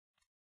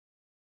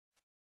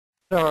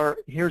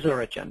here's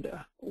our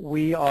agenda.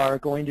 We are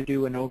going to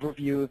do an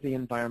overview of the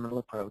environmental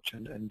approach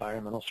and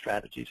environmental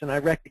strategies. And I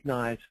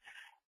recognize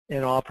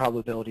in all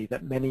probability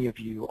that many of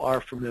you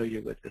are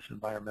familiar with this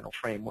environmental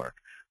framework.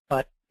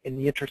 But in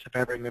the interest of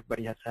having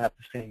everybody has to have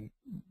the same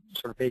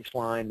sort of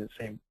baseline, the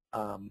same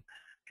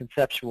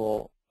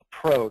conceptual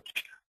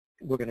approach,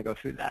 we're going to go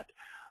through that.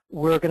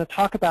 We're going to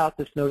talk about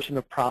this notion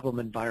of problem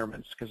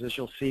environments, because as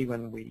you'll see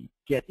when we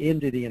get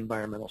into the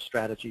environmental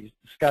strategies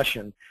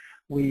discussion,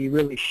 we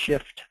really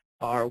shift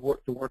our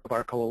work, the work of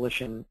our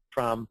coalition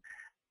from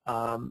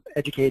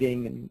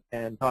educating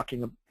and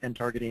talking and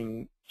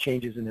targeting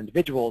changes in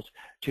individuals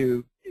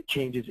to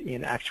changes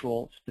in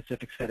actual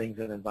specific settings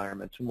and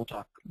environments, and we'll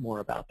talk more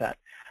about that.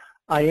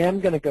 I am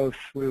going to go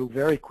through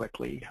very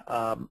quickly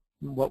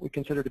what we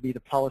consider to be the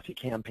policy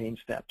campaign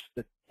steps,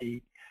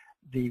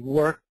 the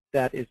work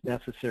that is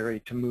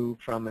necessary to move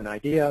from an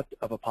idea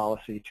of a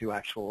policy to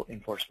actual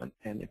enforcement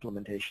and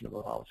implementation of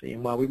a policy.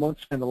 And while we won't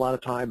spend a lot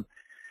of time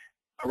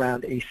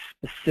around a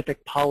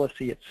specific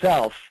policy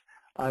itself,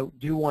 I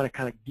do want to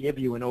kind of give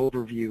you an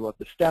overview of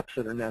the steps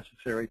that are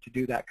necessary to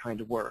do that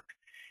kind of work.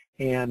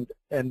 And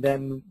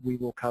then we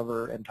will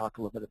cover and talk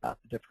a little bit about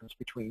the difference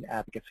between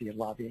advocacy and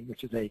lobbying,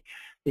 which is a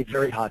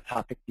very hot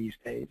topic these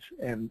days.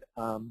 And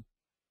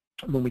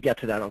when we get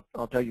to that,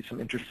 I'll tell you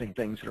some interesting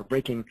things that are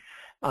breaking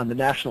on the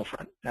national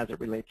front as it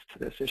relates to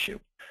this issue.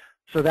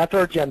 So that's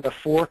our agenda,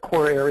 4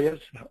 core areas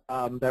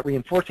that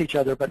reinforce each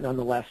other, but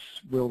nonetheless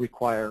will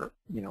require,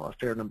 a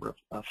fair number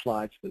of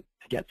slides to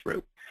get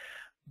through.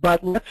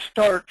 But let's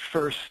start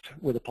first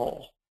with a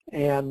poll.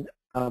 And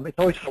it's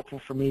always helpful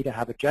for me to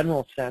have a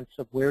general sense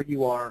of where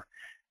you are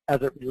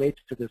as it relates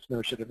to this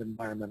notion of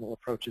environmental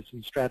approaches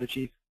and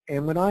strategies.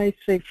 And when I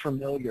say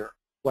familiar,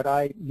 what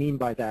I mean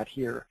by that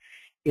here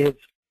is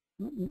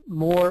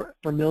more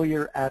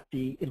familiar at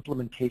the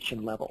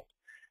implementation level,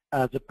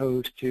 as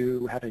opposed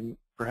to having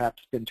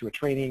perhaps been to a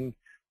training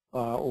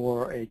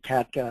or a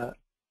CADCA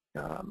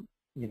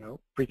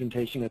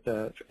presentation at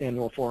the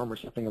annual forum or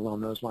something along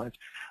those lines,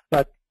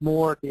 but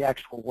more the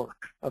actual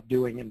work of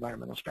doing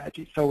environmental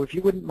strategy. So if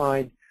you wouldn't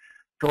mind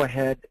going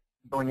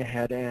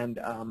ahead and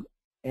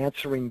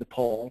answering the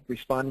poll,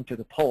 responding to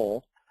the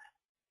poll,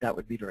 that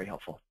would be very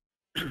helpful.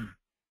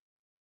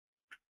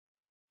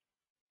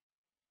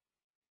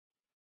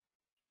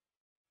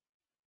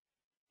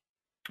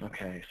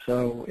 Okay,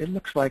 so it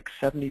looks like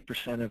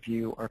 70% of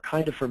you are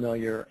kind of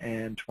familiar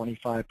and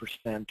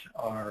 25%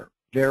 are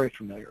very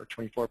familiar, or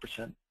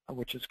 24%,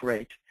 which is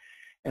great,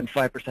 and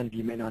 5% of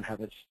you may not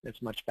have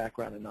as much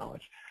background and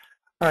knowledge.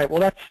 All right, well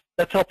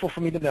that's helpful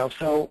for me to know.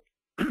 So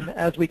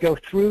as we go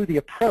through the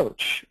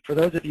approach, for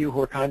those of you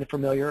who are kind of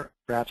familiar,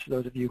 perhaps for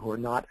those of you who are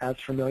not as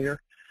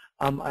familiar,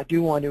 I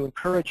do want to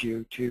encourage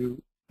you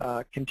to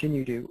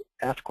continue to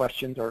ask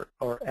questions or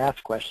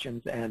ask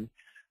questions and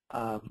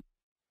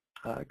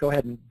go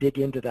ahead and dig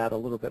into that a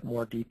little bit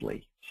more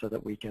deeply so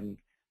that we can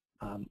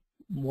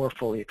more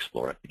fully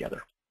explore it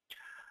together.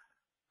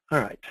 All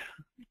right,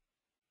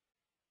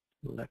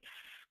 let's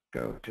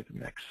go to the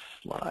next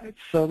slide.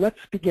 So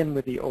let's begin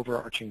with the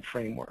overarching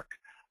framework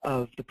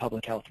of the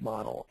public health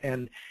model.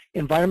 And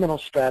environmental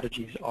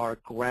strategies are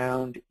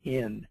ground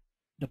in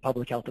the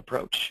public health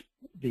approach.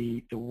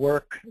 The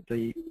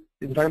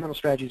environmental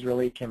strategies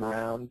really came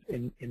around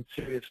in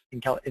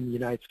the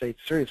United States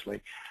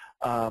seriously,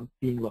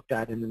 being looked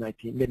at in the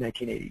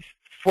mid-1980s.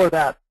 Before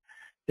that,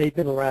 they've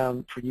been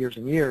around for years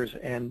and years,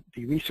 and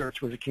the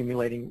research was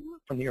accumulating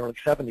from the early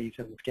 70s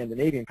in the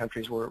Scandinavian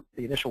countries where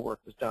the initial work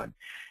was done.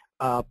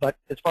 But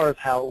as far as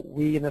how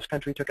we in this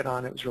country took it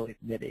on, it was really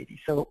the mid-80s.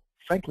 So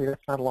frankly,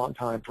 that's not a long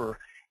time for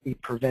a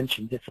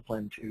prevention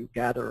discipline to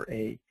gather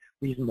a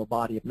reasonable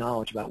body of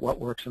knowledge about what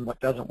works and what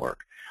doesn't work.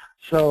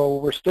 So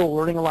we're still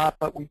learning a lot,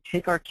 but we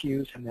take our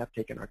cues and have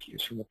taken our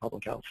cues from the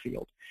public health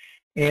field.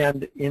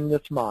 And in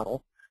this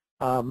model,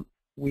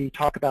 we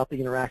talk about the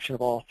interaction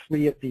of all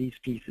 3 of these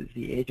pieces,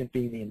 the agent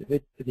being the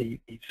individual, the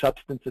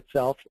substance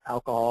itself,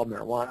 alcohol,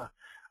 marijuana,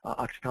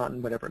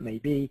 OxyContin, whatever it may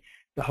be,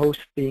 the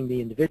host being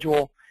the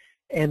individual,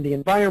 and the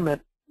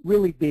environment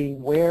really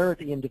being where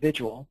the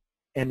individual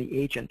and the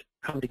agent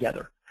come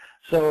together.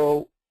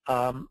 So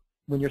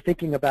when you're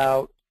thinking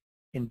about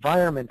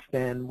environments,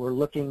 then we're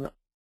looking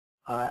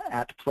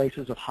at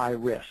places of high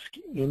risk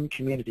in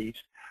communities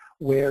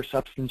where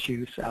substance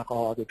use,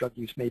 alcohol, other drug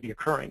use may be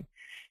occurring.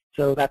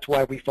 So that's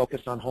why we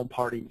focus on home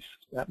parties.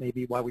 That may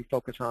be why we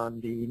focus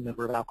on the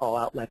number of alcohol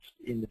outlets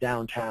in the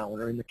downtown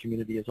or in the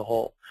community as a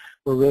whole.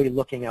 We're really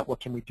looking at what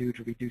can we do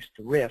to reduce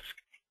the risk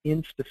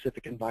in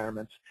specific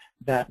environments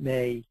that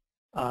may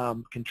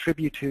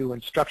contribute to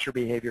and structure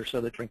behavior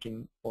so that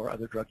drinking or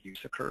other drug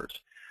use occurs.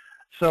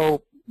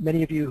 So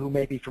many of you who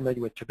may be familiar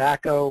with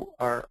tobacco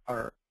are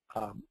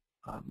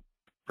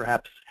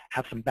perhaps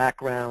have some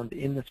background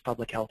in this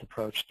public health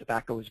approach.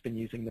 Tobacco has been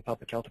using the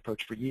public health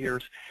approach for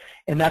years,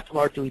 and that's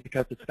largely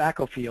because the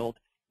tobacco field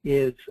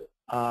resides,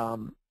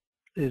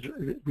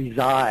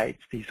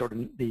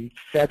 the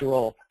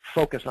federal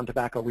focus on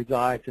tobacco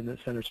resides in the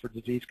Centers for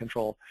Disease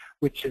Control,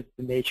 which is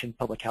the nation's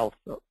public health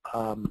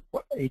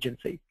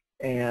agency.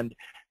 And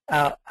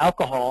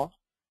alcohol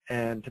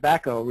and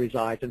tobacco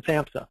resides in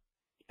SAMHSA.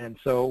 And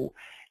so,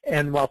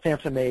 and while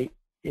SAMHSA may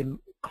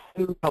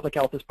include public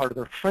health as part of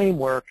their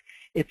framework,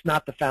 it's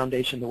not the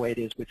foundation the way it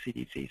is with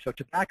CDC. So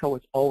tobacco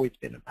has always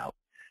been about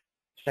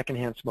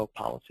secondhand smoke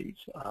policies,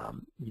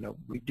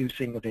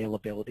 reducing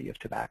availability of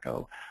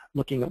tobacco,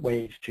 looking at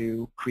ways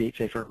to create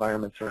safer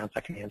environments around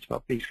secondhand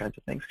smoke, these kinds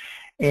of things,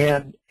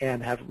 and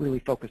have really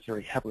focused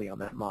very heavily on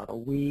that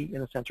model. We,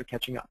 in a sense, are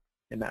catching up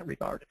in that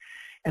regard.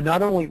 And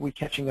not only are we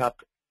catching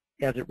up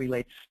as it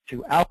relates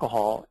to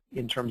alcohol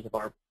in terms of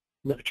our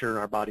literature and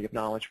our body of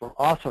knowledge, we're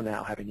also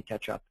now having to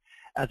catch up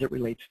as it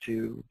relates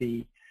to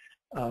the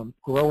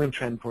growing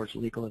trend towards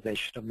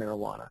legalization of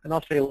marijuana. And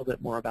I'll say a little bit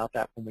more about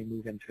that when we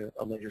move into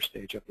a later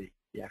stage of the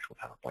actual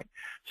PowerPoint.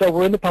 So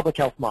we're in the public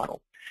health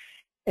model.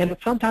 And it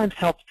sometimes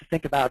helps to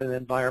think about an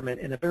environment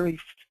in a very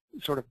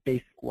sort of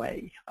basic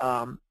way.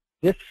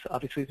 This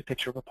obviously is a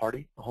picture of a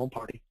party, a home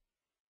party.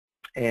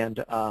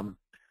 And, oh,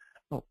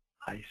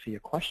 I see a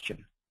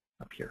question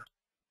up here.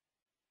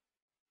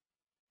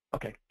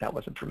 Okay, that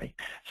wasn't for me.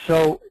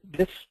 So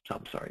this,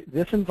 I'm sorry,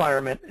 this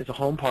environment is a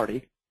home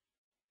party.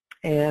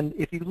 And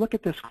if you look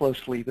at this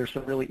closely, there's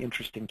some really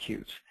interesting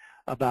cues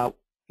about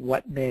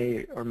what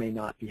may or may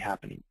not be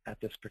happening at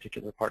this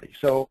particular party.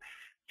 So,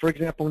 for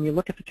example, when you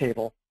look at the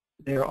table,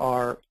 there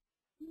are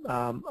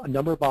a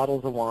number of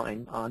bottles of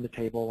wine on the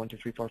table, 1, 2,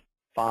 3, 4,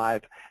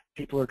 5.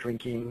 People are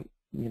drinking,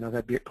 they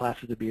have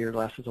glasses of beer,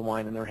 glasses of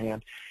wine in their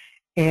hand.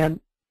 And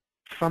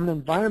from an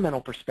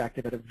environmental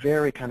perspective, at a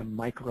very kind of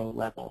micro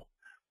level,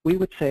 we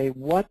would say,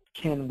 what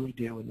can we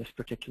do in this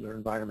particular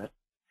environment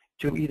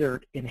to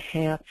either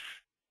enhance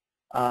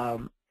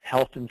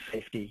health and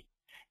safety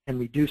and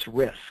reduce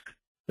risk,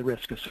 the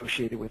risk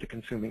associated with the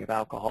consuming of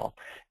alcohol.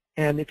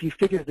 And if you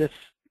figure this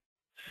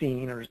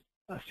scene or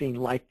a scene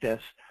like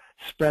this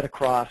spread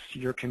across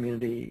your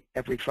community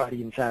every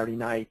Friday and Saturday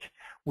night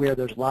where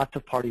there's lots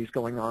of parties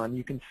going on,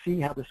 you can see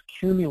how this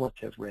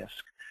cumulative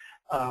risk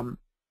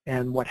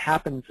and what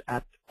happens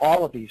at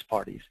all of these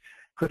parties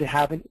could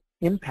have an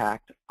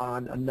impact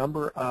on a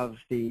number of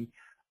the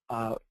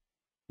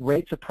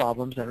rates of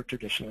problems that are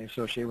traditionally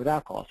associated with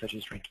alcohol, such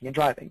as drinking and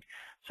driving,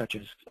 such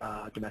as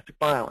domestic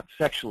violence,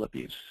 sexual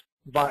abuse,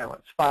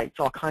 violence, fights,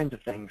 all kinds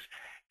of things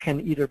can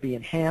either be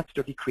enhanced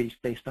or decreased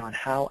based on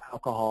how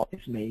alcohol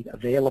is made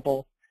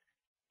available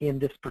in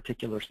this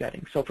particular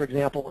setting. So, for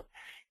example,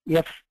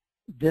 if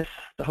the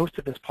host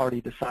of this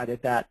party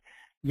decided that,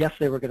 yes,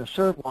 they were going to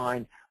serve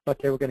wine, but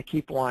they were going to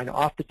keep wine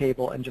off the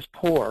table and just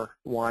pour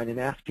wine and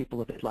ask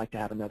people if they'd like to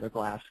have another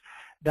glass,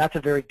 that's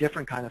a very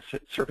different kind of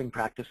serving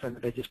practice than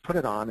they just put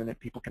it on and that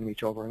people can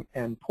reach over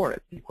and pour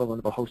it, the equivalent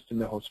of a host in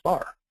the host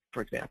bar,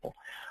 for example.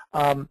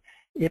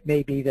 It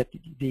may be that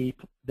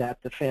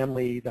the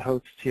family, the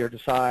hosts here,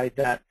 decide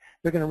that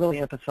they're going to really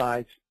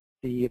emphasize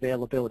the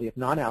availability of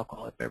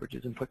non-alcoholic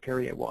beverages and put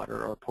Perrier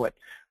water or put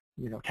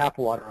tap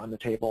water on the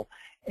table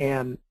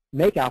and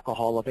make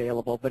alcohol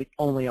available, but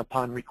only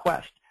upon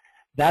request.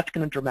 That's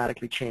going to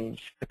dramatically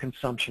change the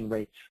consumption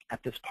rates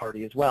at this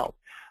party as well.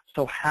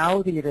 So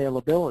how the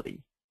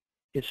availability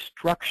is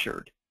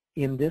structured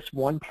in this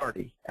one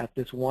party at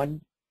this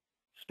one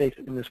space,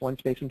 in this one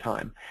space and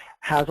time,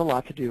 has a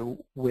lot to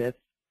do with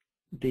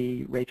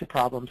the rates of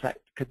problems that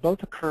could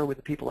both occur with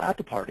the people at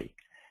the party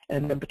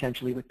and then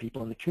potentially with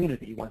people in the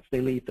community once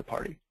they leave the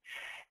party.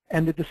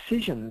 And the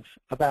decisions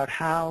about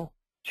how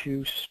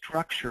to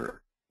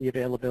structure the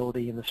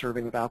availability and the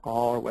serving of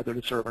alcohol, or whether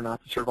to serve or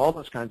not to serve, all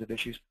those kinds of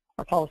issues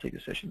are policy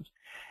decisions.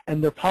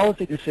 And they're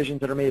policy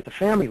decisions that are made at the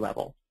family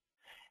level,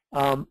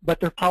 but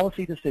they're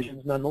policy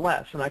decisions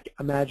nonetheless. And I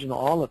imagine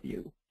all of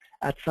you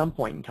at some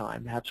point in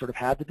time have sort of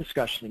had the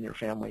discussion in your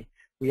family.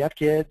 We have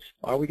kids.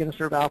 Are we going to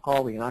serve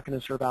alcohol? Are we not going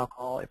to serve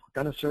alcohol? If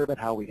we're going to serve it,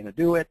 how are we going to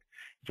do it?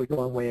 If we're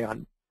going away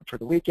for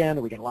the weekend,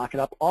 are we going to lock it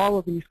up? All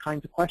of these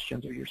kinds of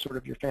questions are your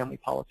family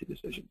policy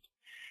decisions.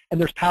 And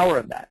there's power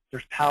in that.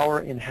 There's power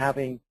in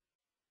having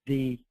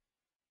the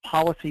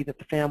policy that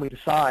the family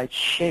decides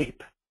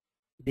shape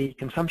the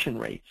consumption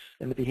rates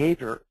and the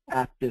behavior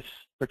at this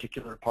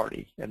particular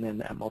party and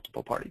then at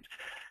multiple parties.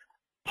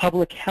 A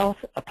public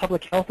health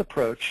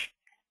approach,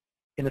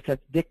 in a sense,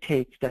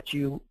 dictates that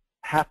you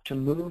have to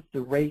move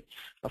the rates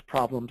of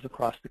problems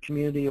across the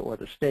community or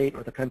the state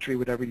or the country,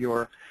 whatever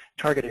your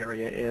target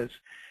area is.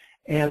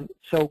 And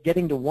so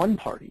getting to one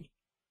party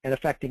and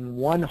affecting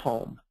one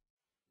home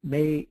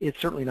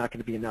it's certainly not going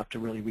to be enough to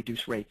really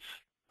reduce rates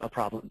of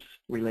problems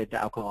related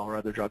to alcohol or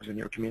other drugs in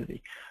your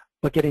community.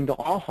 But getting to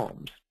all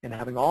homes and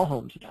having all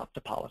homes adopt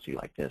a policy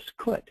like this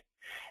could.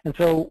 And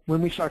so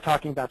when we start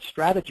talking about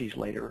strategies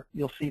later,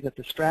 you'll see that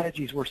the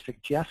strategies we're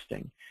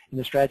suggesting and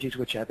the strategies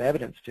which have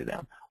evidence to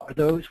them are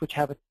those which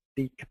have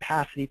the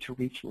capacity to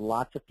reach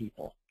lots of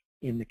people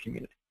in the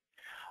community.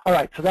 All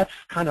right, so that's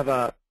kind of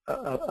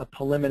a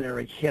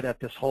preliminary hit at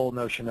this whole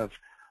notion of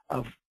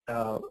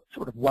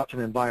sort of what's an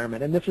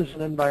environment. And this is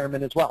an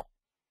environment as well.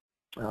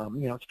 It's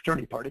a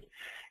fraternity party.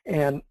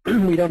 And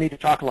we don't need to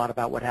talk a lot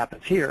about what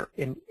happens here.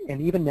 And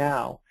even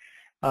now,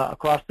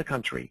 across the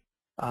country,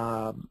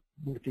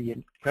 with the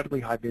incredibly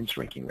high binge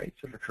drinking rates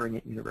that are occurring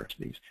at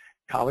universities,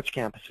 college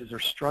campuses are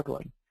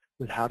struggling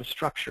with how to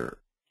structure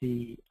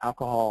the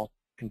alcohol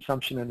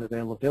consumption and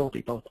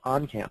availability, both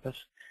on campus,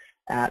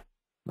 at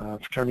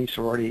fraternity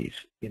sororities,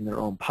 in their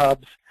own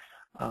pubs,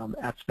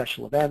 at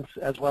special events,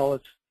 as well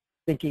as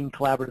thinking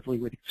collaboratively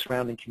with the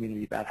surrounding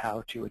community about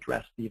how to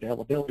address the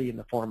availability in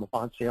the form of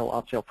on-sale,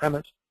 off-sale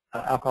premise,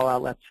 alcohol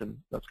outlets, and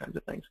those kinds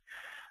of things.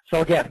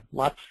 So again,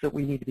 lots that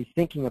we need to be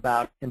thinking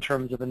about in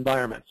terms of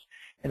environments.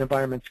 And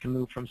environments can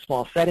move from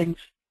small settings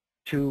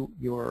to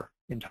your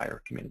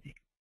entire community.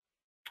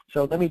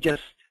 So let me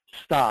just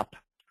stop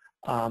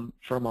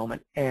for a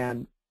moment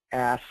and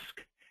ask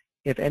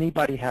if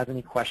anybody has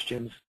any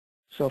questions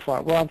so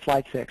far. We're on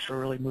slide 6. We're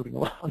really moving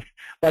along.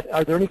 But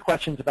are there any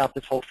questions about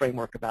this whole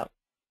framework about,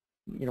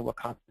 what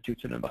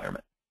constitutes an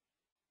environment?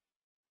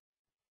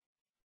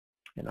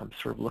 And I'm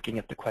sort of looking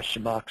at the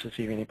question box to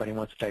see if anybody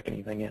wants to type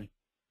anything in.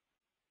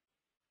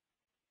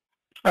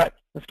 All right,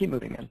 let's keep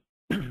moving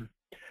then.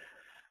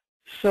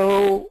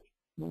 So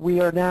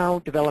we are now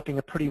developing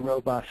a pretty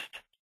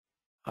robust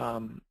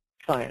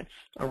science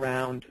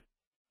around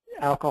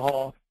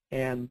alcohol,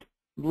 and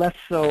less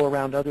so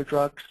around other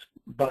drugs,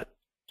 but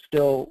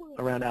still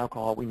around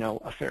alcohol we know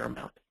a fair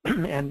amount.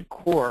 And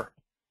core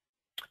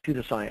to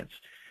the science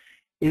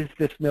is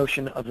this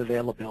notion of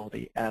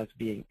availability as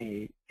being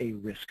a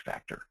risk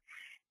factor.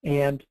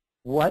 And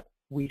what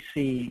we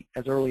see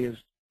as early as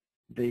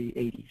the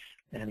 80s,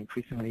 and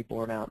increasingly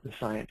borne out in the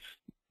science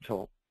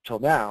till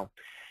now,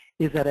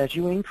 is that as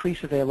you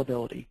increase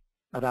availability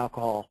of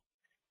alcohol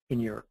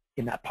in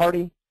that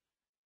party,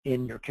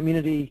 in your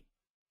community,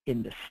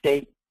 in the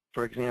state,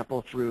 for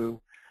example, through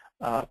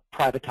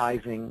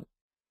privatizing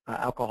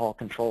alcohol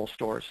control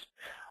stores,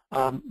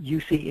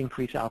 you see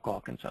increased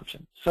alcohol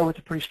consumption. So it's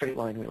a pretty straight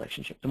line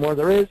relationship. The more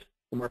there is,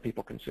 the more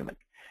people consume it.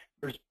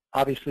 There's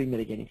obviously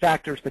mitigating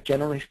factors, but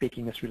generally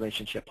speaking, this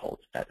relationship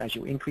holds. That as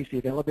you increase the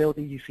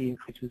availability, you see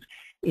increases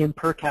in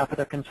per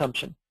capita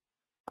consumption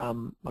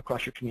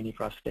across your community,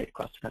 across the state,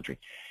 across the country.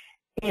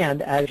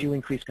 And as you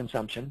increase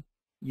consumption,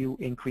 you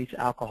increase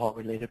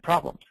alcohol-related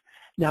problems.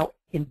 Now,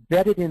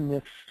 embedded in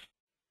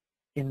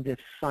this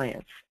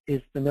science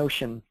is the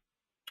notion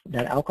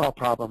that alcohol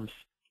problems,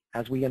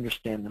 as we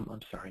understand them,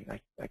 I'm sorry,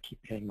 I keep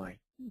hitting my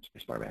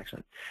spacebar by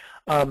accident.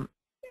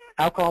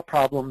 Alcohol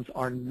problems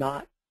are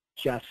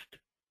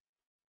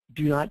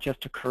do not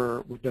just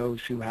occur with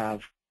those who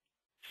have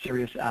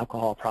serious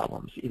alcohol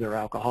problems, either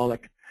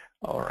alcoholic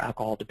or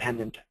alcohol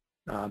dependent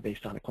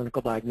based on a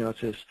clinical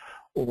diagnosis,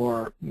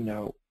 or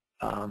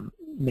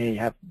may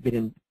have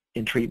been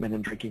in treatment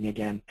and drinking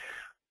again.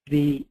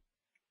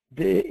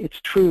 It's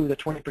true that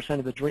 20%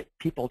 of the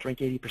people drink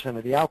 80%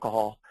 of the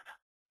alcohol,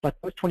 but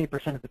those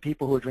 20% of the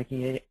people who are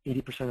drinking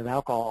 80% of the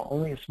alcohol,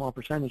 only a small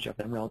percentage of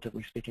them,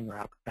 relatively speaking,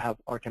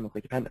 are chemically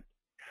dependent,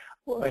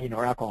 or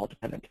are alcohol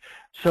dependent.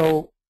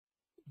 So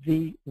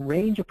the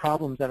range of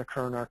problems that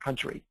occur in our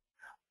country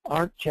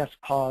aren't just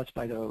caused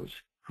by those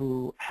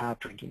who have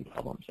drinking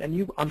problems.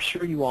 And I'm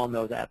sure you all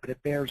know that, but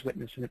it bears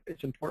witness, and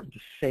it's important to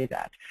say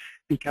that,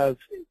 because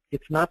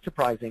it's not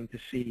surprising to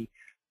see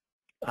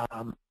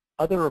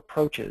other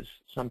approaches,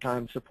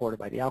 sometimes supported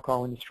by the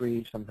alcohol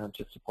industry, sometimes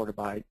just supported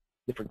by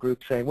different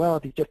groups, saying, well,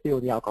 if you just deal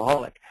with the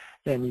alcoholic,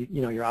 then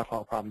your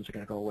alcohol problems are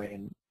going to go away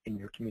in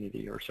your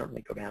community, or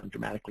certainly go down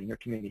dramatically in your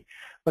community.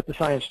 But the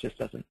science just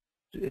doesn't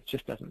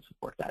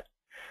support that.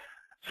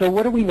 So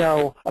what do we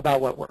know about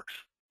what works?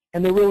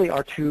 And there really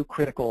are two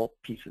critical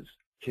pieces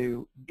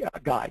to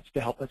guides to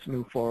help us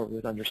move forward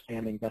with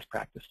understanding best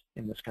practice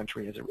in this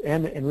country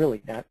and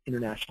really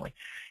internationally.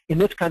 In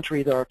this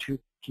country, there are two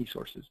key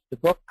sources. The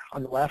book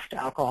on the left,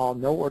 Alcohol,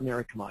 No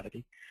Ordinary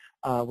Commodity,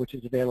 which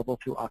is available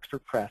through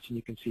Oxford Press, and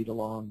you can see the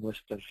long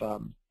list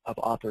of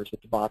authors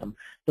at the bottom.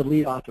 The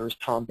lead author is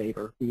Tom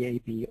Baber,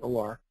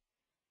 B-A-B-O-R.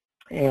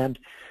 And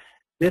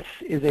this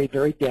is a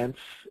very dense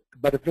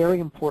but a very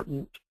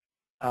important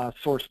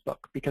source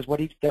book, because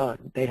what what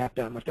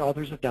the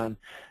authors have done,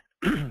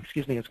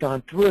 excuse me, has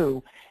gone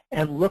through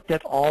and looked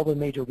at all the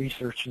major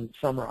research and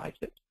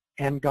summarized it,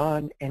 and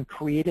gone and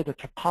created a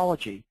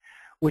topology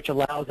which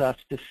allows us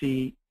to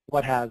see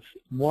what has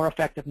more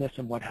effectiveness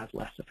and what has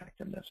less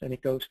effectiveness. And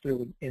it goes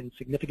through in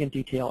significant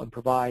detail and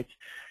provides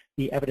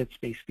the evidence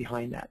base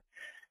behind that.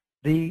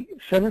 The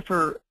Center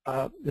for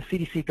the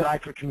CDC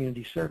Guide for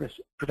Community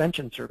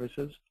Prevention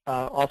Services,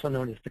 also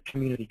known as the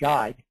Community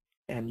Guide,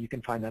 and you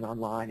can find that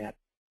online at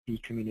the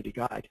Community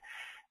Guide,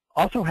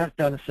 also has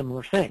done a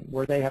similar thing,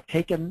 where they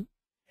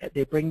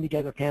bring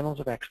together panels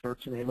of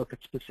experts and they look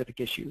at specific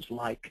issues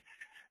like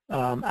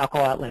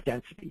alcohol outlet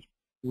density,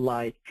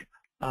 like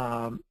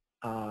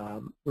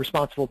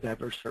responsible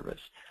beverage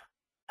service,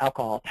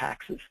 alcohol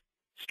taxes,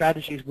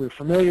 strategies we're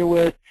familiar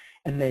with,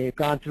 and they've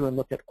gone through and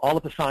looked at all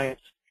of the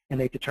science, and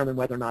they've determined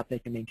whether or not they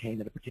can maintain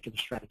that a particular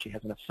strategy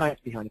has enough science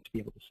behind it to be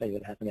able to say that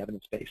it has an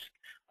evidence base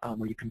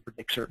where you can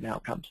predict certain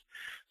outcomes.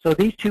 So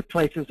these two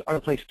places are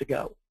the place to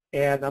go.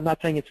 And I'm not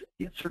saying it's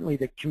certainly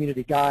the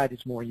Community Guide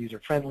is more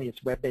user-friendly.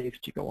 It's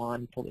web-based. You go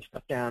on, you pull this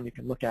stuff down, you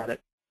can look at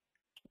it.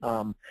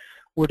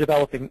 We're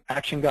developing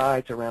action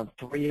guides around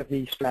 3 of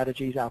these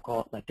strategies: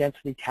 alcohol lead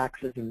density,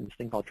 taxes, and this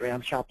thing called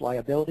dram shop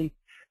liability.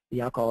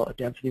 The alcohol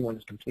density one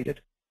is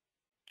completed.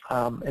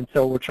 And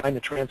so we're trying to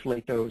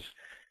translate those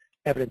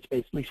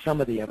evidence-based, at least some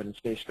of the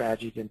evidence-based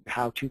strategies, into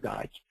how-to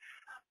guides.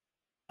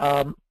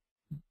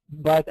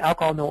 But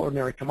alcohol, no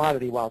ordinary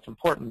commodity, while it's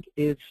important,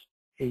 is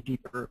a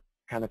deeper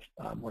kind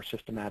of more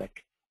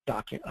systematic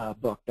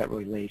book that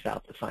really lays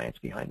out the science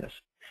behind this.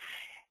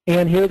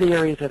 And here are the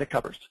areas that it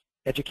covers: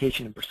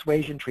 education and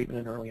persuasion, treatment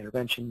and early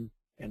intervention,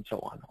 and so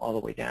on, all the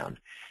way down.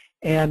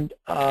 And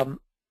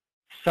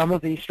some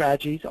of these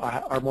strategies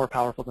are more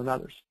powerful than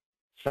others.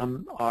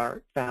 Some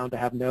are found to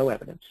have no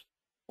evidence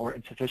or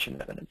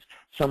insufficient evidence.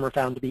 Some are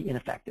found to be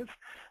ineffective.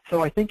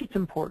 So I think it's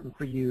important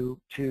for you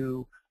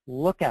to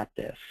look at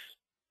this.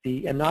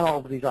 And not all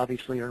of these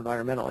obviously are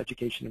environmental.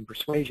 Education and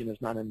persuasion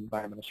is not an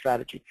environmental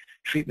strategy.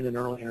 Treatment and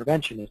early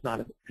intervention is not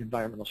an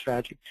environmental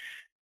strategy.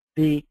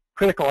 The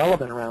critical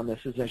element around this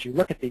is, as you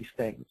look at these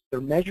things,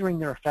 they're measuring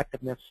their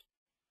effectiveness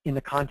in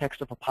the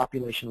context of a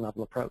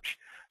population-level approach.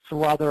 So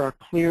while there are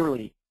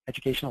clearly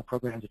educational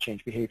programs that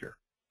change behavior,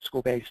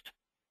 school-based,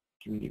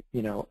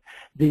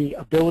 the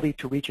ability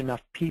to reach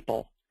enough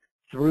people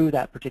through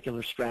that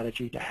particular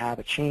strategy to have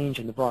a change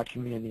in the broad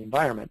community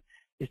environment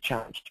is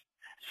challenged.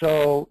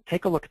 So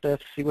take a look at this,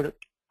 see what it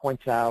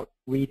points out,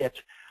 read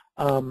it,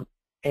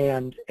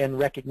 and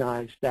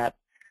recognize that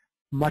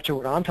much of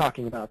what I'm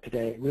talking about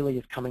today really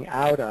is coming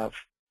out of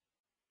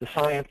the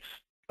science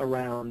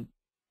around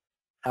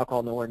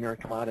alcohol, no ordinary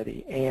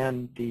commodity,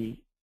 and the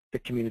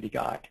community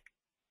guide.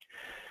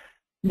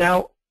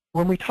 Now,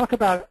 when we talk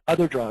about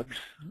other drugs,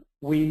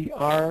 we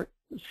are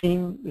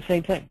seeing the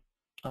same thing,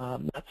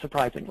 not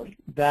surprisingly,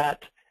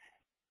 that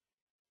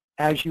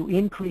as you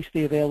increase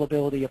the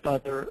availability of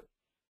other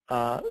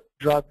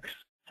drugs,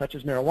 such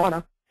as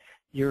marijuana,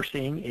 you're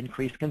seeing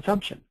increased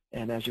consumption.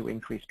 And as you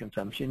increase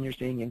consumption, you're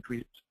seeing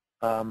increased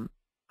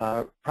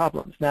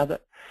problems. Now,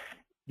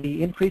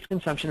 the increased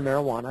consumption of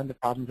marijuana and the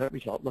problems that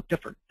result look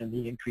different than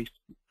the increased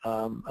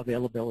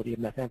availability of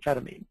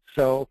methamphetamine.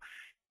 So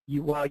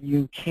while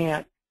you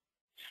can't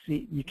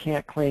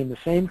claim the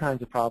same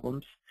kinds of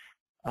problems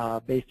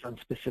based on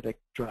specific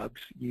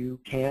drugs, you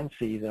can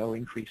see, though,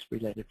 increased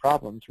related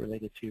problems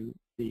related to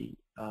the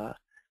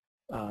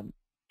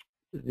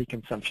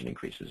consumption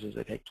increases as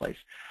they take place.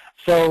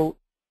 So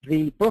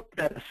the book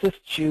that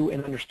assists you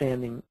in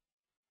understanding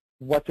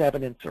what's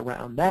evidence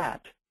around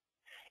that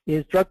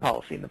is Drug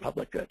Policy and the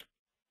Public Good,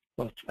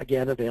 both,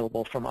 again,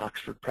 available from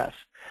Oxford Press.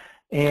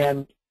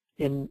 And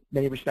in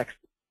many respects,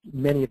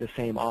 many of the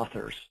same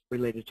authors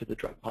related to the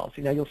drug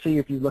policy. Now, you'll see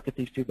if you look at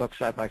these 2 books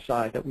side by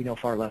side that we know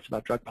far less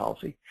about drug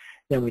policy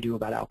than we do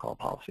about alcohol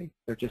policy.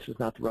 There just is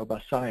not the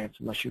robust science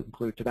unless you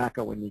include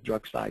tobacco in the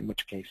drug side, in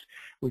which case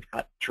we've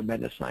got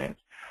tremendous science.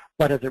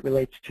 But as it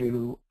relates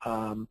to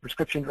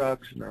prescription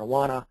drugs,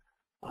 marijuana,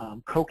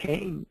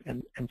 cocaine,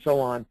 and so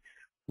on,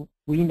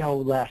 we know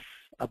less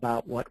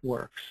about what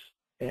works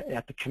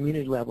at the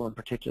community level in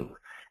particular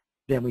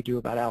than we do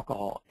about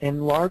alcohol.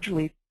 And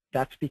largely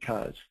that's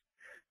because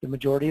the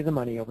majority of the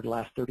money over the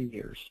last 30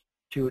 years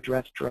to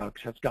address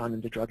drugs has gone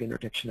into drug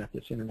interdiction at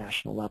this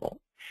international level.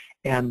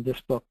 And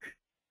this book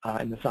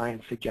and the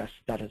science suggests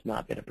that has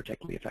not been a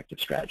particularly effective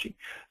strategy.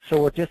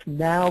 So we're just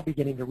now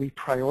beginning to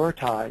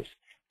reprioritize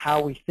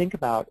how we think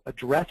about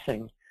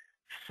addressing,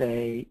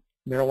 say,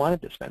 marijuana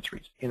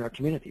dispensaries in our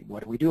community.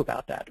 What do we do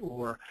about that?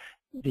 Or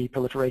the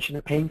proliferation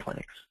of pain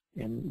clinics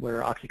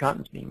where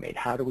OxyContin is being made.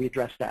 How do we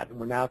address that? And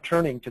we're now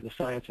turning to the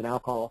science in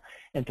alcohol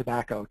and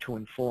tobacco to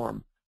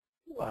inform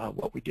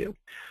what we do.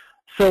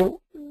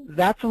 So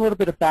that's a little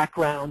bit of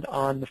background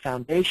on the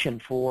foundation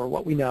for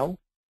what we know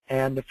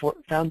and the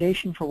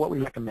foundation for what we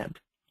recommend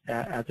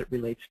as it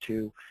relates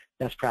to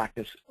best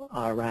practice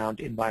around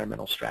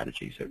environmental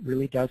strategies. It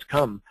really does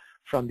come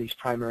from these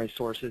primary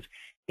sources,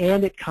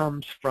 and it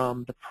comes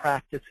from the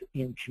practice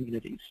in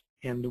communities.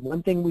 And the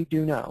one thing we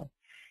do know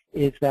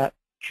is that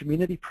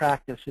community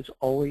practice is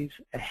always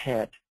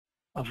ahead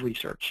of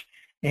research.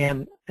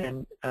 And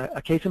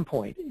a case in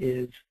point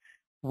is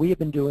we have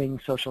been doing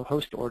social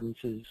host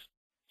ordinances,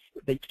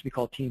 they used to be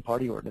called teen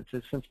party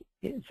ordinances, since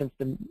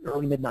the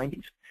early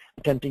mid-90s,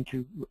 attempting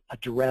to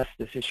address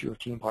this issue of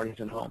teen parties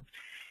in homes.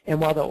 And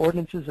while the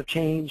ordinances have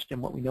changed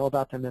and what we know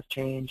about them has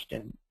changed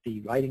and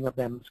the writing of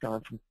them has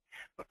gone from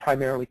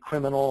primarily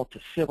criminal to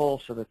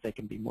civil so that they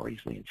can be more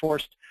easily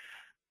enforced,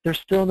 there's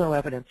still no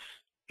evidence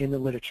in the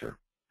literature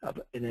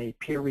in a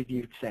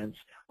peer-reviewed sense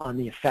on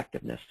the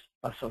effectiveness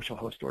of social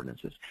host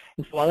ordinances.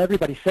 And so while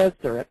everybody says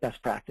they're at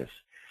best practice,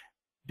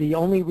 the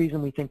only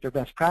reason we think they're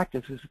best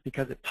practice is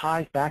because it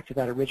ties back to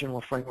that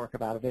original framework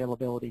about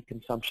availability,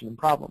 consumption, and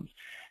problems,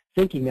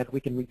 thinking that if we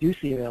can reduce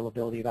the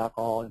availability of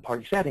alcohol in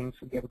party settings,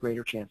 we have a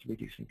greater chance of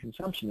reducing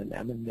consumption in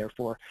them, and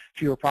therefore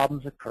fewer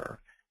problems occur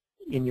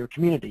in your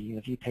community. And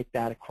if you take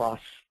that across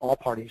all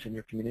parties in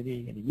your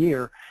community in a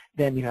year,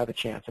 then you have a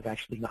chance of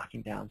actually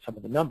knocking down some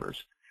of the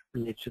numbers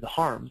related to the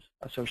harms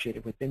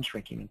associated with binge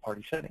drinking in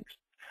party settings.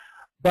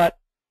 But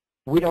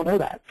we don't know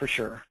that for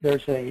sure.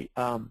 There's a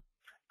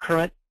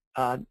current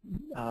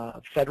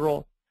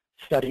federal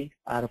study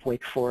out of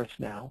Wake Forest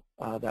now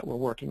that we're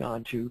working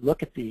on to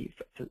look at the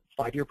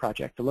 5-year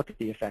project to look at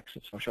the effects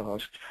of social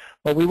hosts,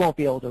 but we won't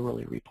be able to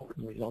really report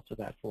the results of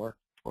that for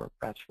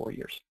perhaps 4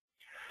 years.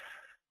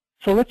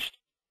 So let's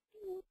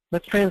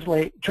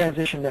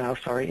transition now,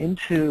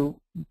 into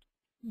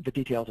the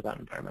details about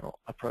environmental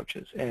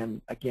approaches.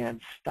 And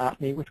again, stop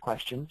me with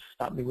questions,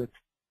 stop me with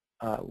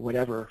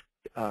whatever,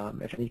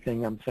 if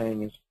anything I'm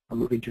saying is I'm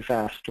moving too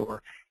fast,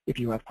 or if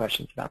you have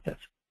questions about this.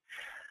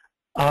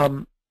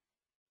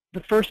 The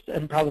first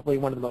and probably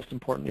one of the most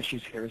important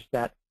issues here is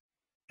that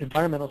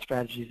environmental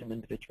strategies and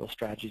individual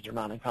strategies are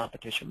not in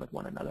competition with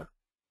one another.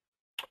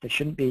 They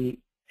shouldn't be,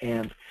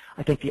 and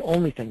I think the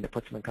only thing that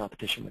puts them in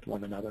competition with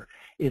one another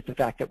is the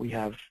fact that we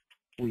have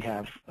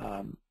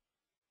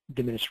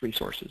diminished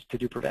resources to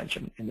do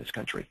prevention in this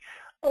country.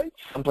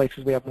 Some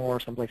places we have more,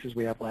 some places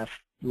we have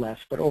less,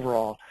 but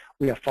overall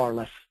we have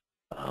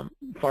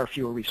far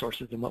fewer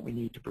resources than what we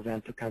need to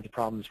prevent the kinds of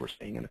problems we're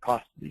seeing and the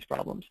cost of these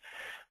problems.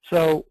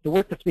 So the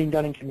work that's being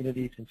done in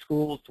communities and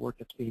schools, the work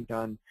that's being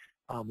done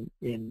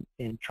in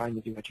trying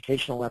to do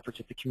educational efforts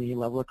at the community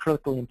level are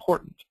critically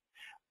important.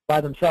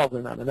 By themselves,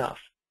 they're not enough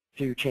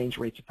to change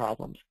rates of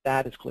problems.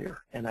 That is clear,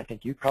 and I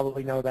think you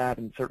probably know that,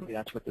 and certainly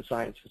that's what the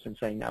science has been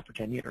saying now for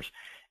 10 years,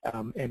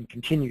 and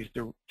continues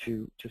to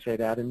say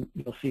that, and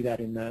you'll see that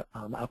in the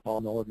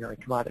alcohol, no ordinary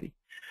commodity.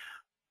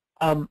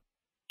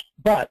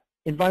 But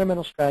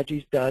environmental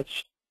strategies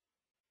does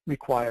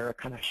require a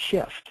kind of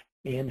shift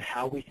in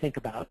how we think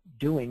about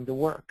doing the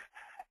work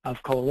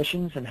of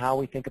coalitions and how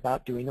we think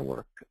about doing the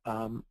work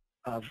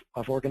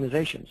of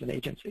organizations and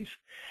agencies.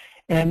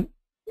 And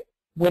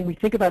when we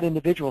think about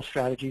individual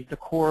strategies, the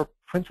core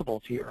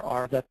principles here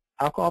are that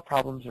alcohol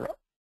problems, or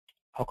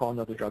alcohol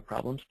and other drug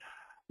problems,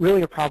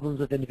 really are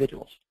problems of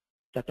individuals,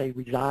 that they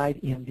reside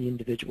in the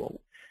individual.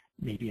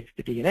 Maybe it's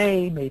the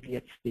DNA, maybe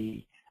it's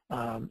the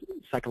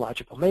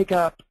psychological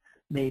makeup,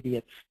 maybe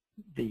it's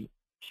the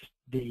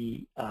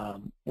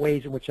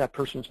ways in which that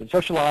person's been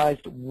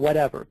socialized,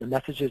 whatever, the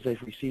messages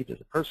they've received as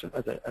a person,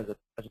 as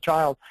a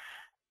child,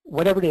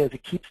 whatever it is,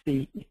 it keeps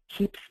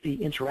the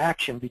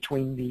interaction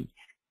between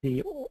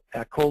the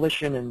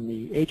coalition and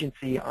the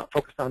agency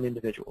focused on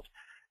individuals.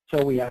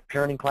 So we have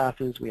parenting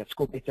classes, we have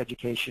school-based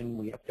education,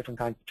 we have different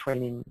kinds of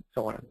training,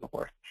 so on and so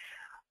forth.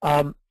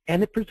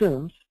 And it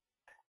presumes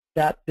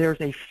that there's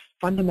a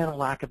fundamental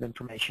lack of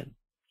information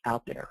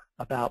out there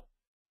about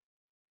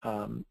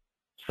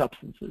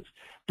substances,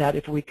 that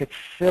if we could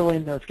fill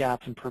in those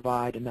gaps and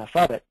provide enough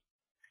of it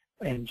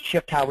and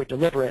shift how we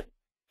deliver it,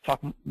 talk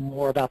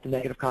more about the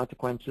negative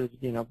consequences,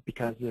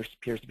 because there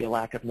appears to be a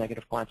lack of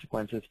negative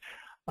consequences.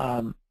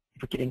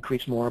 If we could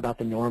increase more about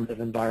the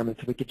normative environment,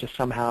 if we could just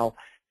somehow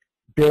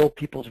build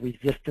people's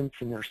resistance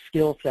and their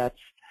skill sets,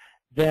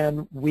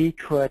 then we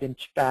could, in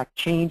fact,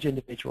 change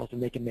individuals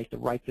and they can make the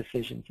right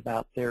decisions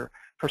about their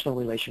personal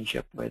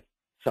relationship with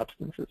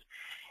substances.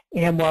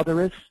 And while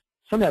there is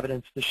some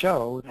evidence to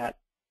show that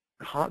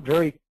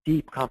very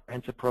deep,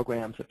 comprehensive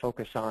programs that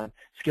focus on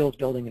skills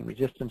building and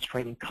resistance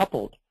training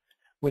coupled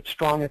with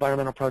strong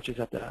environmental approaches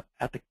at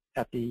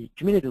the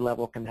community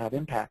level can have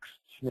impacts,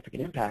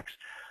 significant impacts,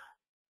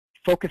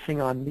 focusing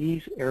on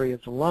these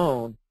areas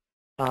alone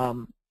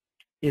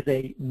is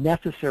a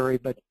necessary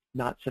but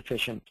not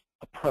sufficient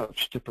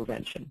approach to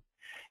prevention.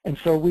 And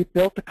so we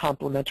built a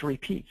complementary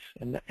piece,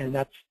 and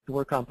that's the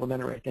word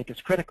complementary I think is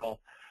critical,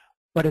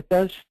 but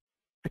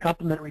the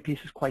complementary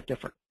piece is quite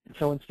different. And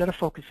so instead of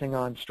focusing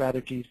on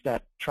strategies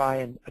that try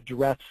and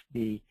address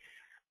the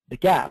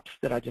gaps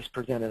that I just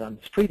presented on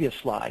this previous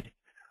slide,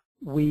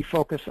 we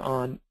focus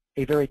on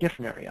a very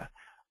different area.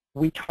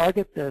 We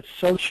target the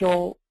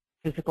social,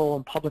 physical,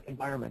 and public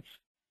environments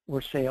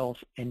where sales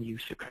and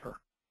use occur.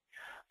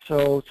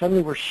 So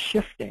suddenly we're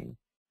shifting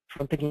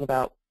from thinking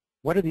about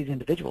what are these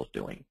individuals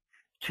doing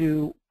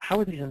to how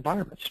are these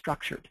environments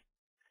structured?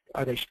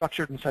 Are they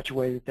structured in such a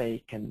way that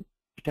they can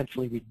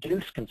potentially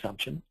reduce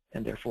consumption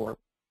and therefore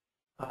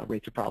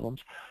rates of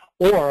problems,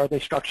 or are they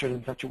structured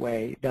in such a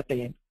way that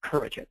they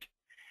encourage it?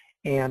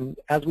 And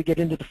as we get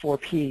into the 4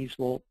 Ps,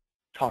 we'll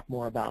talk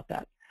more about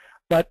that.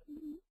 But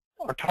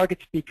our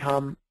targets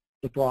become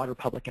the broader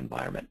public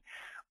environment.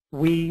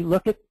 We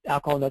look at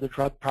alcohol and other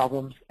drug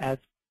problems as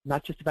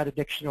not just about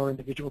addiction or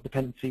individual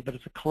dependency, but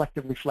it's a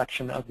collective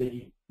reflection of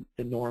the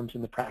norms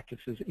and the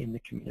practices in the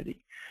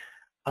community.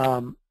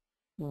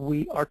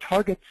 Our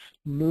targets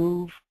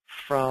move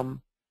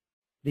from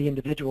the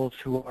individuals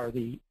who are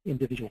the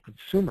individual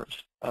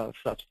consumers of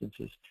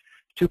substances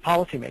to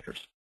policymakers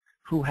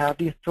who have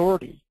the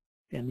authority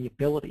and the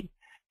ability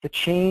to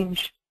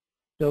change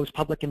those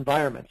public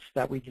environments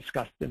that we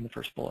discussed in the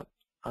first bullet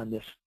on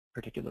this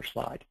particular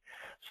slide.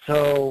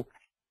 So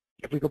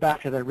if we go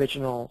back to the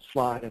original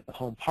slide of the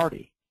home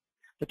party,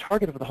 the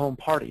target of the home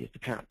party is the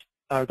parent,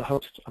 or the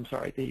host, I'm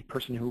sorry, the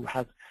person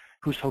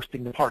who's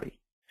hosting the party.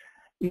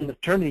 In the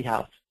fraternity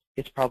house,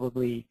 it's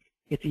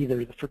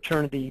either the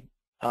fraternity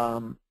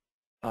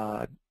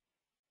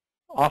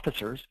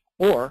officers,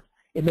 or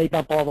it may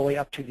bump all the way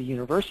up to the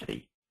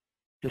university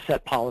to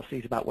set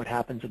policies about what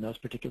happens in those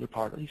particular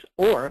parties,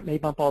 or it may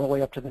bump all the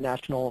way up to the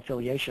national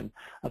affiliation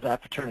of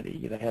that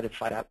fraternity, the head of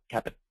Phi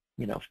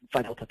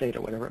Delta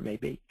Theta, whatever it may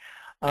be.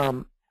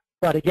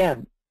 But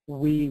again,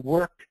 we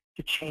work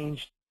to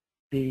change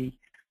the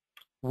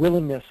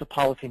willingness of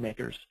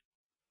policymakers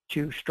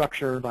to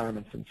structure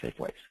environments in safe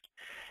ways.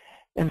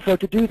 And so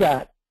to do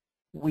that,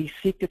 we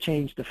seek to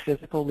change the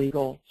physical,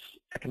 legal,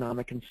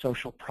 economic, and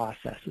social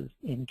processes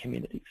in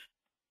communities.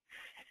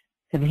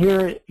 And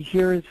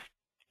here is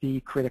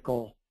the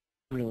critical,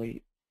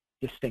 really,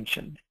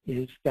 distinction,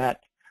 is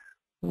that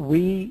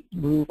we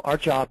move, our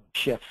job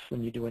shifts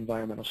when you do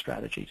environmental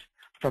strategies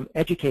from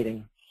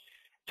educating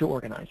to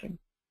organizing.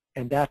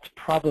 And that's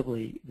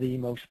probably the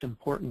most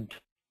important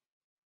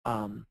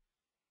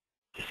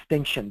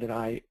distinction that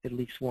I at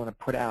least want to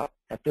put out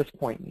at this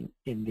point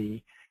in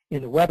the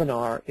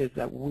webinar, is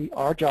that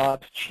our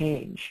jobs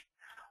change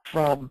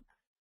from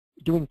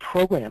doing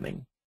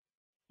programming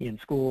in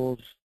schools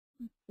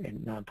and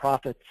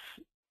nonprofits,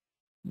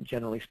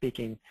 generally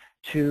speaking,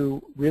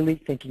 to really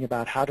thinking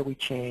about how do we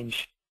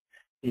change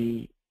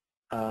the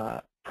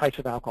price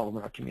of alcohol in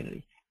our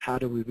community? How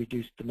do we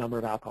reduce the number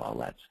of alcohol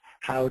outlets?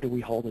 How do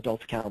we hold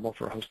adults accountable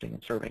for hosting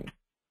and serving?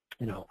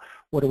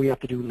 What do we have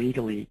to do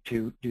legally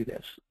to do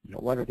this?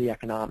 What are the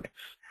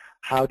economics?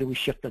 How do we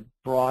shift the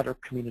broader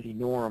community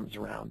norms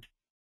around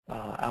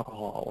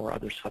alcohol or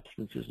other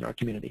substances in our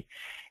community?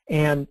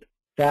 And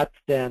that's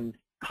then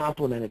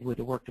complemented with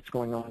the work that's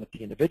going on at the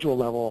individual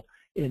level,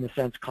 in a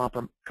sense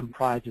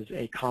comprises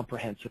a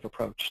comprehensive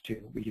approach to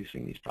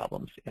reducing these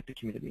problems at the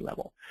community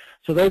level.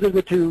 So those are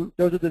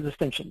the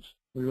distinctions.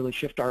 We really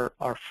shift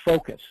our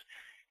focus.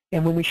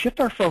 And when we shift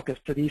our focus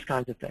to these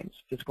kinds of things,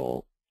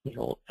 physical,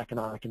 legal,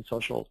 economic, and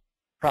social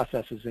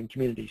processes in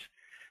communities,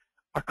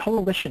 our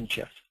coalition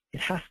shifts. It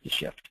has to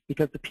shift,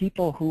 because the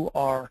people who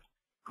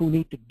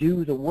need to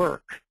do the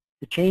work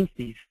to change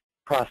these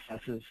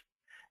processes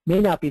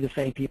may not be the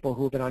same people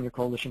who have been on your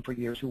coalition for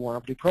years who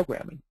want to do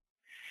programming.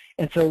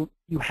 And so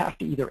you have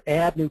to either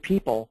add new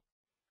people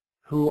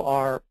who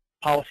are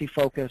policy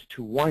focused,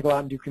 who want to go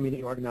out and do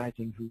community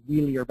organizing, who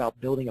really are about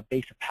building a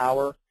base of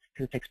power,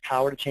 because it takes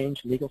power to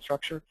change legal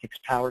structure, it takes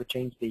power to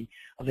change the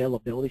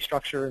availability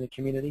structure in the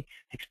community,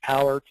 it takes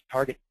power to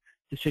target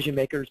decision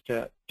makers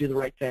to do the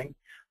right thing.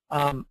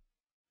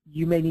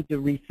 You may need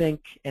to rethink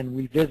and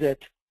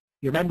revisit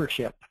your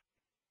membership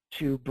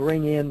to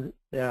bring in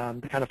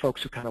the kind of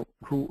folks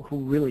who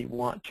really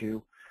want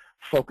to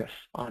focus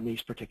on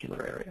these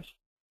particular areas.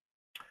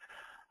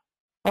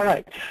 All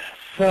right,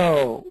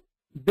 so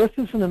this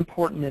is an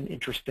important and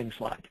interesting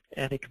slide,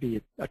 and it could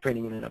be a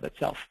training in and of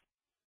itself.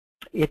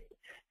 It's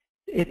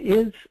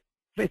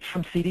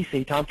from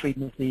CDC. Tom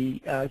Friedman is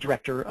the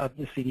director of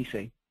the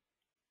CDC,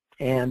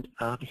 and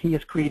he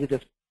has created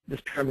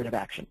this pyramid of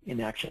action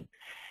in action.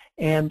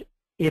 And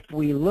if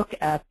we look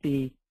at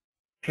the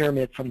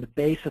pyramid from the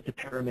base of the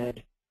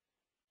pyramid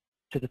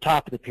to the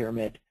top of the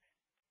pyramid,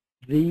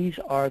 these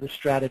are the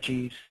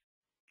strategies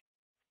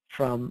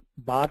from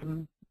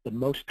bottom, the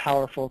most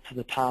powerful, to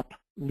the top,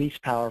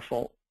 least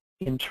powerful,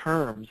 in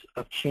terms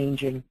of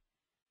changing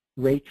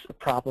rates of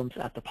problems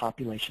at the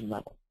population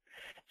level.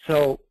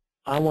 So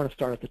I want to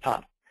start at the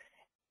top.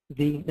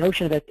 The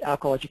notion of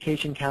alcohol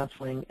education,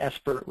 counseling,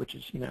 SBIRT, which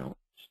is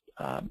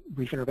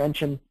brief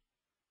intervention.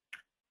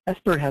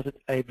 SBIRT has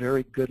a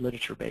very good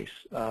literature base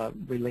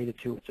related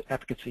to its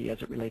efficacy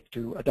as it relates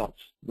to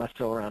adults, less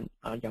so around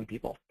young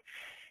people.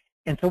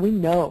 And so we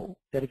know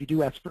that if you do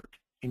SBIRT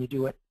and you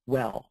do it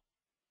well,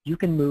 you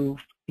can move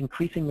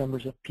increasing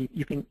numbers of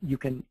people. You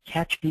can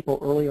catch people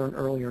earlier and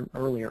earlier and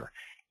earlier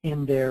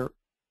in their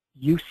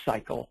use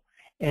cycle,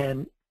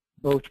 and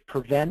both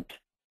prevent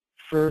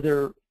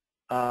further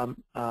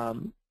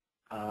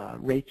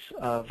rates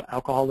of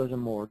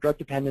alcoholism or drug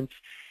dependence,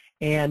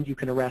 and you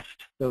can arrest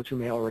those who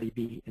may already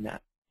be in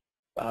that,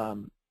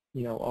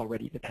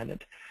 already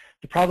dependent.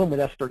 The problem with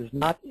SBIRT is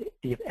not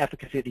the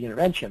efficacy of the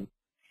intervention;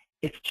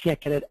 it's to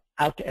get it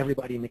out to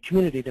everybody in the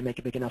community to make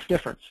a big enough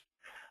difference.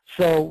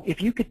 So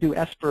if you could do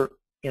SBIRT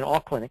in all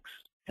clinics,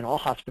 in all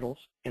hospitals,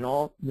 in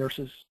all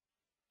nurses'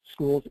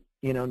 schools,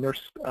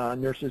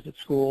 nurses at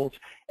schools,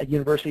 at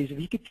universities, if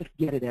you could just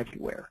get it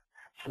everywhere,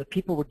 so that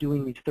people were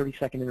doing these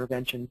 30-second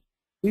interventions,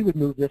 we would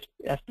move this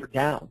SBIRT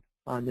down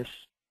on this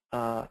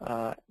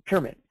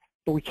pyramid.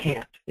 But we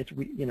can't. It's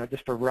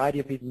just for a variety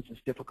of reasons,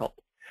 it's difficult.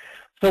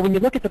 So when you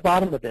look at the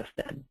bottom of this,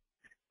 then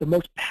the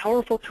most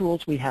powerful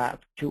tools we have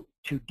to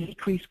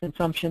decrease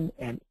consumption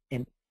and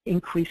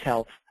increase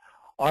health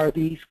are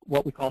these,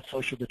 what we call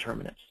social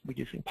determinants: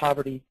 reducing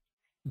poverty,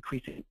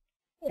 increasing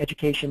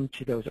education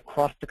to those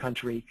across the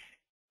country,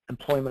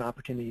 employment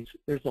opportunities.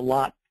 There's a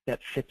lot that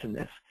fits in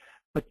this.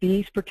 But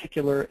these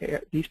particular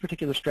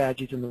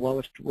strategies in the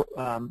lowest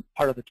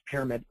part of the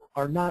pyramid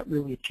are not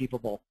really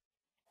achievable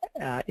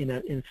in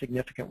a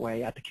significant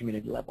way at the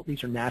community level.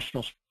 These are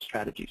national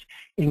strategies: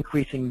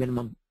 increasing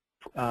minimum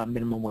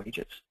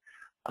wages,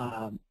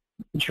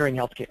 ensuring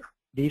health care.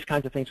 These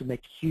kinds of things would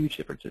make huge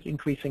differences.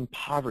 Increasing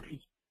poverty,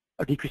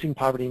 or decreasing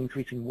poverty,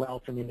 increasing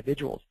wealth in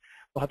individuals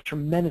will have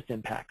tremendous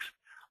impacts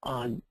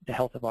on the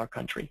health of our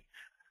country.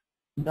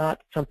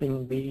 Not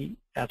something we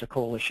as a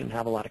coalition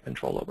have a lot of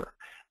control over.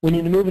 We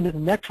need to move into the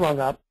next rung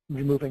up,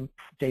 removing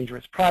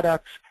dangerous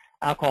products,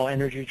 alcohol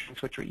energy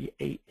drinks, which are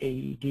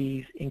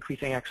AEDs,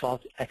 increasing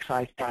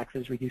excise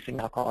taxes, reducing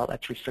alcohol,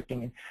 that's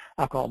restricting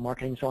alcohol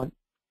marketing, and so on.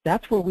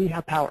 That's where we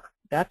have power.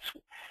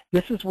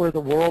 This is where the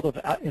world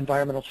of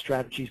environmental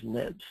strategies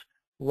lives,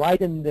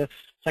 right in this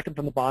second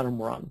from the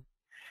bottom rung.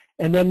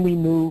 And then we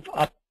move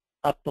up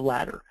the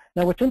ladder.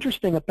 Now what's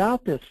interesting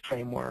about this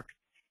framework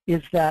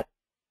is that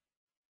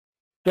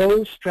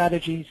those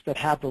strategies that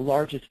have the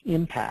largest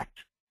impact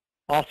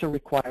also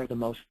require the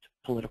most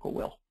political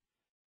will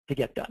to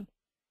get done.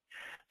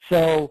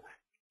 So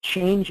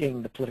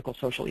changing the political,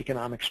 social,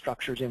 economic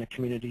structures in a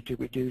community to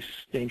reduce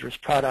dangerous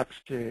products,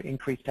 to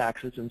increase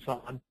taxes and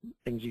so on,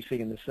 things you see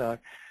in this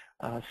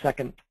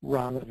second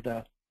rung of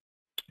the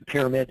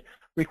pyramid,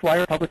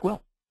 require public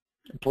will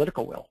and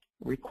political will,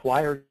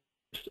 require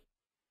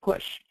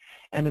push.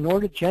 And in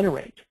order to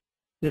generate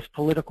this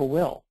political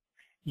will,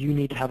 you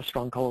need to have a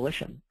strong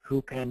coalition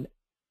who can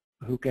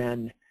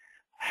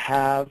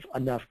have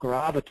enough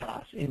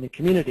gravitas in the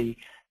community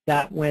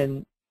that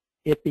when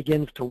it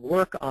begins to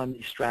work on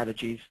these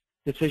strategies,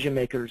 decision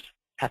makers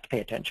have to pay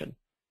attention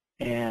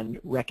and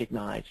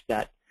recognize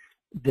that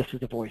this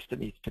is a voice that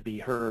needs to be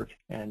heard,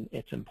 and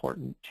it's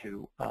important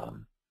to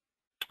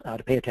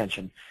pay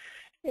attention,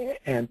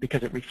 and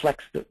because it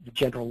reflects the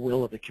general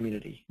will of the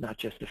community, not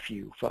just a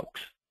few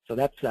folks. So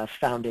that's a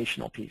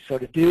foundational piece. So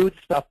to do the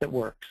stuff that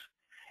works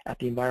at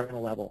the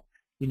environmental level,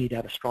 you need to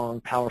have a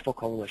strong, powerful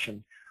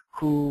coalition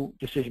who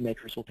decision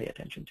makers will pay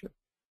attention to.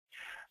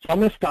 So I'm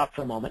going to stop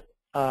for a moment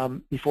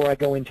before I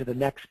go into the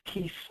next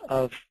piece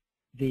of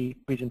the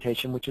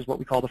presentation, which is what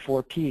we call the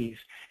 4 Ps,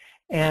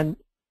 and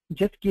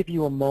just give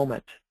you a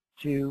moment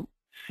to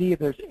see if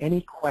there's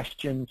any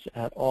questions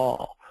at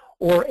all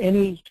or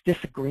any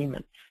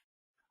disagreements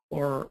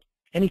or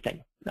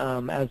anything,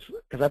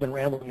 because I've been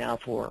rambling now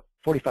for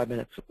 45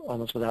 minutes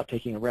almost without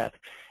taking a breath,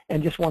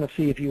 and just want to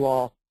see if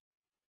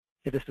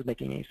this is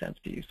making any sense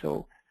to you.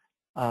 So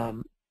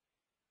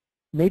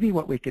maybe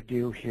what we could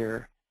do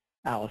here,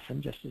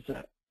 Allison, just as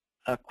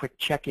a quick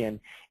check-in,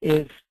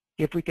 is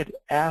if we could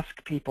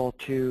ask people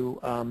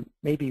to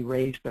maybe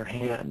raise their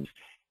hands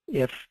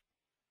if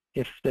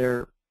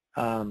they're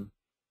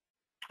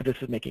if this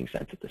is making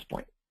sense at this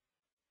point.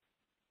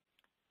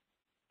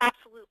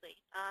 Absolutely.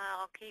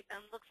 I'll keep, and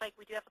it looks like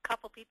we do have a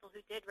couple people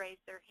who did raise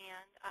their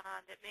hand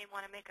that may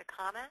want to make a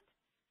comment.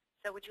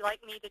 So would you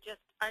like me to just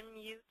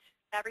unmute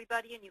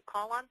everybody and you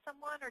call on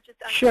someone, or just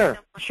unmute Sure,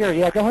 them? sure.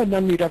 Yeah, go ahead and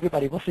unmute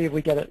everybody. We'll see if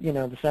we get it,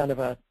 the sound of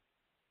a.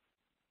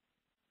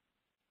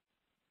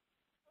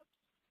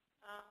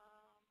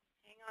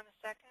 Hang on a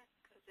second,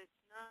 because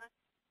it's not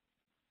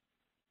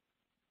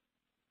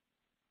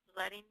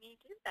letting me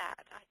do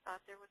that. I thought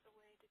there was a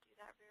way to do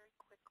that very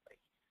quickly.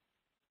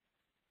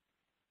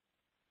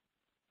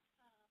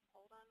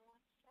 Hold on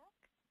one sec.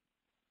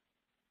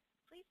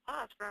 Please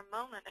pause for a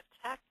moment of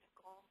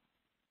technical.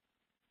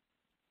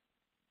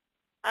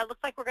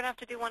 Looks like we're going to have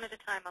to do one at a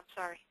time. I'm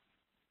sorry.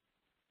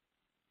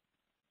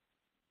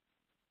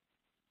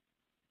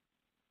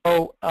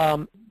 Oh,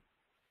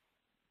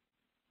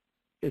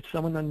 is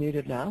someone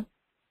unmuted now?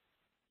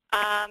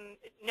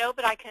 No,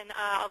 but I can.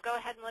 I'll go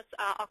ahead and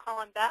I'll call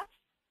on Beth.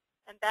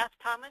 And Beth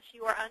Thomas,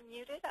 you are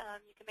unmuted.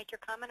 You can make your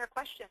comment or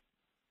question.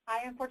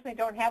 I unfortunately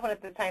don't have one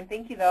at this time.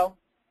 Thank you, though.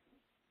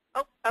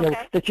 Oh,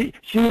 okay. Yeah,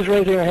 she was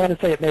raising her hand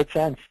to say it made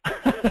sense.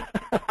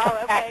 Oh,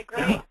 okay,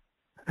 great.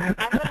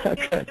 I'm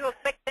going to do a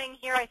quick thing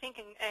here, I think,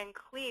 and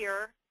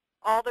clear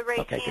all the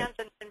raised hands,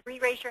 and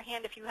re-raise your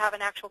hand if you have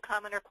an actual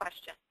comment or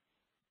question.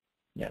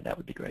 Yeah, that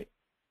would be great.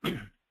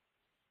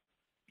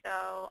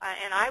 So,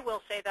 and I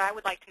will say that I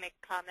would like to make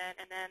a comment,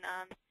 and then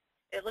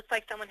it looks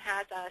like someone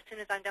has, as soon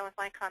as I'm done with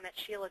my comment,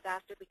 Sheila's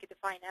asked if we could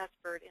define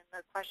SBIRD in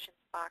the questions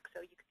box,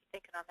 so you could be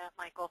thinking on that,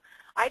 Michael.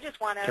 I just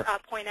want to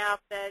point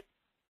out that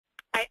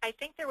I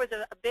think there was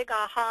a big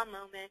aha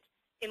moment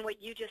in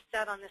what you just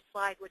said on this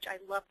slide, which I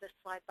love this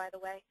slide, by the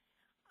way.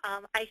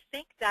 I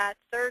think that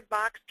third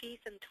box piece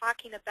and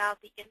talking about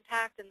the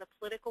impact and the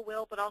political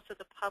will, but also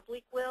the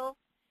public will,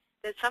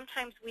 that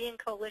sometimes we in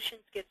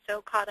coalitions get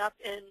so caught up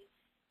in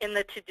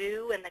the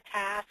to-do and the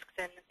tasks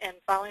and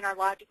following our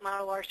logic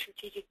model, our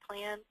strategic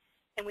plan,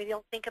 and we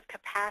don't think of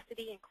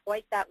capacity in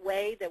quite that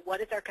way, that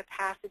what is our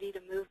capacity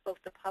to move both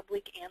the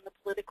public and the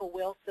political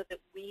will so that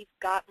we've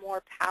got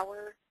more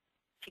power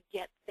to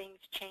get things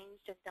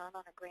changed and done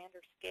on a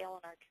grander scale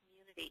in our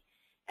community.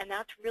 And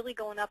that's really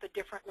going up a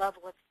different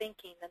level of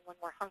thinking than when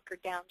we're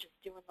hunkered down just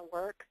doing the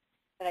work.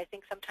 But I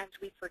think sometimes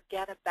we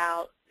forget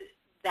about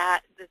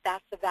that's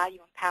the value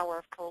and power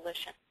of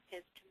coalition,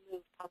 is to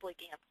move public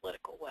and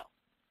political will.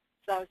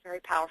 So that was very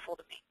powerful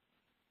to me.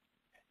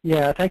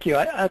 Yeah, thank you.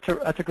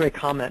 That's a great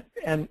comment.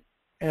 And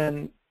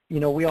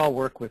we all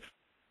work with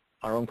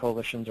our own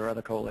coalitions or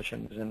other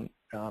coalitions, and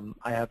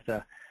I have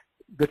the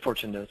good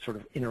fortune to sort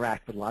of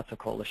interact with lots of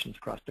coalitions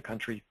across the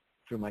country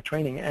through my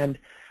training. And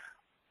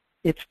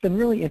it's been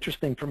really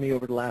interesting for me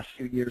over the last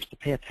few years to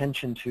pay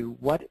attention to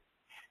what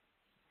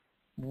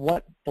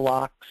what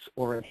blocks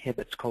or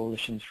inhibits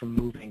coalitions from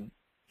moving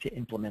to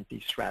implement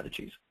these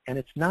strategies? And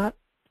it's not,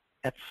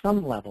 at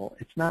some level,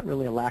 it's not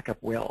really a lack of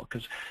will,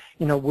 because,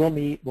 you know, we'll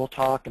meet, we'll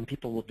talk, and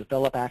people will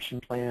develop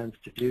action plans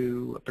to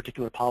do a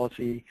particular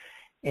policy,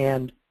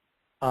 and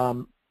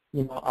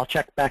you know, I'll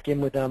check back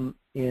in with them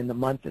in a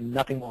month and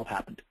nothing will have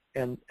happened.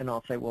 And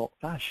I'll say, well,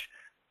 gosh,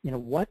 you know,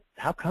 what,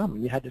 how come?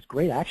 You had this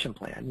great action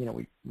plan. You know,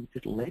 we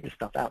just laid this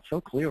stuff out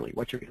so clearly,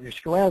 what you're going to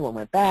do. Well, everyone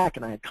went back,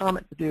 and I had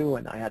comment to do,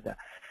 and I had to,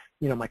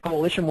 you know, my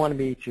coalition wanted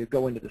me to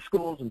go into the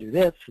schools and do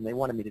this, and they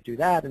wanted me to do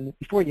that. And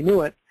before you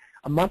knew it,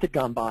 a month had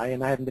gone by,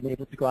 and I hadn't been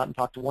able to go out and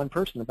talk to one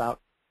person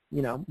about,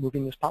 you know,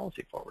 moving this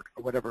policy forward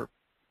or whatever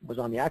was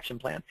on the action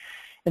plan.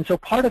 And so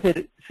part of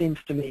it seems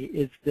to me,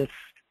 is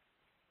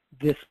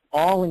this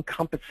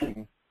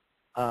all-encompassing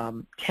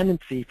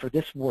tendency for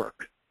this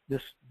work,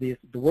 the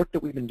work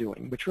that we've been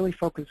doing, which really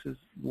focuses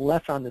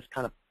less on this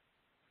kind of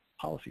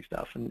policy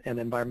stuff and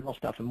environmental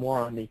stuff and more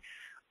on the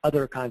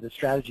other kinds of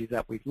strategies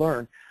that we've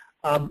learned,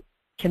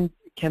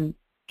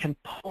 can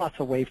pull us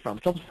away from.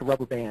 It's almost a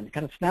rubber band. You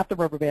kind of snap the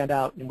rubber band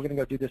out, and we're going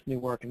to go do this new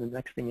work, and the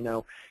next thing you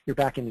know, you're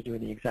back into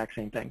doing the exact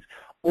same things.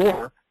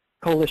 Or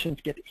coalitions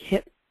get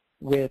hit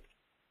with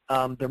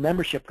their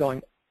membership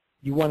going,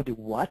 you want to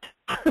do what?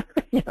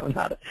 You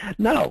know,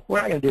 no,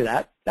 we're not going to do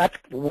that. That's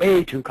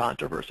way too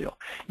controversial.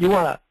 You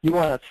want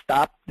to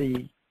stop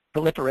the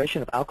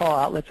proliferation of alcohol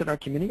outlets in our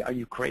community? Are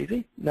you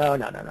crazy? No,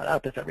 that'll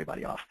piss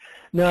everybody off.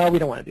 No, we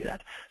don't want to do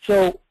that.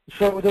 So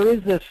there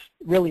is this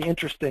really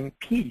interesting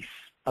piece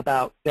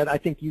about that I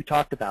think you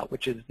talked about,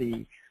 which is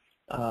the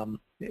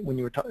when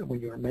you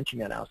were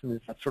mentioning that, Allison,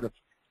 is that sort of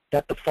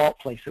that default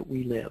place that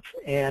we live,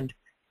 and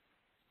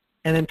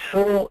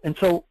so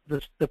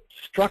the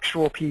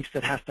structural piece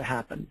that has to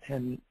happen,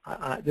 and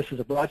this is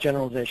a broad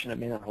generalization, it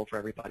may not hold for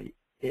everybody,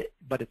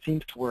 but it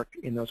seems to work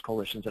in those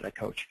coalitions that I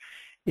coach,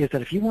 is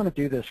that if you want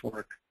to do this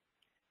work,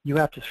 you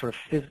have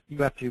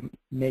to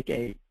make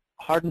a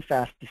hard and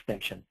fast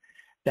distinction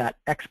that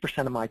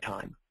X% of my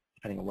time,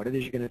 depending on what it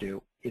is you're going to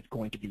do, is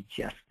going to be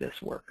just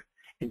this work.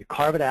 And you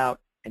carve it out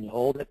and you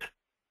hold it,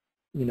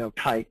 you know,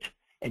 tight,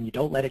 and you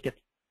don't let it get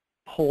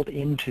pulled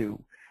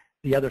into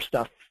the other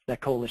stuff that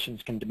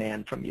coalitions can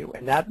demand from you.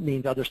 And that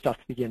means other stuff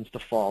begins to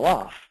fall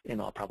off in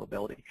all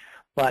probability.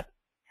 But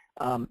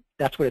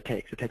that's what it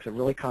takes. It takes a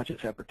really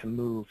conscious effort to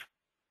move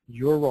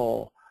your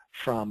role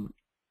from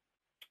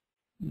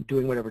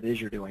doing whatever it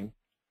is you're doing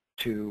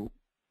to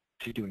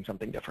doing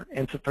something different.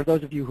 And so for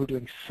those of you who are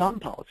doing some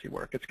policy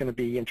work, it's going to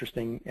be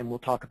interesting, and we'll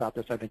talk about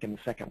this, I think, in the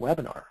second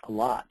webinar a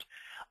lot.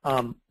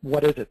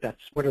 What is it?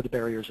 What are the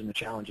barriers and the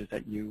challenges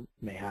that you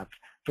may have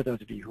for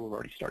those of you who have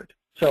already started?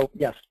 So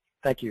yes,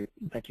 thank you.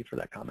 Thank you for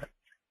that comment.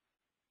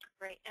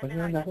 Great. And then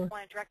I just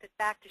want to direct it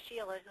back to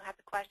Sheila, who had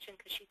the question,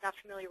 because she's not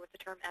familiar with the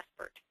term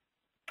SBIRT.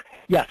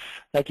 Yes,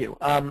 thank you.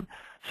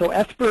 So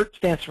SBIRT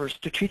stands for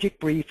Strategic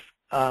Brief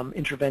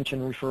Intervention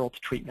Referral to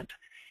Treatment.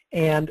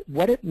 And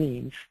what it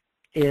means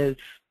is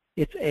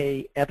it's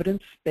a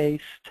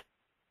evidence-based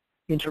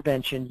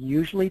intervention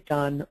usually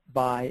done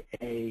by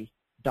a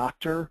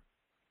doctor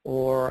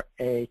or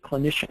a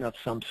clinician of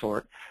some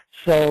sort.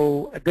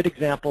 So a good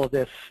example of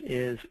this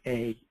is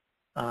a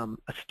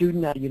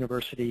student at a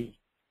university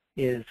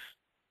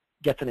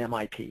gets an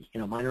MIP,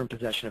 you know, minor in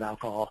possession of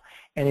alcohol,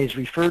 and is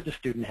referred to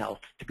student health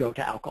to go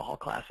to alcohol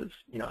classes,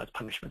 you know, as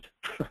punishment.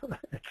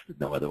 There's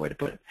no other way to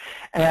put it.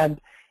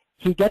 And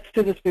he gets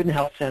to the student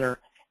health center,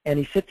 and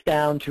he sits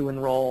down to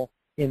enroll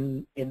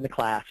in the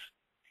class,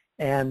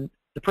 and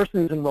the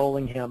person who's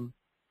enrolling him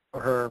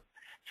or her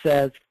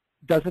says,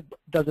 does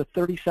a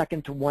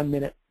 30-second to 1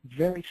 minute,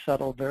 very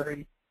subtle,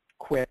 very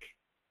quick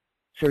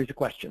series of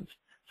questions.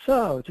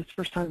 So, is this the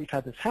first time you've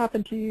had this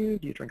happen to you?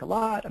 Do you drink a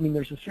lot? I mean,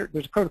 there's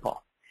a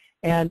protocol.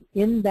 And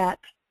in that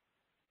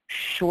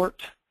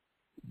short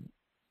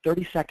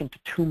 30-second to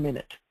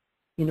 2-minute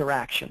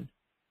interaction,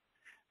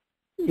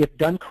 if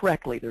done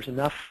correctly, there's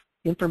enough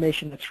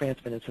information that's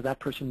transmitted so that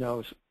person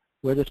knows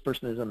where this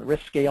person is on the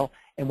risk scale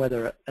and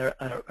whether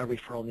a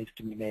referral needs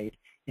to be made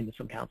into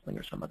some counseling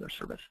or some other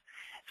service.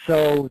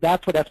 So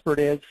that's what SBIRT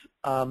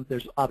is.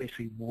 There's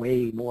obviously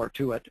way more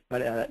to it,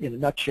 but in a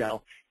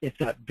nutshell, it's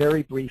that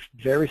very brief,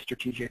 very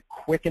strategic,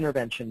 quick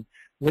intervention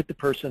with the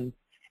person,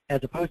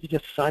 as opposed to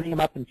just signing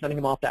them up and sending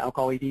them off to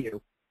Alcohol EDU.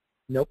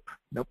 Nope,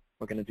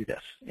 we're going to do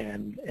this,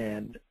 and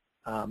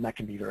that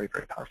can be very,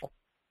 very powerful.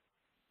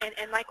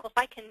 And Michael, if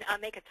I can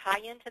make a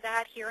tie-in to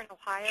that, here in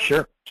Ohio,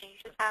 sure.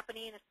 Changes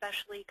happening,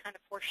 especially kind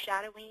of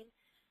foreshadowing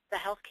the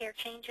healthcare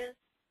changes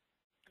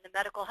in the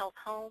medical health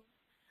homes,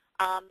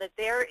 that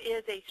there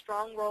is a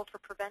strong role for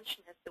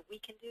preventionists that we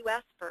can do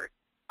SBIRT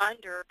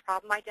under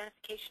problem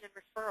identification and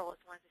referral as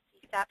one of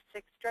the CSAP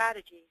 6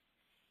 strategies,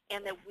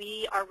 and that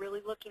we are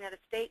really looking at a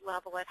state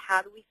level at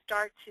how do we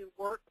start to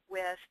work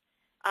with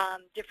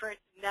different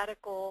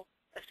medical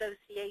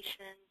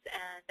associations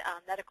and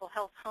medical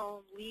health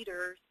home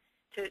leaders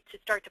to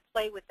start to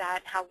play with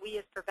that, and how we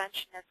as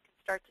preventionists can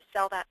start to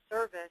sell that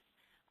service.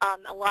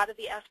 A lot of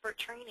the SBIRT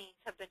trainings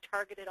have been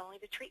targeted only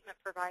to treatment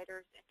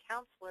providers and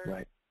counselors.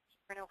 Right.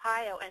 Akron,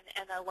 Ohio,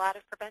 and a lot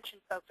of prevention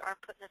folks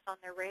aren't putting this on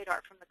their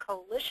radar. From the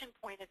coalition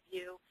point of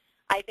view,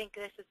 I think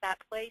this is that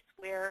place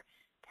where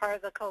part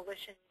of the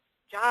coalition's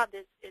job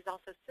is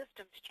also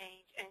systems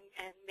change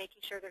and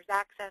making sure there's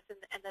access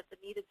and that the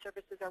needed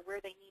services are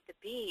where they need to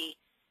be.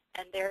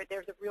 And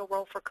there's a real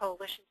role for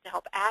coalitions to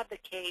help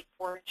advocate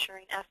for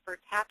ensuring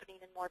efforts happening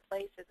in more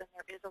places, and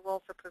there is a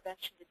role for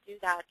prevention to do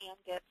that and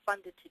get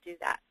funded to do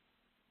that.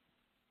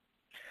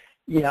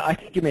 Yeah, I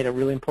think you made a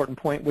really important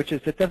point, which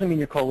is it doesn't mean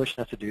your coalition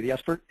has to do the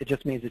effort. It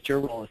just means that your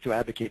role is to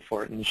advocate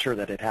for it and ensure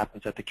that it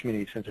happens at the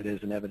community since it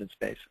is an evidence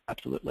base.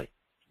 Absolutely.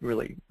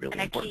 Really, really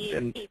and important.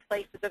 And key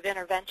places of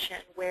intervention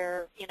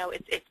where, you know,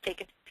 it's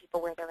taken to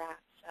people where they're at.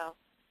 So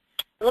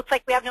it looks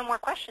like we have no more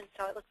questions,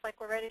 so it looks like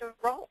we're ready to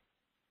roll.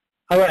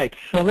 All right,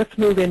 so let's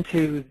move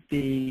into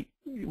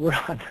we're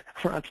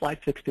on slide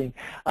 16,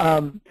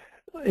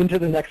 into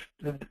the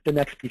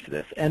next piece of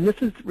this. And this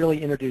is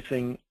really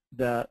introducing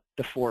the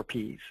 4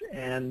 Ps.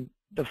 And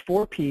the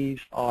 4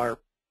 Ps are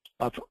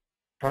of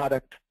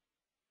product,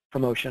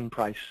 promotion,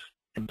 price,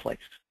 and place.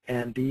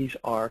 And these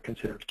are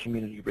considered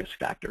community risk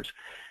factors.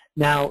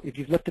 Now, if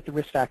you've looked at the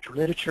risk factor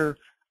literature,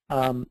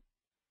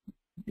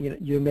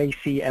 you may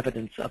see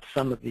evidence of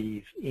some of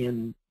these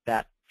in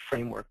that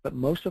framework, but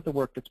most of the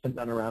work that's been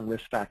done around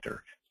risk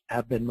factor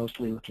have been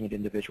mostly looking at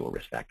individual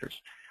risk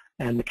factors.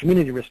 And the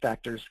community risk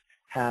factors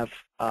have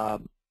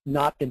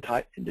not in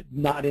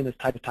this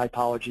type of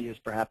typology as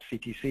perhaps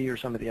CTC or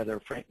some of the other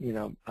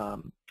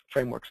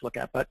frameworks look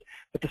at, but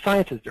the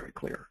science is very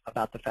clear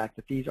about the fact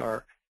that these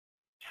are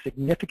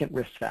significant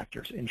risk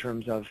factors in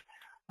terms of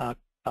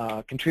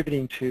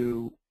contributing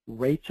to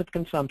rates of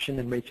consumption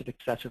and rates of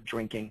excessive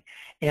drinking.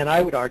 And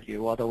I would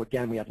argue, although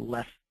again we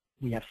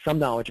have some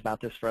knowledge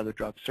about this for other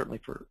drugs, certainly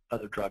for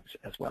other drugs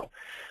as well.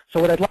 So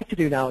what I'd like to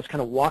do now is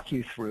kind of walk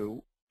you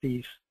through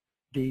these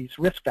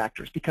risk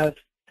factors, because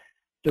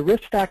the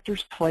risk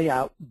factors play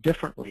out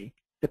differently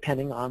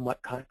depending on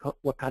what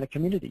kind of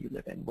community you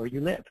live in, where you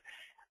live.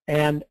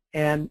 And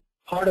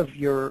part of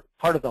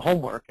the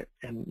homework,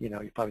 and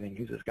you're probably thinking,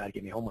 who's this guy to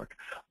give me homework?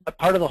 But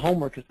part of the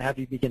homework is to have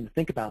you begin to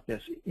think about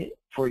this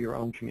for your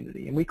own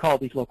community. And we call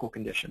these local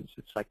conditions.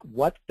 It's like,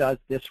 what does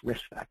this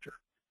risk factor,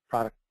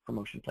 product,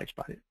 promotion, place,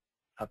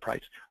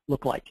 price,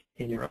 look like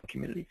in your own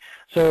community?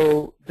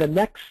 So the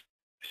next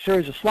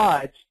series of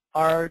slides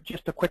are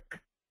just a quick,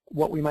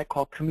 what we might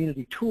call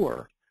community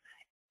tour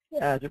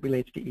as it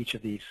relates to each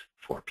of these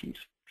 4 Ps.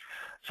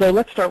 So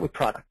let's start with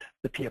product,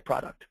 the P of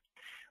product.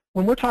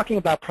 When we're talking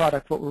about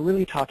product, what we're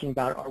really talking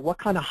about are what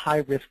kind of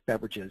high-risk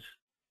beverages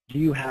do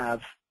you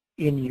have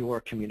in your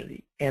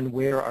community, and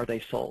where are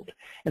they sold?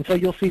 And so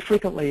you'll see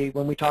frequently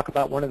when we talk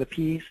about one of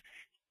the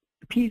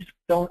Ps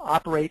don't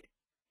operate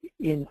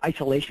in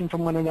isolation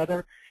from one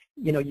another.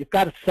 You've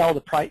got to sell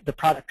the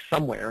product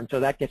somewhere, and so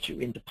that gets you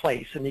into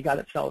place, and you got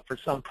to sell it for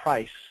some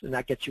price, and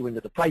that gets you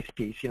into the price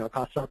piece. It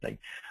costs something.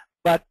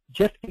 But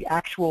just the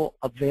actual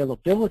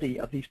availability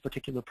of these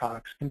particular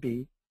products can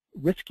be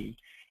risky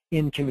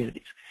in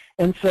communities.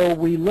 And so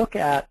we look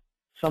at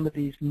some of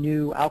these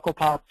new alcohol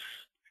pops,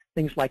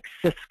 things like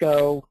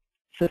Cisco.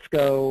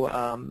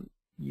 Cisco,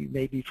 you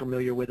may be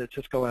familiar with it.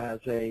 Cisco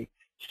has a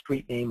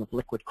street name of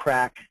liquid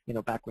crack,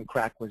 back when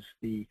crack was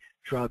the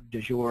drug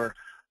du jour,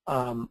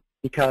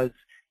 because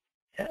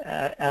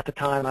at the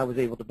time I was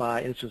able to buy,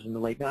 and this was in the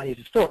late 90s,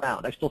 it's still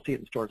around. I still see it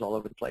in stores all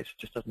over the place.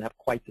 It just doesn't have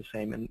quite the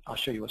same, and I'll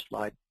show you a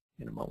slide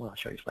in a moment. I'll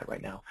show you a slide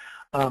right now.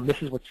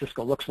 This is what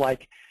Cisco looks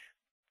like.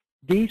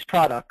 These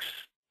products,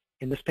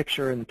 in this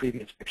picture and the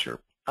previous picture,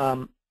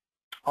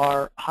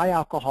 are high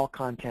alcohol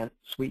content,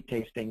 sweet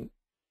tasting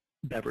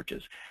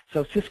beverages.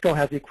 So Cisco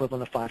has the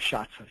equivalent of 5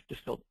 shots of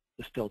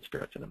distilled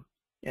spirits in them,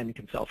 and you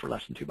can sell for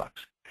less than $2.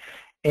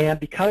 And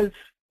because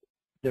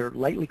they're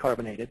lightly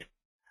carbonated,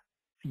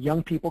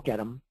 young people get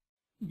them.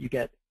 You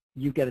get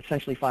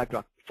essentially 5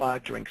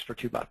 drinks for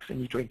 $2, and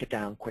you drink it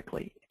down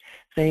quickly.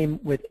 Same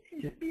with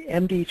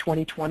MD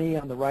 2020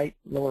 on the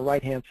lower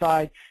right-hand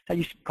side. That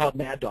used to be called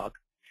Mad Dog.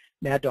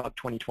 Mad Dog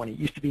 2020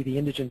 used to be the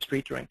indigent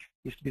street drink.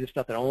 Used to be the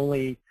stuff that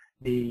only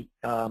the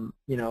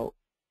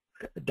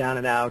down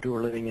and out who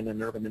are living in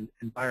an urban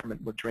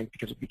environment would drink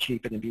because it would be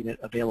cheap and be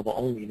available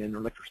only in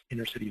an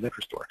inner city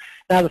liquor store.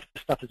 Now the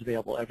stuff is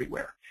available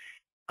everywhere.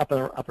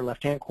 Upper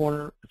left-hand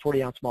corner, the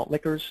 40-ounce malt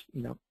liquors.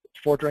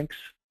 4 drinks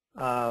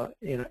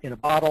in a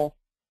bottle,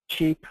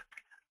 cheap,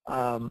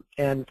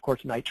 and of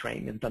course Night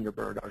Train and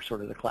Thunderbird are sort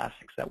of the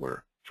classics that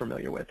we're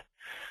familiar with.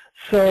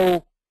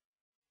 So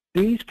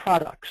these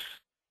products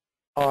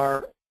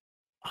are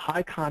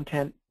high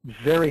content,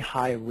 very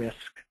high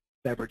risk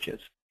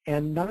beverages.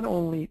 And not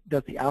only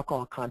does the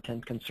alcohol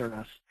content concern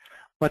us,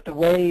 but the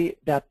way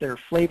that they're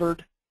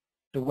flavored,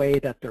 the way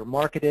that they're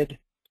marketed,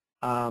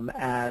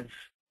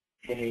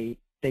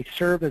 they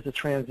serve as a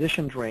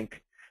transition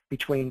drink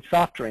between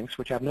soft drinks,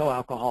 which have no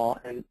alcohol,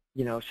 and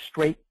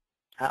straight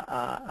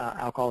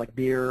alcoholic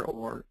beer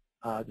or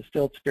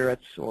distilled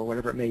spirits or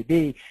whatever it may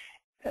be,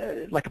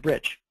 like a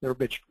bridge. They're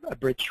a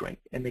bridge drink.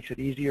 It makes it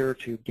easier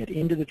to get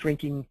into the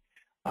drinking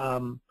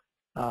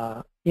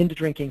into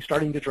drinking,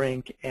 starting to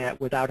drink,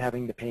 without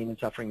having the pain and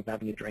suffering of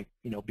having to drink,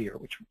 beer,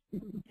 which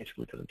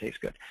basically doesn't taste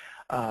good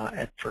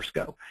at first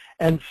go.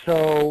 And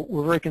so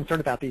we're very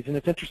concerned about these. And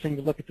it's interesting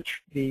to look at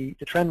the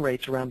trend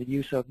rates around the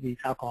use of these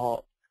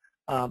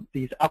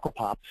these alcohol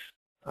pops,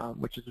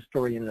 which is a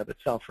story in and of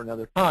itself for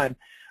another time.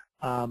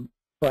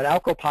 But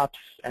alcohol pops,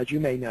 as you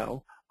may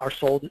know, are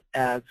sold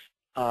as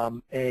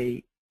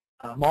a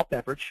malt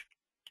beverage.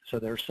 So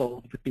they're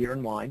sold with beer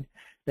and wine.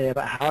 They have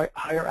a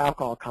higher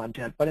alcohol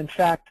content, but in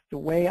fact, the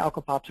way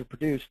alcohol pops are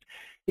produced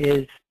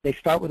is they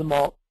start with a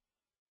malt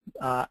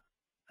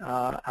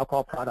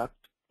alcohol product,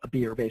 a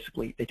beer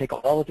basically. They take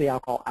all of the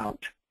alcohol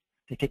out.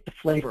 They take the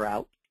flavor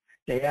out.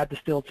 They add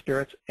distilled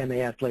spirits, and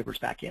they add flavors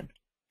back in.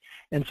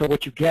 And so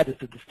what you get is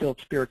a distilled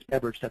spirits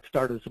beverage that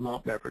started as a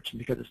malt beverage. And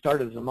because it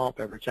started as a malt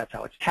beverage, that's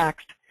how it's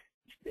taxed.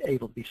 It's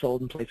able to be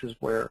sold in places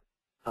where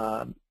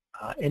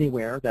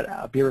anywhere that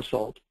a beer is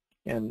sold,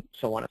 and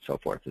so on and so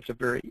forth. It's a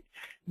very,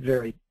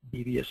 very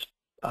devious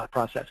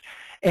process.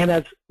 And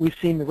as we've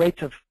seen the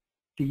rates of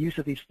the use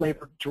of these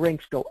flavored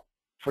drinks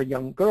for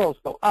young girls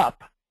go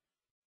up,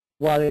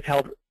 while they've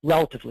held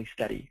relatively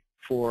steady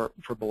for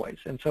boys.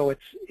 And so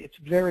it's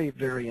very,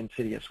 very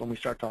insidious when we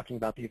start talking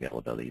about the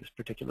availability of these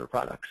particular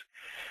products.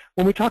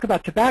 When we talk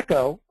about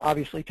tobacco,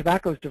 obviously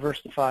tobacco is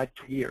diversified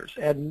for years.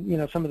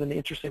 And some of the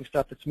interesting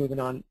stuff that's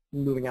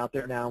moving out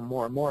there now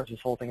more and more is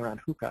this whole thing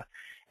around hookah.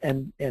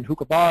 And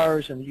hookah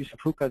bars and the use of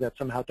hookah that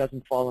somehow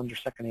doesn't fall under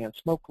secondhand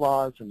smoke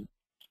laws and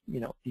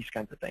these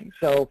kinds of things.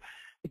 So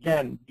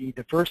again, the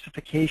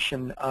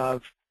diversification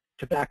of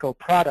tobacco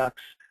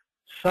products,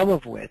 some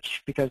of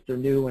which, because they're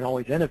new and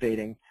always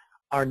innovating,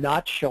 are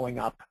not showing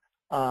up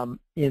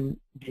in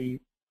the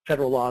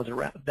federal laws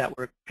that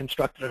were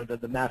constructed under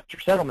the Master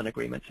Settlement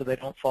Agreement, so they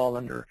don't fall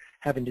under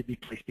having to be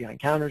placed behind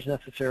counters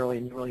necessarily,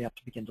 and you really have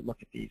to begin to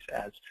look at these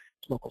as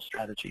local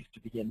strategies to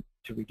begin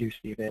to reduce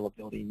the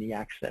availability and the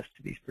access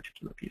to these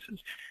particular pieces.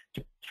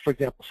 For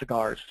example,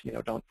 cigars,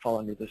 don't fall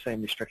under the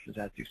same restrictions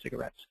as do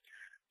cigarettes.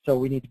 So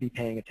we need to be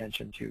paying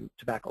attention to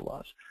tobacco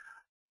laws.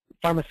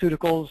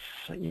 Pharmaceuticals,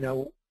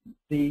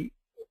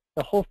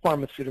 the whole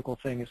pharmaceutical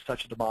thing is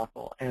such a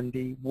debacle, and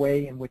the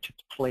way in which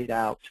it's played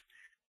out,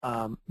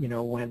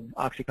 when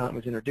OxyContin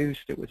was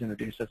introduced, it was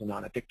introduced as a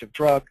non-addictive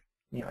drug.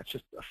 It's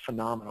just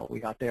phenomenal we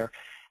got there.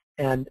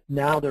 And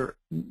now the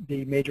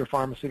major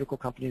pharmaceutical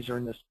companies are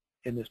in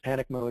this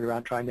panic mode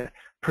around trying to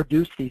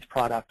produce these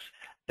products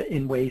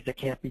in ways that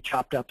can't be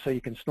chopped up so you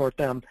can snort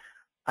them.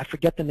 I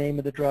forget the name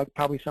of the drug.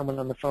 Probably someone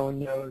on the phone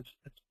knows.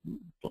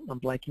 I'm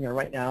blanking on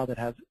right now that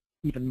has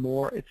even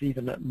more. It's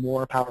even a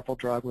more powerful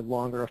drug with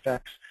longer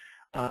effects,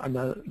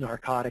 another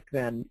narcotic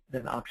than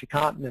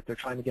OxyContin that they're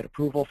trying to get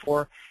approval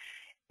for.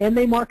 And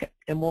they market.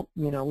 And we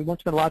won't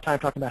spend a lot of time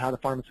talking about how the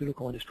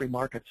pharmaceutical industry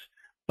markets.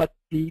 But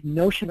the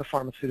notion of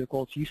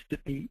pharmaceuticals used to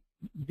be,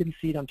 you didn't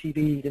see it on TV,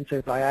 you didn't see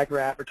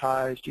Viagra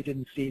advertised, you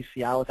didn't see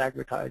Cialis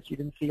advertised, you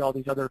didn't see all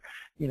these other,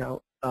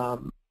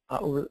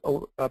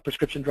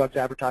 prescription drugs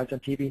advertised on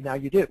TV. Now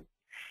you do.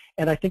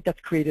 And I think that's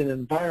created an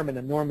environment,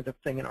 a normative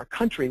thing in our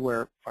country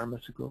where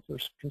pharmaceuticals are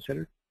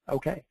considered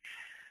okay.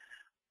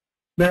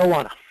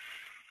 Marijuana.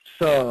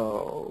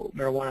 So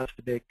marijuana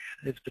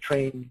is the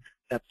train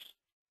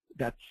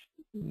that's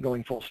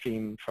going full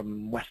steam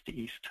from west to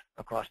east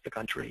across the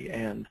country,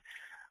 and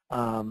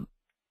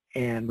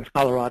with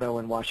Colorado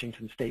and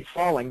Washington State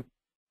falling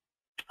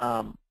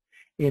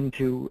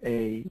into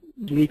a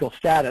legal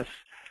status,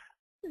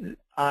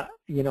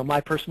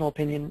 my personal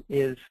opinion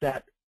is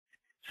that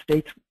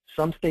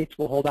some states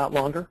will hold out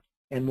longer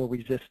and will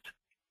resist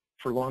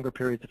for longer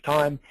periods of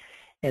time,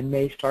 and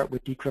may start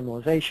with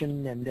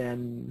decriminalization and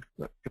then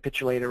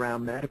capitulate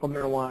around medical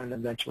marijuana and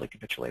eventually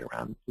capitulate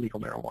around legal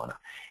marijuana.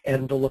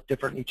 And they'll look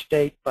different in each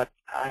state, but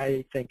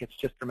I think it's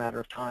just a matter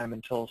of time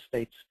until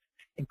states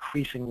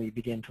increasingly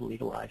begin to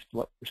legalize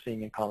what we're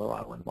seeing in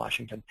Colorado and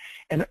Washington.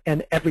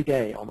 And every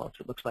day almost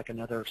it looks like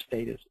another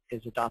state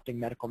is adopting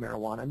medical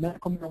marijuana. And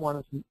medical marijuana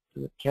is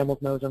the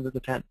camel's nose under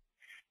the tent.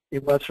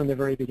 It was from the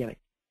very beginning.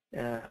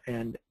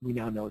 And we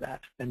now know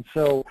that. And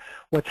so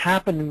what's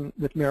happening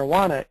with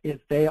marijuana is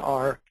they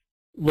are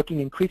looking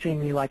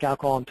increasingly like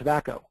alcohol and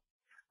tobacco,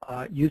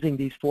 using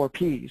these 4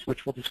 Ps,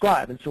 which we'll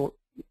describe. And so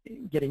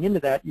getting into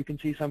that, you can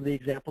see some of the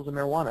examples of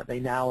marijuana. They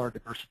now are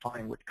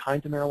diversifying what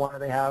kinds of marijuana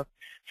they have.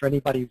 For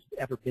anybody who's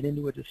ever been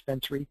into a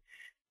dispensary,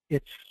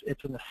 it's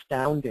an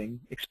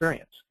astounding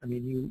experience. I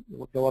mean, you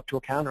will go up to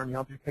a counter and you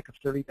have to pick up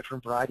 30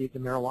 different varieties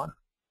of marijuana.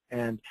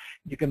 And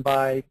you can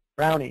buy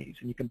brownies,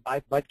 and you can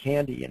buy Bud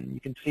candy, and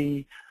you can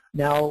see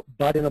now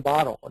Bud in a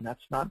bottle, and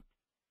that's not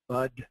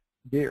Bud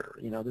beer.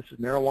 This is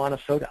marijuana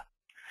soda.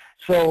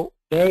 So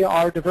they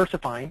are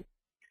diversifying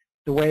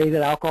the way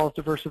that alcohol is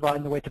diversified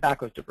and the way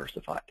tobacco is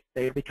diversified.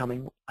 They are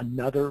becoming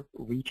another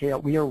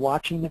retail. We are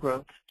watching the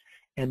growth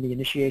and the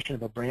initiation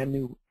of a brand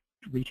new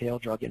retail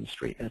drug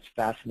industry, and it's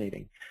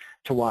fascinating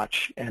to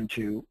watch, and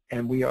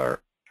we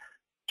are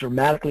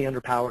dramatically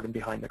underpowered and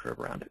behind the curve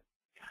around it.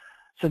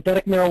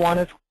 Synthetic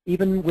marijuana,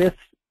 even with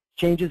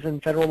changes in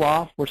federal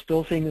law, we're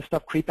still seeing this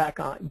stuff creep back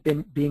on,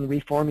 being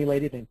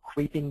reformulated and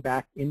creeping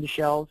back into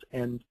shelves.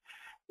 And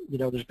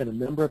there's been a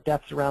number of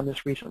deaths around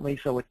this recently,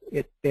 so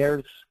it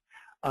bears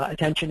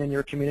attention in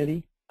your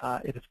community.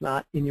 If it's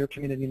not in your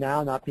community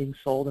now, not being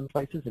sold in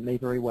places, it may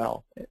very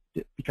well.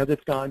 Because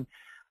it's gone,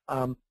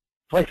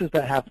 places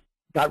that have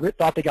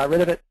thought they got rid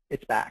of it,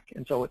 it's back.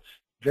 And so it's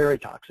very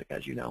toxic,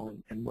 as you know,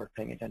 and worth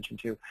paying attention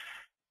to.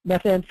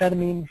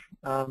 Methamphetamine,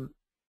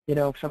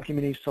 some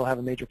communities still have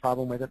a major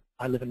problem with it.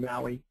 I live in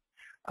Maui.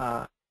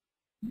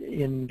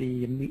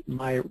 In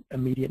my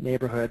immediate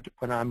neighborhood,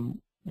 when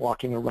I'm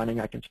walking or running,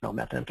 I can smell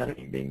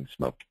methamphetamine being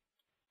smoked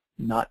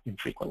not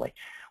infrequently.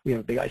 We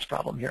have a big ice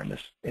problem here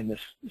in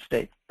this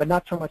state, but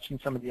not so much in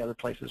some of the other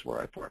places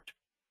where I've worked.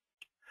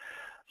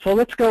 So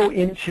let's go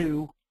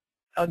into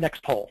our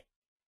next poll.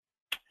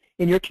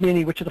 In your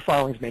community, which of the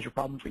following is a major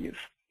problem for youth?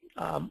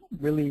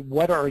 Really,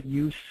 what are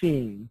you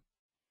seeing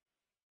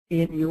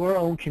in your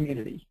own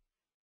community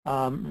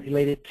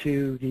related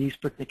to these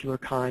particular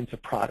kinds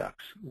of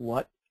products?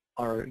 What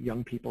are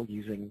young people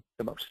using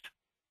the most?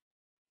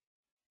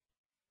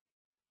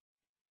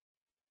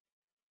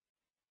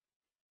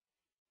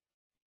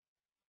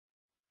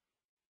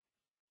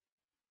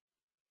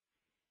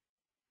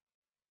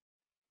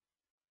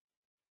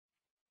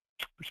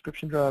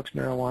 Prescription drugs,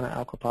 marijuana,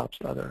 alcohol pops,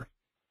 other.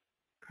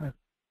 Okay.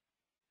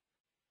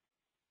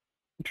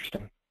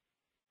 Interesting.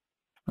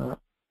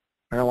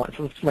 Marijuana,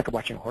 so it's like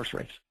watching a horse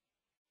race.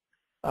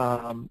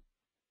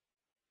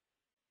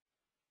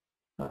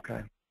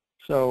 Okay,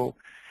 so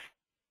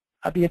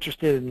I'd be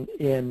interested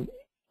in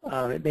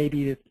it may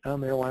be that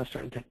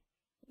marijuana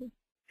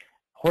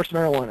horse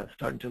marijuana is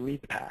starting to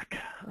lead the pack.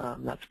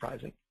 Not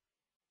surprising.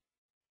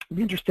 I'd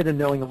be interested in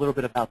knowing a little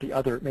bit about the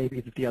other, maybe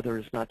that the other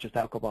is not just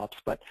alcohol pops,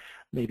 but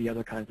maybe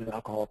other kinds of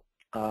alcohol.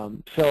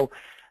 So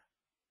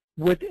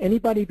would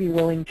anybody be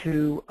willing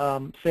to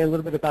say a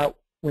little bit about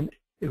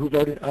who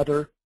voted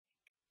other,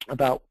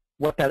 about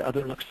what that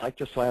other looks like,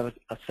 just so I have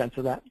a sense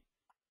of that?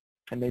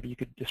 And maybe you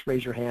could just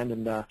raise your hand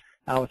and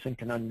Allison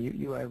can unmute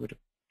you. I would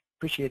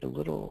appreciate a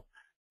little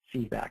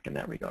feedback in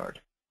that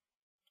regard.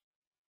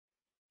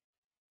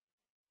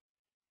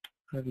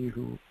 Have you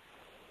who?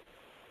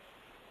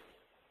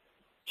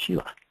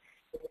 Sheila.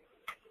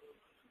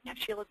 Yeah,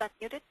 Sheila's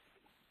unmuted.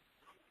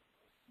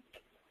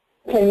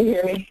 Can you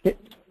hear me?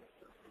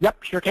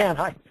 Yep, sure can.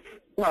 Hi.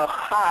 Well,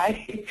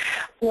 hi.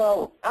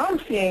 Well, I'm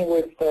seeing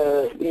with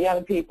the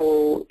young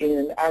people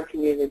in our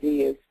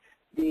community is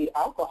the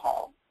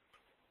alcohol.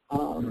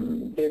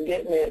 They're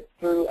getting it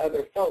through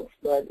other folks,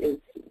 but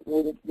it's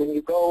when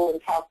you go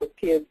and talk with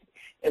kids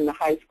in the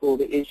high school,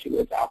 the issue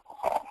is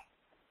alcohol.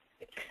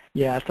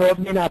 Yeah, so it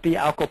may not be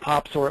alcohol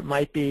pops, or it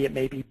may be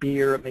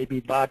beer, it may be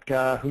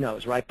vodka, who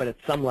knows, right? But at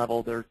some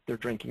level, they're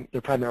drinking. They're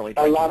primarily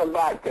drinking. A lot of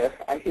vodka.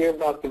 I hear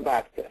about the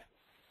vodka.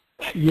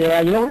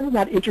 Yeah, isn't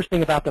that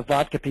interesting about the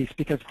vodka piece?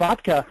 Because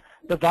the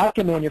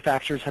vodka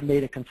manufacturers have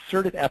made a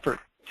concerted effort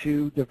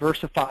to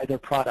diversify their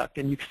product,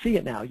 and you see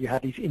it now. You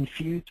have these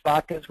infused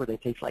vodkas where they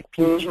taste like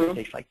peach, they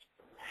taste like,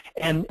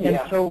 and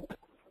so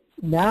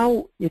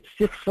now it's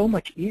just so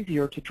much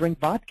easier to drink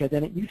vodka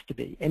than it used to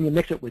be. And you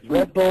mix it with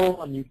Red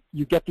Bull, and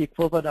you get the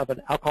equivalent of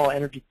an alcoholic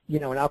energy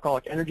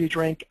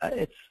drink.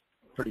 It's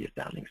pretty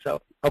astounding.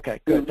 So, okay,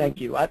 good,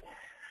 thank you.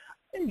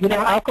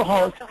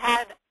 Alcohol.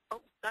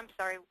 I'm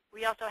sorry.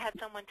 We also had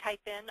someone type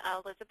in,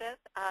 Elizabeth,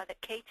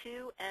 that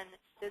K2 and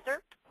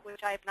Scissor,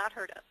 which I have not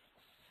heard of.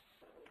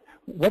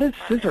 What is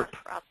Scissor?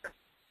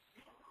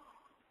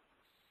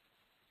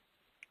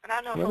 And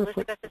I don't know if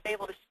Elizabeth is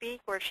able to speak,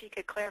 or if she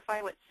could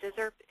clarify what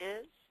Scissor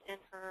is in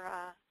her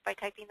by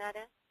typing that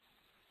in.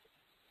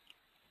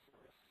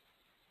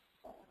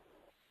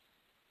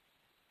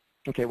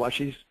 Okay, while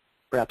she's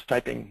perhaps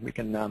typing, we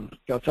can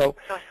go. So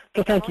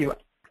thank you.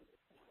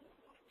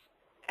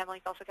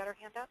 Emily's also got her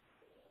hand up.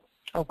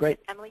 Oh, great.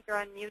 Emily, you're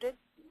unmuted.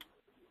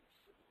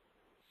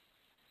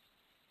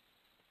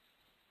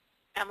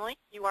 Emily,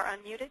 you are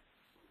unmuted.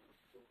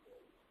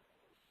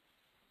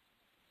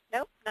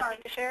 Nope, nothing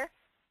to share.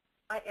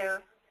 I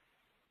am.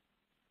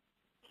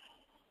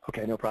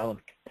 Okay, no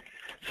problem.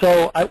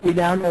 So we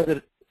now know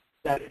that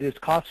it is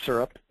cough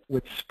syrup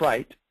with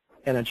Sprite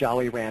and a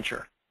Jolly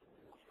Rancher.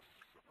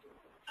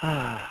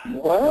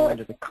 What? No end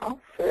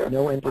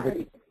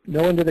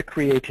to the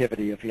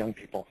creativity of young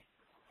people.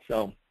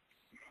 So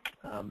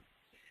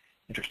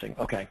interesting.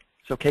 Okay,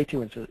 so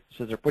K2 and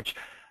Scissor,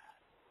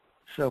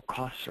 so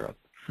cough syrup.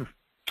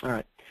 All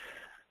right.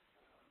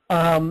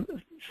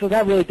 So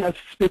that really does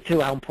speak to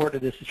how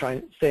important it is to try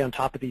and stay on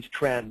top of these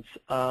trends.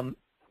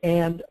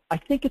 And I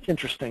think it's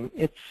interesting.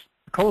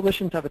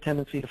 Coalitions have a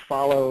tendency to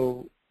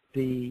follow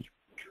the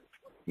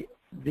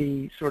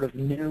sort of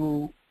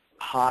new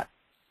hot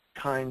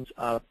kinds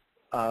of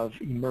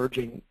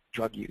emerging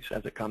drug use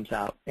as it comes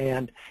out.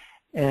 And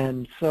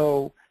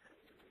so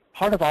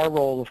part of our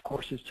role, of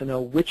course, is to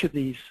know which of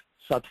these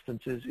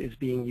substances is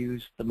being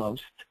used the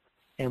most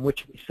and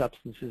which of these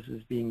substances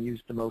is being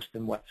used the most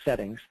in what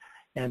settings.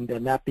 And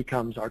then that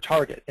becomes our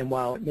target. And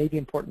while it may be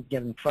important to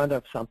get in front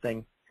of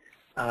something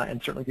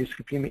and certainly do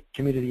some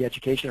community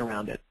education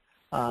around it,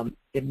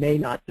 it may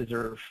not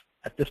deserve,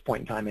 at this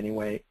point in time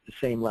anyway, the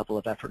same level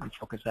of effort and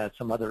focus as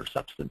some other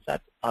substance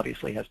that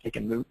obviously has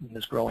taken root and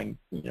is growing,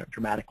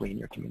 dramatically in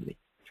your community.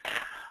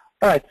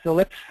 All right, so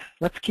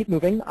let's keep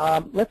moving.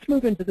 Let's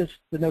move into the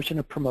notion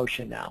of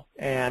promotion now,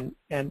 and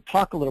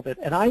talk a little bit.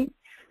 And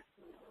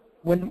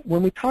when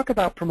we talk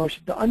about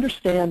promotion, to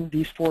understand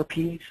these 4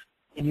 Ps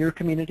in your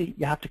community,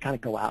 you have to kind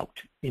of go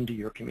out into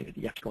your community.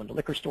 You have to go into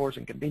liquor stores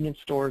and convenience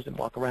stores and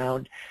walk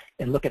around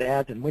and look at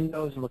ads in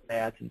windows and look at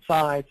ads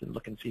inside and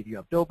look and see if you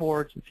have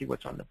billboards and see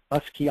what's on the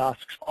bus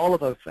kiosks, all of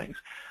those things.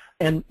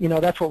 And,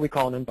 that's what we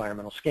call an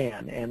environmental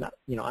scan. And,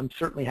 I'm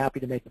certainly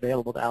happy to make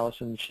available to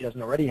Allison, if she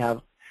doesn't already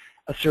have,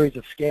 a series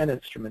of scan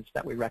instruments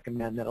that we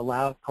recommend that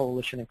allow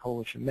Coalition and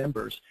Coalition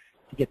members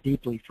to get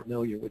deeply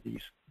familiar with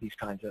these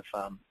kinds of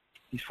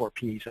these 4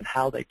 Ps and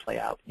how they play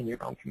out in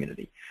your own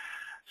community.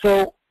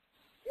 So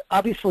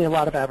obviously a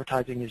lot of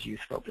advertising is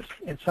youth-focused,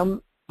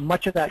 and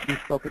much of that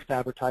youth-focused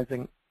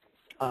advertising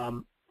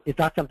is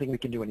not something we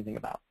can do anything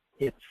about.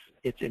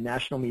 It's in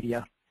national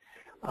media.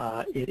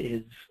 It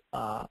is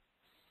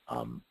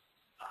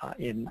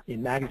in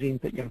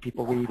magazines that young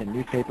people read and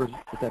newspapers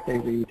that they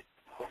read.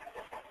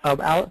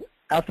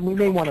 Allison, we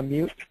may want to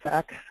mute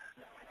back.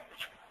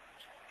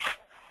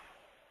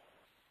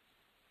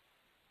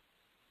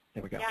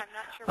 There we go. Yeah, I'm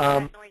not sure where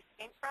that noise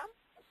came from.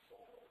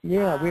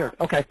 Yeah, weird.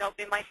 Okay. No,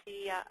 it might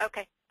be,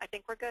 okay, I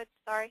think we're good.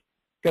 Sorry.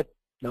 Good.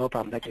 No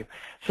problem. Thank you.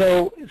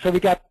 So we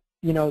got,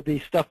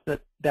 the stuff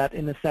that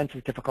in a sense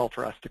is difficult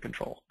for us to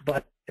control,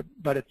 but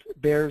it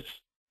bears,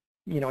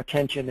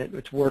 attention.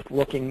 It's worth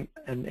looking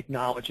and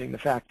acknowledging the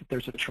fact that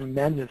there's a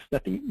tremendous,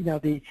 that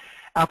the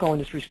alcohol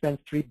industry spends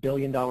 $3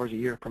 billion a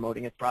year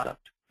promoting its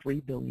product.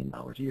 $3 billion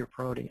a year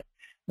promoting it.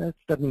 That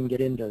doesn't even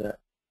get into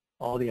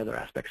all the other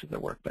aspects of their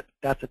work, but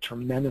that's a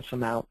tremendous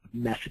amount of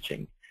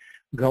messaging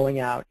going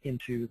out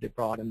into the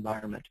broad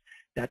environment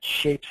that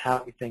shapes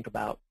how we think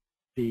about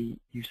the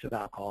use of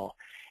alcohol.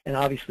 And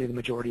obviously the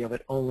majority of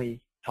it only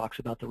talks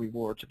about the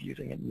rewards of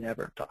using it,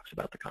 never talks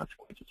about the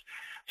consequences.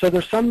 So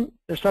there's some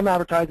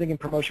advertising and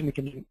promotion we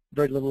can do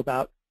very little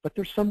about, but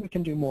there's some we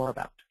can do more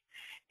about.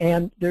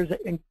 And there's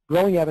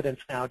growing evidence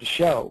now to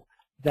show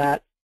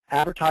that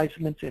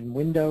advertisements in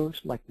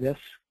windows like this,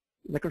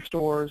 liquor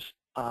stores,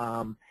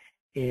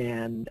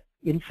 and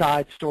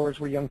inside stores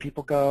where young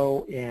people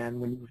go,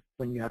 and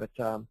when you have it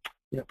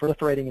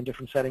proliferating in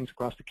different settings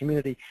across the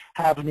community,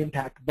 have an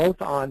impact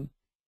both on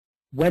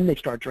when they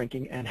start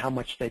drinking and how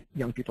much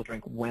young people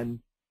drink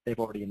when they've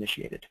already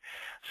initiated.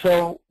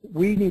 So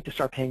we need to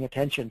start paying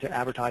attention to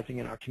advertising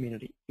in our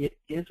community. It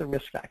is a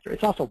risk factor.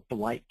 It's also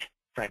blight,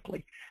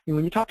 frankly. I mean,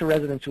 when you talk to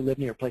residents who live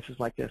near places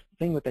like this, the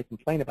thing that they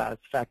complain about is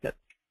the fact that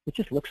it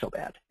just looks so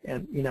bad.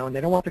 And, and they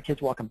don't want their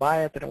kids walking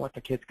by it. They don't want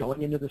their kids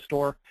going into the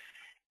store.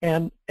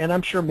 And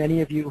I'm sure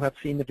many of you have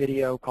seen the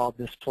video called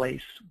This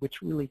Place,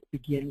 which really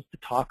begins to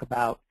talk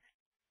about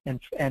and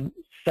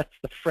sets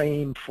the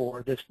frame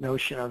for this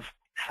notion of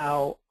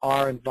how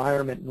our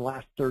environment in the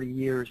last 30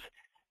 years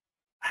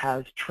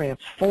has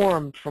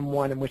transformed from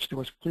one in which there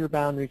was clear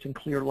boundaries and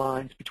clear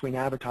lines between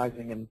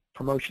advertising and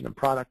promotion and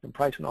product and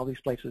price and all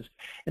these places,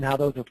 and how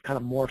those have kind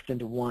of morphed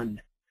into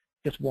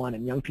just one.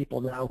 And young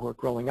people now who are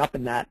growing up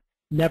in that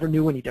never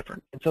knew any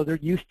different. And so they're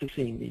used to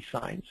seeing these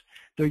signs.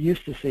 They're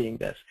used to seeing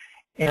this.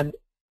 And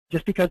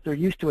just because they're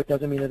used to it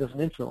doesn't mean it doesn't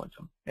influence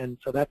them. And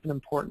so that's an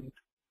important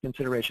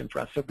consideration for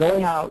us. So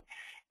going out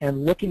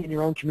and looking in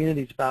your own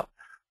communities about,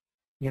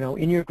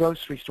 in your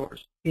grocery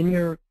stores, in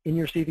your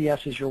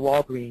CVS's, your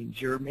Walgreens,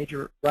 your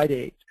major Rite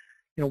Aids,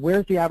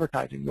 where's the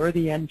advertising? Where are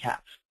the end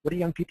caps? What do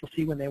young people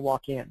see when they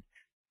walk in?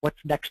 What's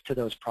next to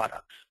those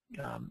products?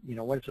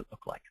 What does it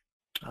look like?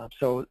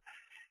 So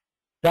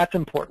that's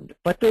important.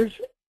 But there's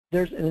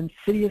an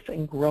insidious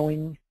and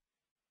growing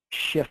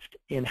shift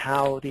in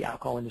how the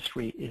alcohol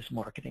industry is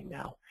marketing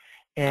now.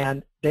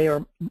 And they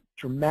are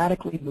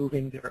dramatically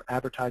moving their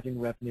advertising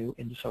revenue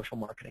into social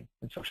marketing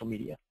and social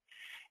media.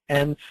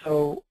 And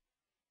so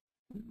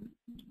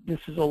this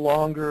is a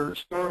longer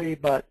story,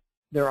 but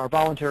there are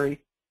voluntary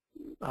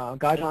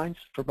guidelines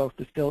for both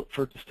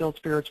distilled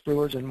spirits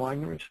brewers and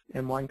wineries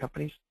and wine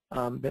companies,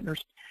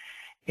 vintners,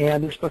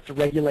 and they're supposed to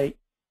regulate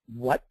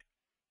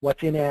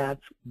what's in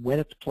ads, when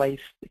it's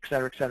placed, et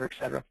cetera, et cetera, et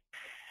cetera.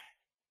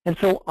 And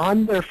so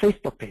on their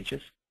Facebook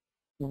pages,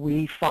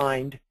 we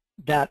find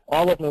that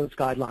all of those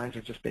guidelines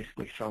are just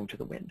basically thrown to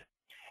the wind.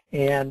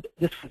 And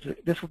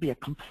this would be a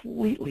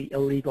completely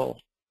illegal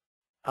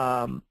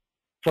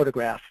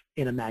photograph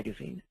in a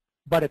magazine,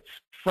 but it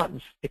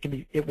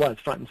was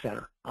front and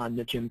center on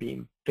the Jim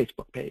Beam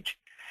Facebook page.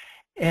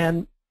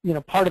 And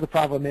part of the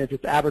problem is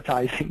it's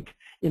advertising,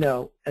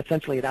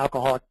 essentially an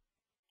alcohol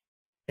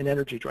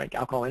energy drink,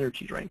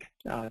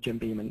 Jim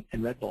Beam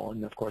and Red Bull,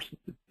 and of course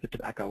the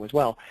tobacco as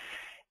well.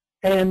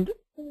 And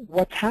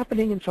what's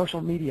happening in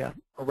social media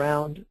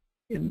around,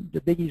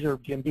 the biggies are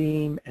Jim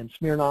Beam and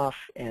Smirnoff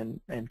and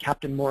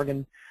Captain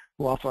Morgan,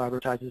 who also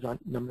advertises on,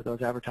 a number of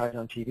those advertise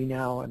on TV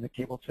now and the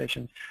cable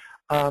stations,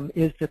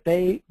 is that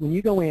when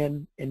you go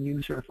in and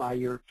you certify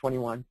you're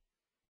 21,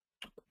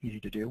 easy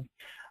to do,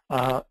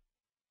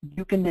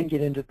 you can then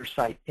get into their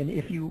site. And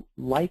if you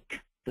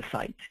like the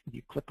site, if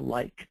you click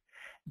like,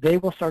 they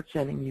will start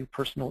sending you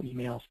personal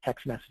emails,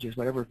 text messages,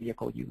 whatever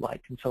vehicle you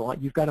like. And so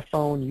you've got a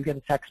phone, you get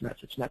a text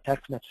message, and that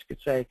text message could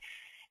say,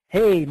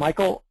 hey,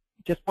 Michael,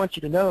 just want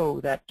you to know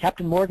that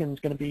Captain Morgan is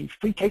going to be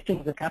free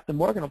tastings of Captain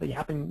Morgan will be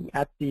happening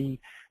at the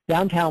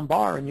downtown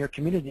bar in your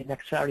community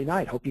next Saturday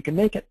night. Hope you can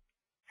make it.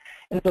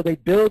 And so they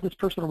build this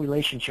personal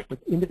relationship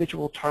with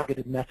individual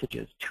targeted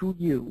messages to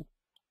you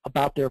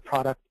about their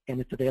product and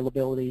its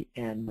availability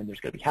and when there's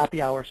going to be happy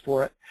hours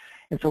for it.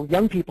 And so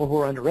young people who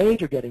are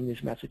underage are getting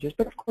these messages,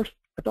 but of course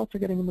adults are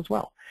getting them as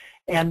well.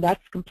 And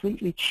that's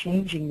completely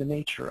changing the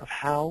nature of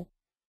how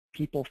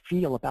people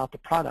feel about the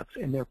products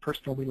and their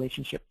personal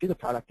relationship to the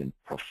product in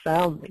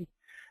profound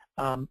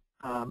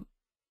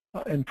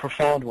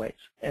ways.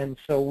 And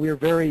so we're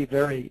very,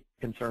 very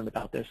concerned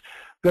about this.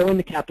 Go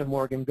into Captain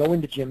Morgan, go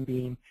into Jim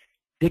Beam,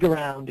 dig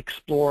around,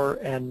 explore,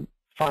 and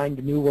find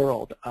a new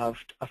world of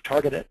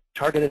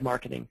targeted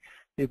marketing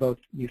to both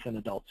youth and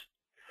adults.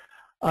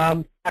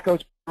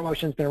 Tobacco's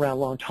promotion has been around a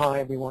long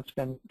time. We won't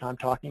spend time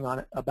talking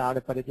about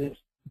it, but it is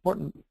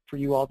important for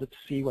you all to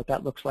see what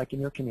that looks like in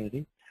your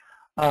community.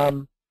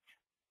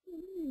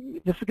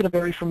 This is going to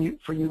vary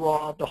for you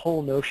all. The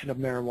whole notion of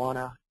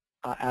marijuana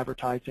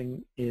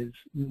advertising is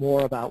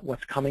more about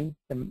what's coming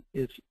than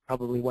is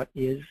probably what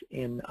is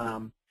in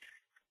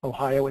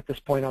Ohio at this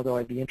point, although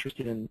I'd be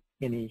interested in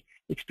any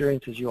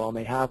experiences you all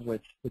may have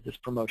with this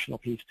promotional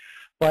piece.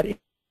 But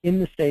in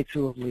the states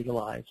who have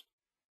legalized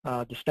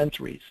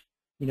dispensaries,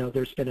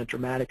 there's been a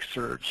dramatic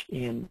surge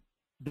in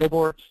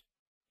billboards,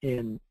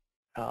 in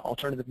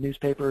alternative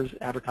newspapers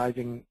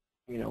advertising,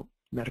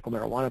 medical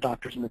marijuana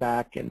doctors in the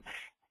back,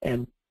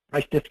 and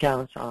price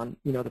discounts on,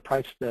 the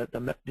price,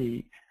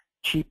 the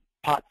cheap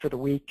pot for the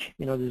week.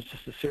 There's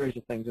just a series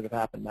of things that have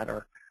happened that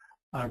are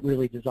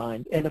really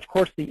designed. And of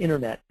course, the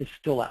internet is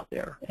still out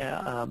there,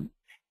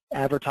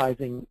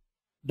 advertising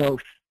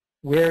both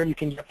where you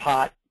can get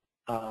pot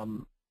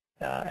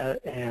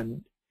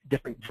and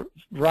different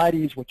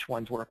varieties, which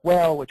ones work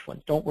well, which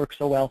ones don't work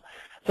so well.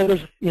 So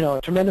there's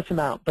a tremendous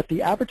amount. But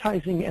the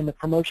advertising and the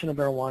promotion of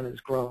marijuana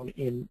has grown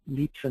in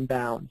leaps and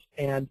bounds.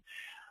 And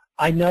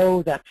I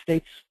know that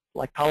states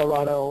like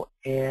Colorado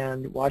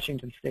and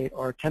Washington State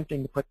are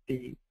attempting to put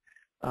the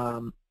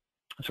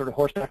sort of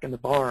horseback in the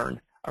barn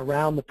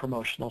around the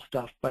promotional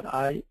stuff, but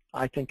I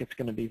think it's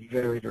going to be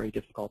very, very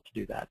difficult to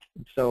do that.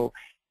 And so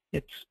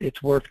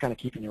it's worth kind of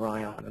keeping your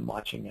eye on and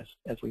watching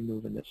as we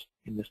move in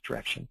this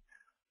direction.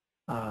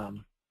 Let's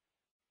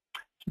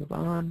move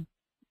on.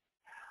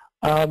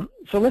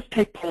 So let's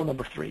take poll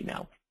number 3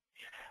 now.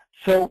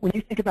 So when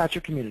you think about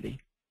your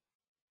community,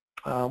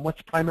 what's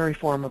the primary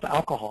form of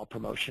alcohol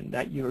promotion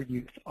that your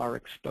youth are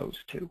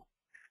exposed to?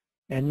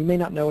 And you may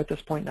not know at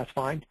this point, that's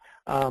fine,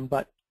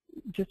 but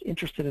just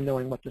interested in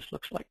knowing what this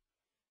looks like.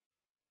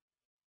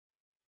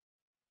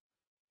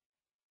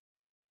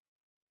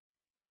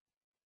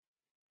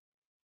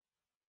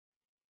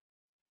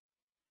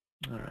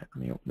 All right,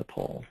 let me open the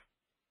poll.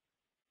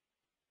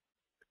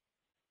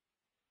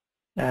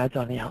 Ads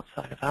on the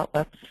outside of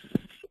outlets,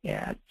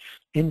 ads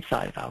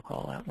inside of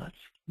alcohol outlets,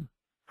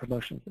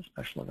 promotions of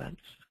special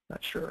events,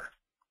 not sure.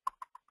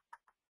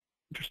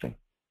 Interesting.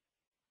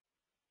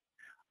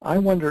 I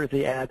wonder if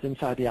the ads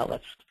inside the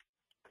outlets,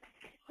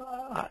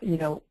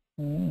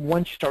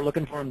 once you start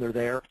looking for them, they're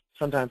there.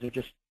 Sometimes they're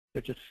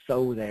just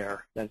so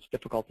there that it's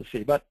difficult to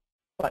see, but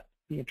it'd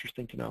be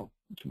interesting to know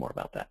some more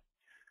about that.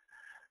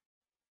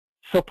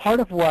 So part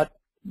of what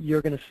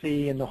you're going to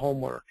see in the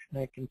homework,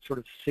 and I can sort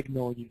of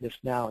signal you this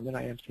now, and then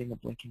I am seeing a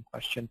blinking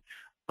question,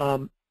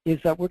 is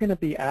that we're going to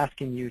be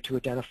asking you to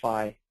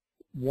identify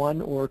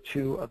 1 or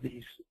 2 of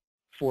these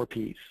 4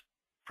 Ps,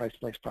 price,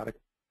 place, product,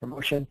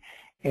 promotion,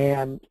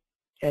 and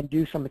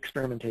do some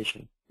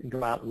experimentation and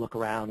go out and look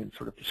around and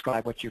sort of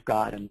describe what you've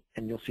got, and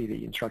you'll see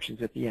the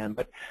instructions at the end.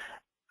 But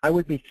I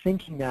would be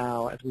thinking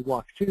now, as we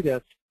walk through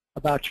this,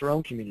 about your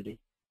own community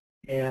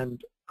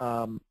and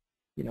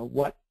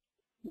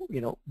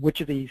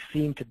which of these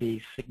seem to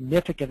be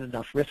significant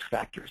enough risk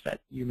factors that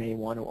you may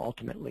want to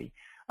ultimately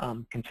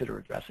consider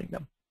addressing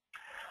them.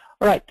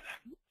 All right,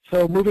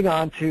 so moving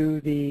on to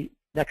the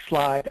next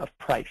slide of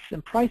price.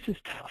 And price is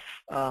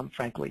tough,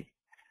 frankly.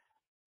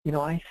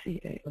 I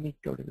see, let me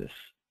go to this.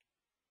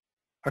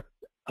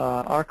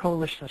 Our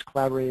coalition has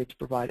collaborated to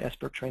provide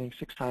expert training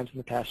 6 times in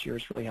the past year.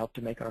 It's really helped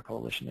to make our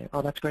coalition.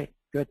 Oh, that's great.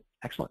 Good.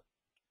 Excellent.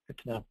 Good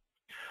to know.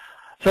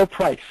 So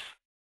price.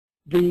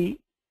 The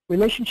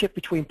relationship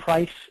between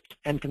price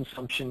and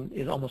consumption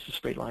is almost a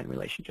straight line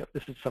relationship.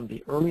 This is some of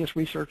the earliest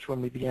research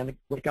when we began to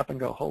wake up and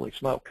go, holy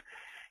smoke.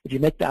 If you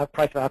make the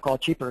price of alcohol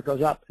cheaper, it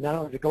goes up. Not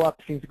only does it go up,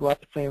 it seems to go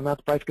up the same amount,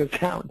 the price goes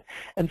down.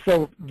 And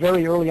so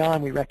very early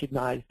on, we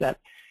recognized that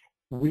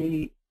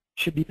we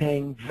should be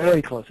paying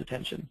very close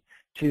attention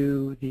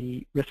to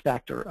the risk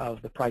factor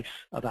of the price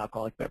of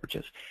alcoholic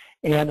beverages.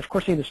 And of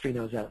course, the industry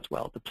knows that as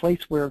well. The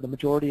place where the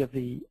majority of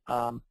the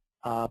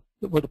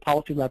where the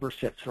policy lever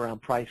sits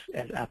around price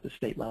at the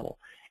state level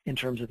in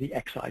terms of the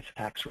excise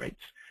tax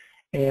rates.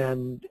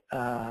 And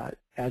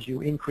as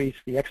you increase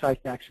the excise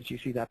taxes, you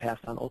see that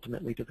passed on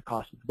ultimately to the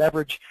cost of the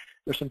beverage.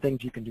 There's some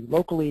things you can do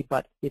locally,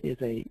 but it is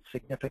a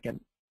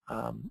significant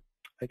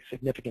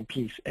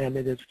piece, and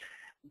it is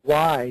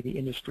why the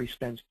industry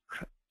spends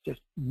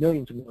just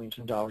millions and millions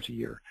of dollars a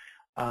year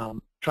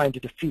trying to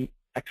defeat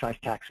excise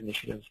tax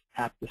initiatives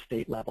at the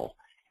state level.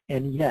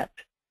 And yet,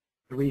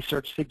 the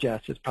research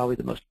suggests it's probably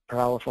the most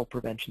powerful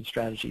prevention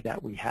strategy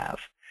that we have,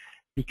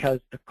 because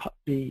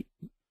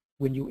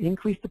when you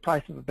increase the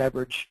price of a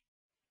beverage,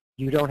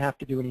 you don't have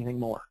to do anything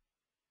more.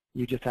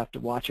 You just have to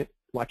watch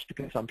the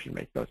consumption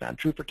rate goes down.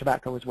 True for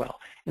tobacco as well,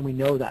 and we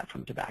know that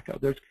from tobacco.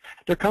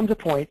 There comes a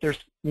point. There's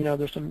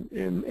some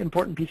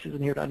important pieces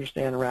in here to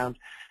understand around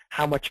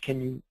how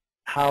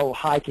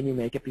high can you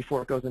make it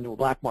before it goes into a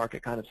black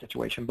market kind of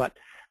situation. But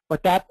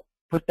put that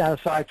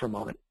aside for a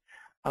moment.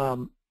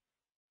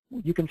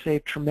 You can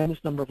save a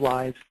tremendous number of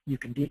lives. You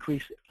can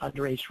decrease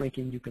underage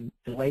drinking. You can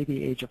delay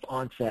the age of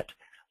onset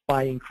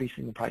by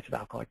increasing the price of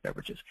alcoholic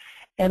beverages.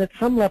 And at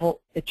some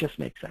level, it just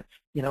makes sense.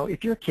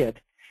 If you're a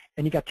kid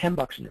and you got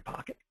 $10 in your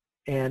pocket,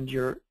 and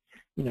you're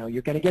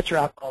going to get your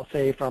alcohol,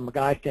 say, from a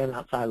guy standing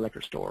outside a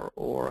liquor store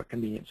or a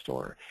convenience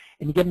store,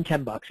 and you give him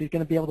 $10, he's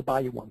going to be able to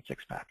buy you one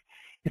six-pack.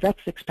 If that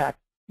six-pack,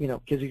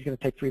 because he's going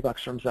to take $3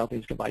 for himself,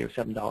 he's going to buy you a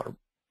 $7,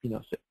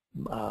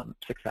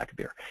 six-pack of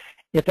beer.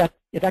 If that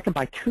can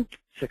buy two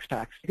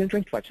six-packs, you're going to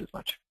drink twice as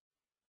much.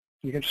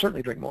 You can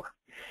certainly drink more.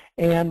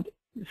 And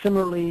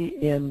similarly,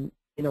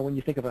 when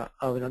you think of an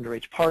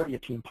underage party, a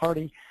teen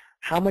party,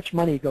 how much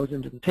money goes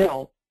into the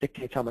till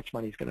dictates how much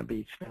money is going to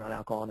be spent on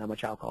alcohol and how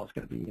much alcohol is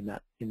going to be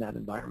in that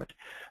environment.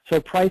 So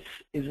price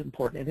is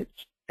important,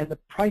 and the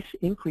price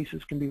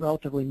increases can be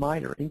relatively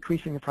minor.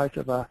 Increasing the price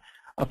of a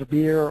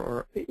beer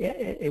or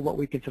what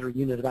we consider a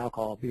unit of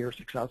alcohol, beer,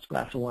 6-ounce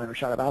glass of wine, or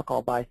shot of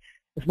alcohol, by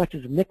as much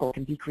as a nickel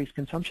can decrease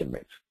consumption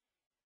rates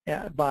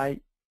by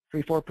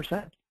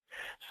 3-4%.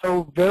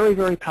 So very,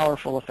 very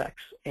powerful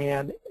effects,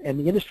 and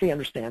the industry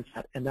understands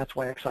that, and that's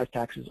why excise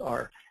taxes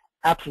are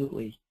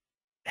absolutely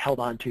held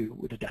on to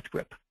with a death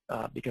grip.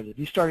 Because if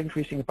you start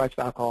increasing the price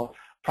of alcohol,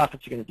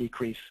 profits are going to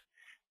decrease.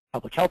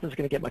 Public health is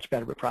going to get much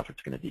better, but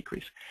profits are going to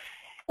decrease.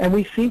 And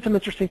we've seen some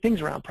interesting things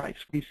around price.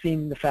 We've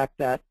seen the fact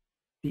that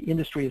the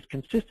industry is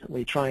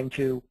consistently trying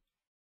to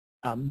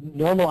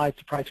normalize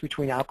the price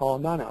between alcohol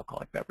and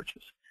non-alcoholic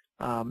beverages.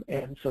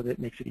 And so that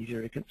makes it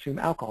easier to consume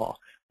alcohol.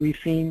 We've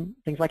seen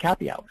things like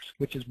happy hours,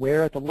 which is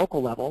where at the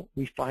local level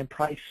we find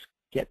price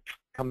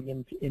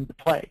coming into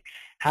play.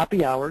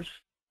 Happy hours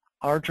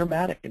are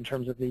dramatic in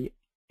terms of the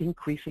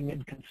increasing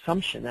in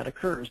consumption that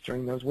occurs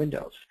during those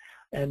windows.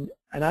 And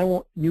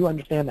you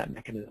understand that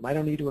mechanism. I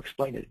don't need to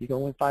explain it. If you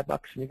go in $5 and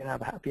you're going to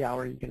have a happy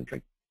hour, you're going to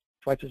drink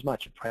twice as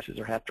much, and prices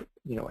are half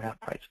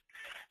price.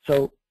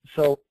 So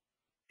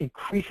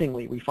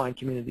increasingly, we find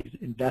communities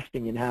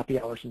investing in happy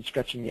hours and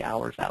stretching the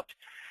hours out.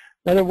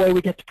 Another way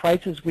we get to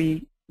price is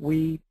we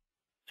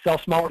sell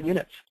smaller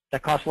units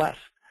that cost less.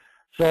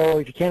 So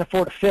if you can't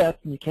afford a fifth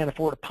and you can't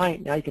afford a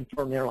pint, now you can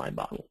afford an airline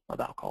bottle of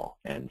alcohol.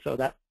 And so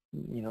that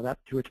 $2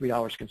 or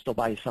 $3 can still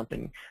buy you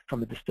something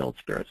from a distilled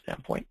spirit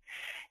standpoint.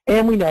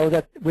 And we know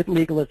that with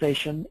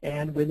legalization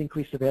and with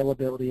increased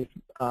availability,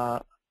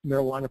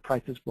 marijuana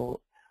prices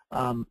will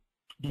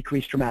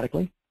decrease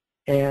dramatically,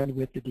 and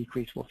with the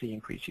decrease, we'll see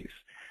increased use.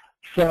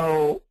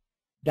 So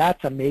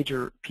that's a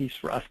major piece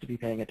for us to be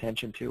paying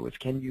attention to, is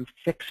can you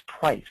fix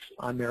price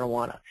on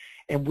marijuana?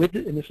 And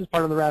this is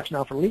part of the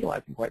rationale for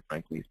legalizing, quite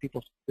frankly, is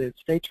the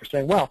states are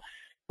saying, well,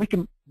 we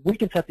can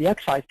set the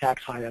excise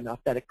tax high enough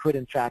that it could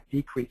in fact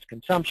decrease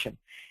consumption.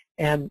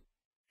 And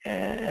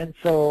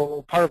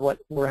so part of what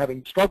we're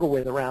having to struggle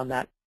with around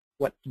that,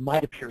 what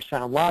might appear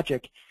sound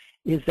logic,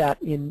 is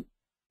that in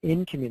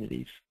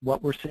communities,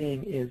 what we're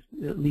seeing is,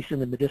 at least in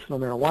the medicinal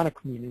marijuana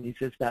communities,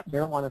 is that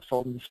marijuana is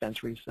sold in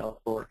dispensaries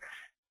for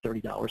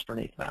 $30 for an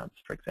eighth ounce,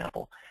 for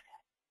example.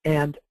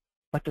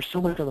 But there's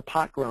so much of the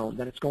pot grown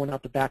that it's going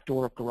out the back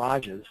door of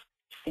garages,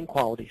 same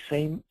quality,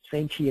 same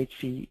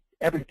THC,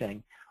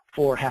 everything,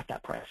 for half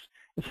that price.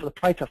 And so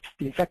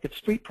the effective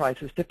street price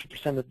is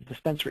 50% of the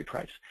dispensary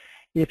price.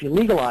 If you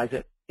legalize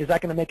it, is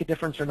that going to make a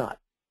difference or not?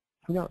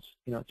 Who knows?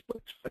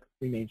 It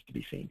remains to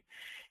be seen.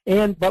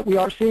 But we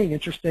are seeing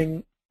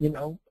interesting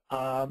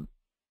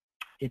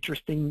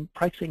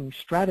pricing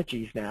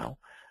strategies now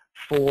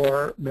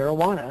for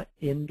marijuana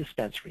in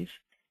dispensaries.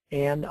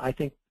 And I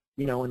think,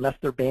 unless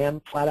they're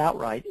banned flat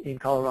outright in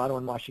Colorado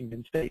and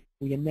Washington State,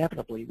 we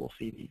inevitably will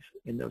see these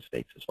in those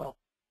states as well.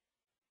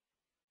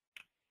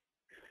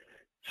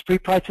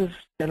 Street prices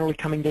generally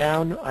coming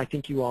down. I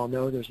think you all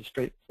know there's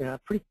a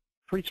pretty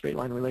straight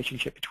line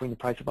relationship between the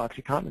price of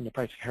OxyContin and the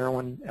price of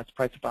heroin. As the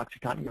price of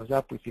OxyContin goes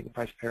up, we see the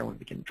price of heroin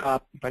begin to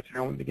drop. The price of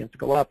heroin begins to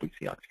go up, we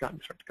see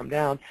OxyContin start to come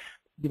down.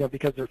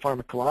 Because they're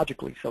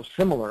pharmacologically so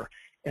similar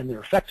and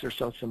their effects are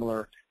so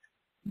similar,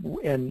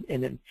 and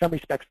in some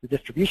respects the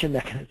distribution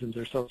mechanisms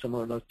are so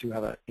similar, those two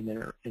have an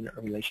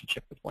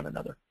interrelationship with one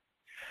another.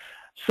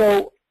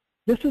 So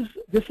this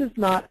is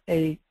not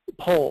a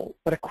poll,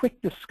 but a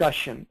quick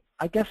discussion.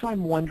 I guess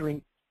I'm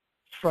wondering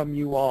from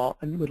you all,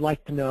 and would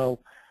like to know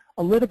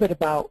a little bit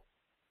about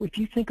if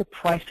you think of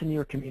price in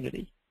your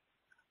community,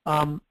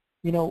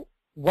 you know,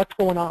 what's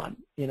going on?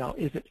 You know,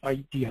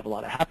 do you have a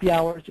lot of happy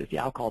hours? Is the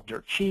alcohol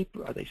dirt cheap?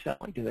 Are they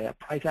selling? Do they have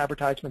price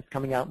advertisements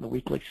coming out in the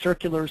weekly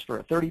circulars for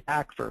a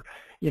 30-pack for,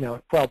 you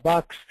know,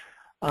 $12?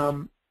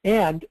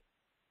 And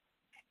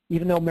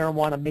even though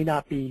marijuana may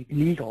not be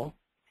legal,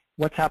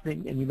 what's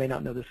happening, and you may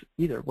not know this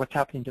either, what's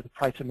happening to the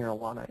price of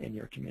marijuana in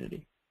your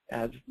community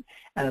as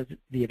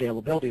the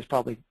availability is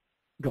probably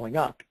going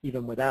up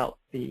even without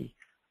the,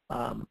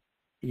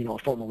 you know, a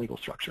formal legal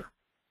structure.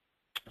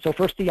 So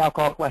first the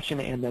alcohol question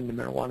and then the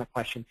marijuana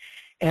question.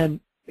 And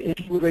if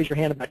you would raise your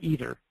hand about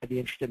either, I'd be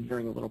interested in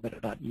hearing a little bit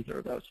about either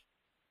of those.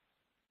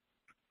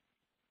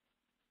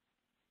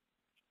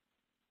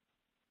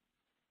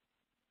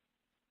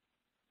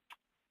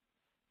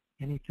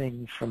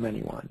 Anything from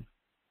anyone?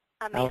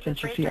 Amanda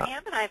raised her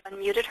hand, and I've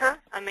unmuted her.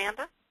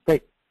 Amanda?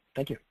 Great.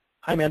 Thank you.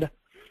 Hi, Amanda.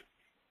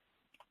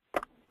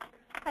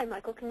 Hi,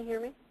 Michael. Can you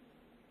hear me?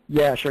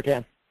 Yeah, sure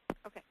can.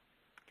 Okay.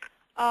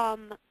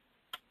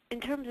 In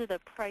terms of the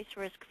price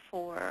risk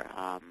for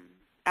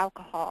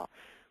alcohol,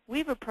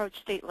 we've approached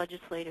state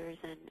legislators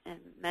and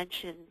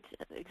mentioned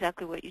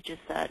exactly what you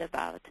just said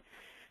about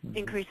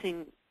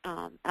increasing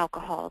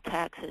alcohol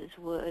taxes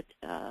would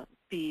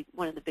be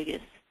one of the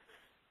biggest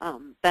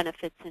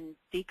benefits in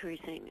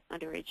decreasing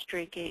underage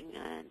drinking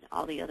and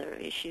all the other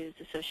issues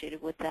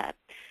associated with that.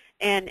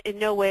 And in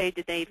no way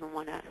did they even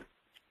want to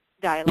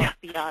dialogue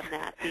beyond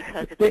that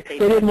because of they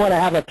didn't want to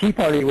have a tea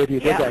party with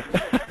you, did they?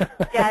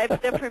 Yeah,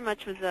 that pretty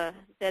much was a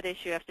dead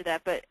issue after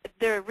that. But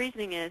their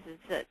reasoning is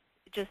that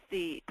just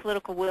the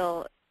political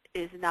will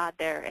is not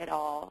there at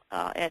all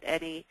at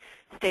any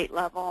state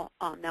level.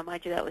 Now,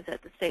 mind you, that was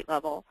at the state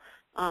level,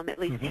 at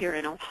least here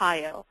in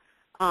Ohio,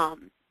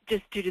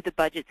 just due to the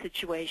budget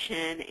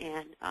situation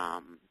and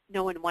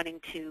no one wanting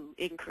to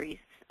increase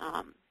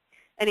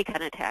any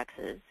kind of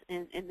taxes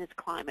in this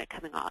climate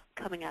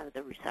coming out of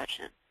the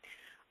recession.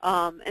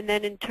 And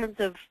then in terms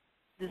of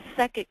the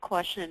second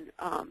question,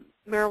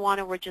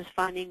 marijuana, we're just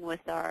finding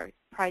with our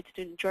Pride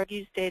student drug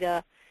use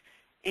data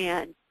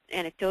and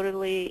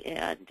anecdotally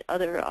and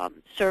other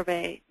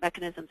survey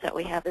mechanisms that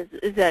we have is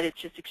that it's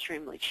just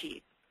extremely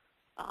cheap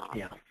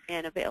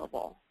and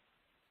available.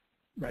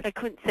 Right. I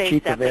couldn't say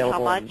Cheap, exactly how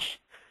much.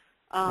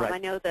 Right. I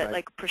know that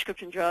like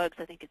prescription drugs,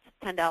 I think it's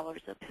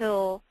 $10 a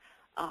pill,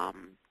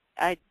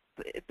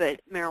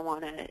 but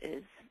marijuana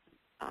is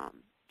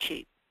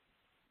cheap.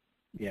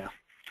 Yeah.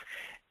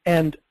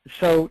 And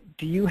so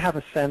do you have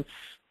a sense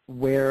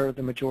where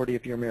the majority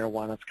of your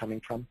marijuana is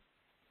coming from?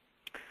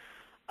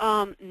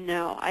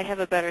 No, I have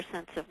a better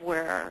sense of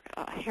where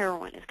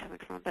heroin is coming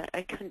from, but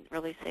I couldn't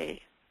really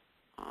say,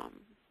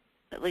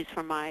 at least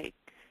from my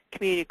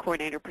community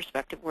coordinator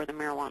perspective, where the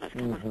marijuana is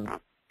coming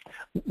from.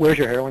 Where's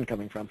your heroin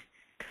coming from?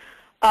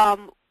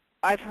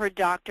 I've heard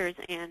doctors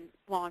and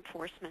law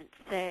enforcement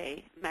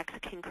say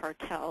Mexican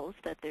cartels,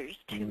 that there's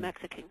two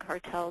Mexican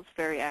cartels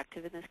very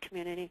active in this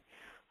community.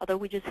 Although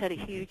we just had a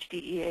huge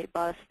DEA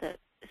bust that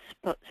is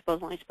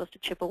supposedly supposed to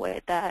chip away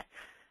at that,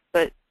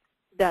 but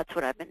that's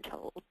what I've been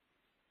told.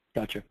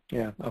 Gotcha.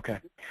 Yeah, okay.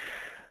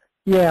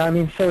 Yeah, I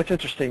mean, so it's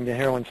interesting. The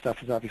heroin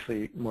stuff is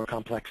obviously more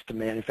complex to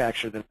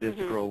manufacture than it is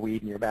to grow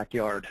weed in your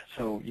backyard.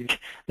 So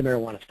the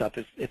marijuana stuff,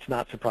 it's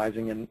not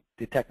surprising, and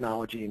the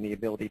technology and the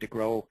ability to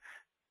grow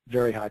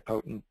very high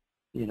potent,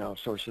 you know,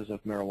 sources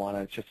of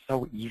marijuana, it's just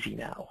so easy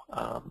now.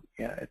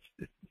 Yeah,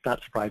 it's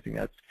not surprising.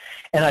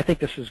 And I think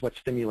this is what's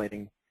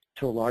stimulating,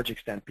 to a large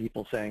extent,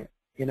 people saying,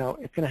 you know,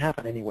 it's going to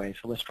happen anyway,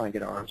 so let's try and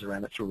get our arms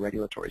around it through a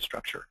regulatory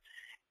structure.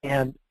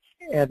 And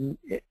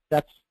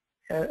that's,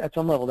 at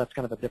some level, that's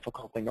kind of a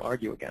difficult thing to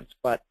argue against.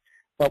 But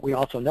we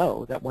also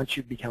know that once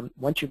you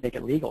make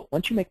it legal,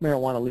 once you make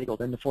marijuana legal,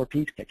 then the 4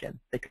 Ps kick in.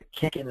 They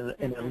kick in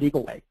a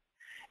legal way.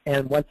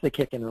 And once they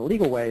kick in a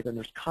legal way, then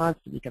there's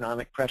constant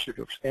economic pressure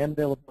to expand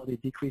availability,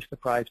 decrease the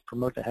price,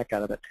 promote the heck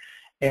out of it,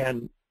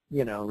 and,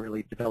 you know,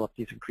 really develop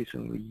these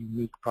increasingly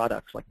unique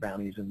products like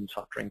brownies and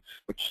soft drinks,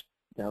 which,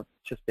 you know,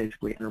 just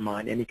basically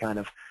undermine any kind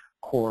of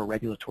core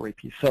regulatory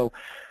piece. So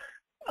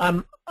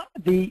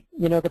the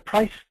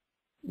price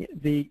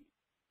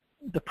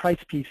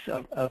piece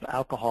of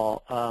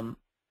alcohol,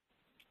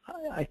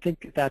 I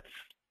think that's,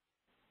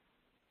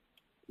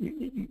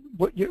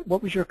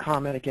 what was your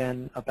comment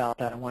again about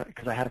that?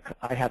 Because I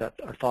had a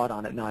thought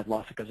on it, and now I've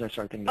lost it because I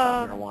started thinking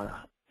about marijuana.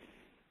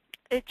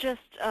 It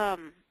just,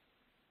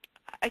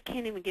 I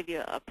can't even give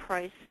you a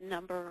price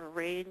number or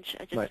range.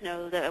 I just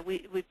know that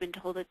we've been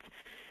told it's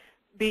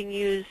being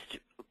used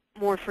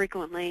more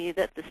frequently,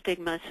 that the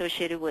stigma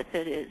associated with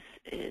it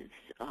is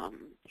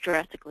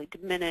drastically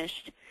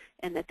diminished,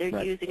 and that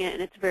they're using it,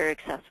 and it's very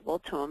accessible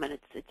to them, and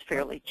it's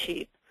fairly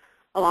cheap.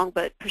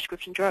 But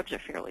prescription drugs are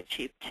fairly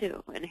cheap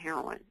too, and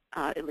heroin,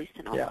 at least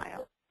in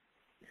Ohio.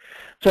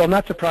 So I'm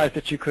not surprised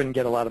that you couldn't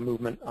get a lot of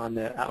movement on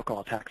the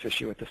alcohol tax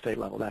issue at the state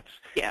level.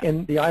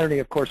 And the irony,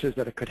 of course, is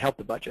that it could help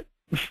the budget.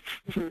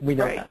 We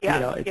know that.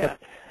 Yeah. You know,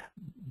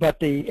 but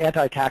the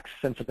anti-tax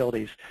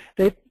sensibilities,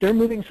 they're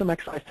moving some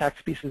excise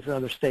tax pieces in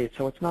other states,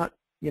 so it's not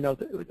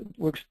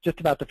we're just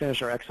about to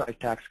finish our excise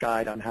tax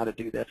guide on how to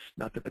do this.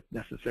 Not that it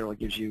necessarily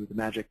gives you the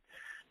magic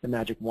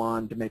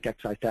wand to make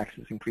excise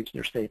taxes increase in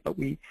your state, but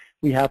we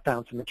have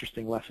found some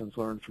interesting lessons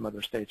learned from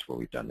other states where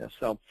we've done this.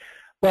 So,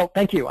 well,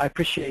 thank you. I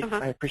appreciate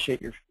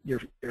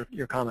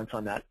your comments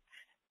on that.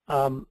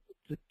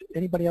 Does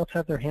anybody else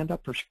have their hand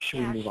up, or should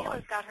we move on?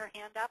 Sheila's got her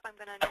hand up. I'm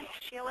going to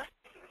unmute Sheila.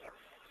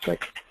 Great.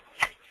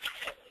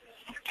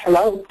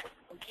 Hello.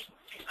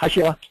 Hi,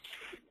 Sheila.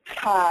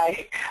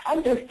 Hi.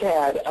 I just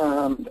had,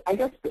 I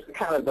guess this is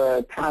kind of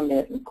a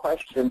comment and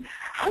question.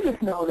 I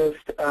just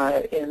noticed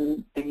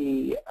in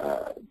the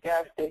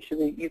gas station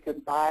that you can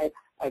buy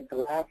a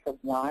glass of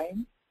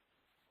wine.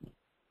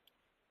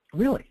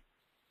 Really?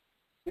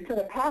 It's in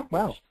a package.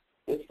 Wow.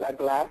 It's a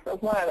glass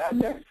of wine. I've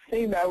never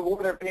seen that. I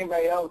wonder if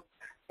anybody else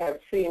has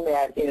seen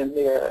that in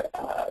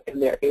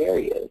their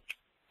areas.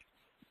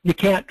 You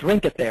can't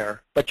drink it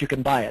there, but you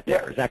can buy it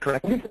there. Is that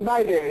correct? You can buy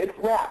it there. It's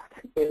wrapped,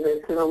 and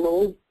it's in a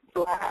little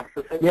glass.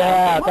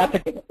 Yeah,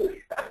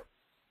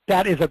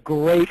 that is a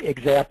great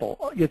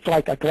example. It's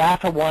like a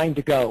glass of wine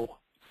to go.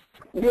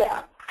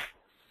 Yeah.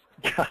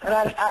 And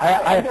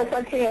I guess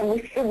I can't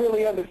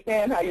really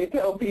understand how you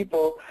tell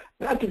people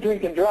not to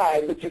drink and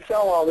drive, but you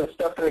sell all this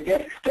stuff at a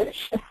gas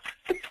station.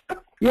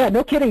 Yeah,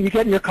 no kidding. You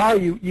get in your car,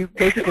 you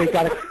basically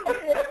got to.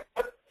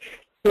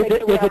 Is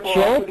it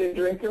chilled? And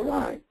drink your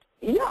wine.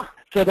 Yeah.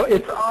 So the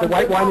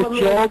white wine is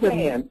chilled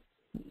and.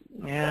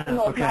 Yeah.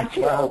 No, Okay. it's not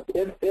chilled.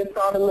 It's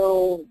on a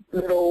little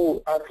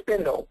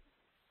spindle.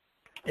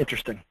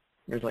 Interesting.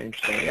 Really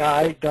interesting.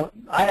 Yeah,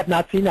 I have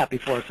not seen that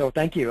before, so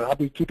thank you. I'll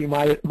be keeping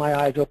my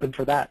eyes open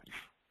for that.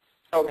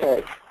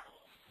 Okay.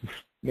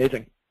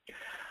 Amazing.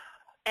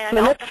 And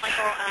also,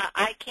 Michael,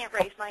 I can't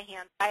raise my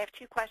hand. I have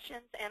two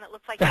questions, and it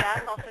looks like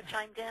Beth also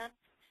chimed in.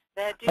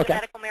 The due to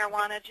medical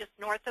marijuana just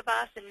north of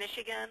us in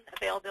Michigan,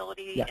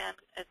 availability and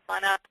has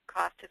gone up,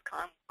 cost has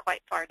gone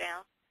quite far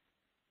down.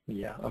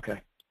 Yeah, okay.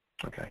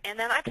 Okay. And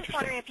then I'm just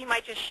wondering if you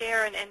might just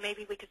share, and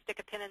maybe we could stick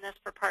a pin in this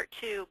for part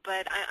two,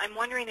 but I'm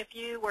wondering if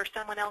you or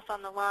someone else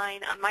on the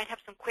line might have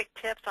some quick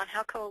tips on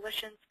how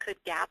coalitions could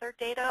gather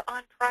data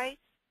on price.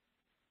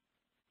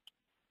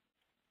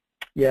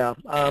 Yeah.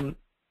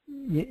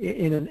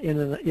 In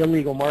an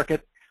illegal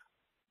market,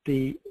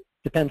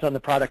 depends on the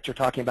product you're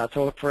talking about.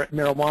 So for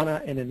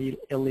marijuana in an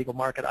illegal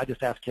market, I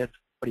just ask kids,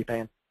 what are you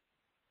paying?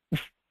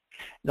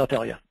 They'll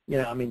tell you.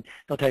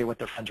 They'll tell you what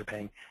their friends are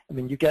paying.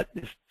 You get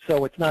this,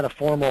 so it's not a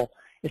formal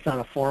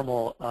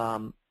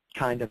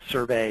kind of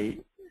survey,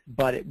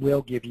 but it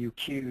will give you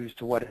cues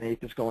to what an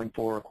eighth is going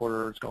for, a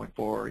quarter is going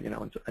for, an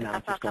ounce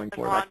is going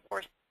for. Law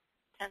enforcement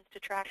tends to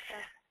track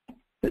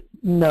that?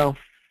 No,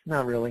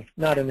 not really.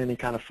 Not in any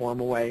kind of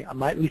formal way.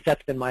 At least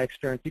that's been my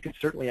experience. You can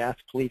certainly ask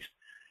police.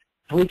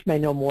 Police may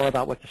know more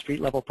about what the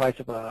street level price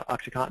of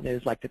OxyContin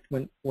is. Like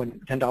when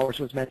 $10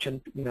 was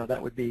mentioned,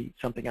 that would be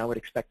something I would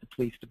expect the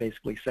police to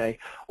basically say.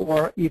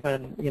 Or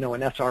even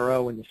an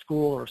SRO in the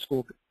school or a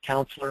school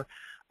counselor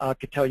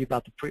could tell you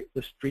about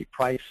the street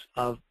price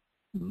of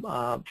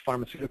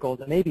pharmaceuticals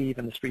and maybe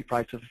even the street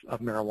price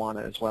of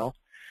marijuana as well.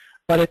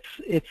 But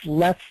it's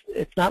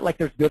not like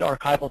there's good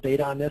archival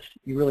data on this.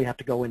 You really have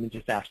to go in and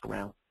just ask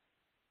around.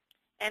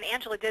 And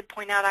Angela did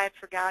point out, I had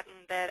forgotten,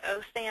 that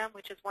OSAM,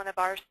 which is one of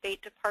our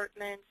state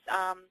departments,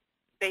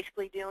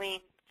 basically doing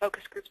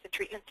focus groups and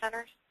treatment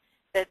centers,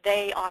 that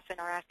they often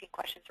are asking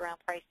questions around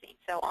pricing.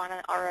 So on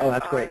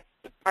our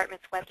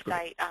department's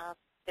website,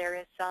 there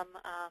is some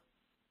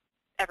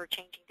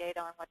ever-changing data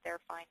on what they're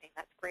finding.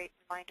 That's a great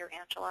reminder,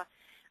 Angela.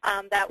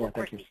 That will, of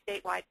course, be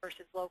statewide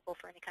versus local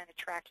for any kind of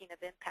tracking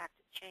of impact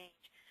and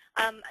change.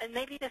 And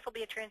maybe this will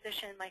be a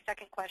transition, my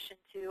second question,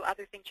 to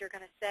other things you're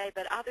going to say,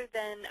 but other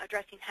than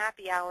addressing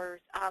happy hours,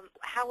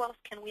 how else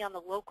can we on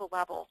the local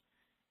level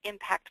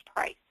impact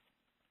price?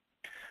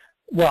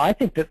 Well, I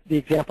think that the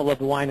example of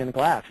the wine in a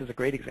glass is a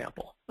great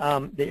example.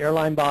 The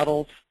airline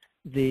bottles,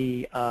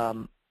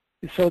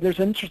 so there's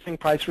an interesting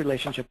price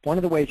relationship. One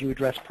of the ways you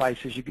address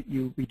price is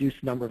you reduce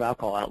the number of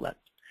alcohol outlets,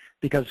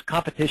 because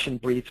competition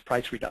breeds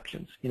price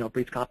reductions.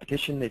 Breeds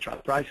competition, they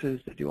drop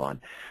prices, they do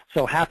on.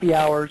 So happy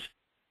hours,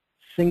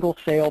 single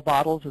sale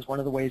bottles is one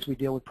of the ways we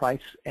deal with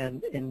price,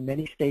 and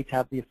many states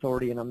have the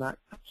authority, and I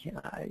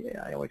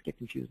always get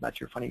confused about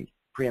your funny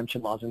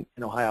preemption laws in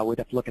Ohio. We'd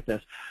have to look at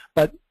this.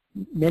 But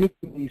many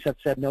communities have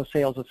said no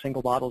sales of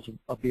single bottles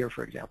of beer,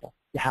 for example.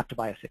 You have to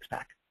buy a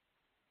six-pack.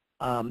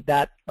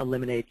 That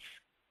eliminates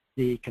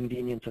the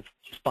convenience of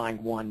just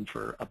buying one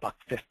for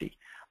 $1.50.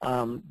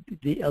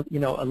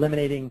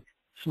 Eliminating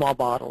small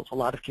bottles. A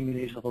lot of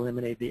communities have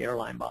eliminated the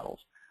airline bottles.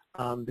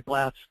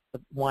 The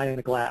wine in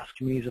a glass,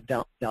 communities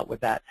have dealt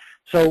with that.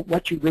 So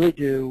what you really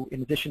do,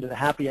 in addition to the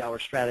happy hour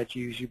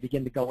strategy, is you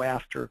begin to go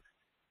after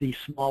the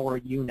smaller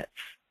units.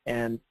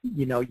 And,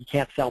 you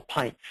can't sell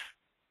pints,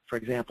 for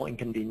example, in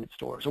convenience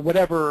stores, or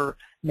whatever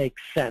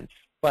makes sense.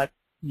 But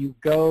you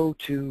go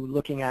to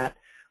looking at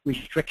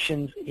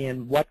restrictions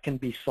in what can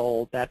be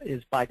sold that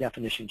is, by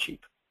definition,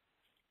 cheap.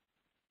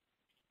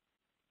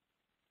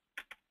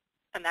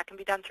 And that can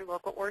be done through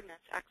local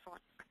ordinance.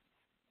 Excellent.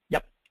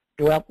 Yep.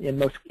 Well, in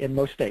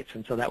most states,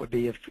 and so that would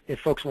be if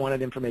folks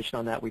wanted information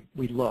on that,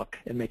 we'd look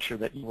and make sure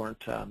that you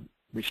weren't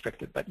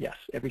restricted. But yes,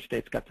 every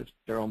state's got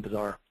their own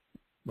bizarre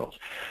rules.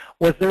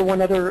 Was there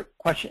one other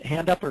question,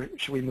 hand up, or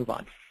should we move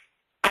on?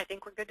 I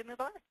think we're good to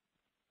move on.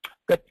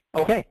 Good.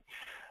 Okay.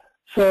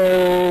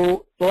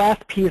 So the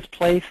last P is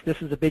place.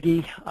 This is a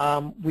biggie.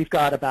 We've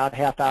got about a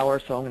half hour,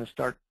 so I'm going to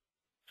start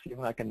see if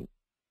I can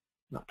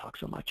not talk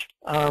so much.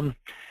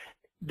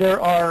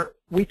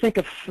 We think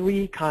of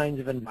three kinds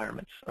of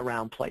environments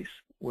around place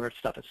where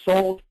stuff is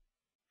sold,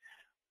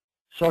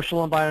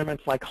 social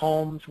environments like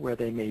homes where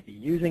they may be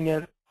using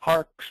it,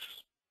 parks,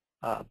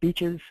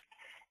 beaches,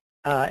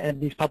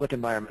 and these public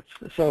environments.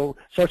 So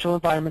social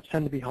environments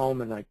tend to be home,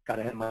 and I got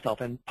ahead of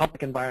myself, and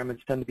public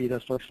environments tend to be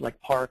those places like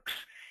parks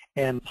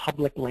and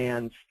public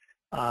lands,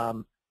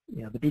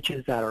 the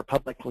beaches that are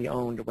publicly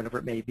owned or whatever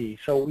it may be.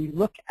 So we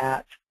look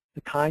at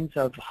the kinds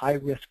of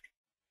high-risk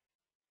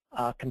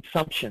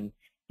consumption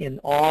in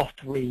all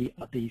three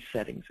of these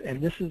settings,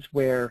 and this is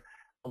where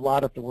a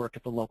lot of the work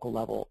at the local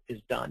level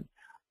is done.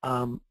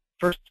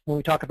 First, when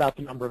we talk about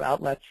the number of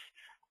outlets,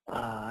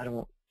 I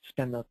don't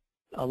spend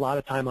a lot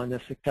of time on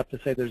this except to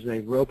say there's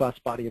a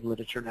robust body of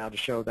literature now to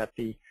show that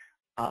the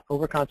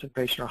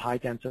overconcentration or high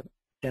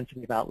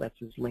density of outlets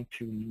is linked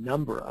to a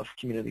number of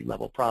community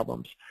level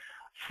problems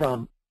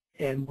and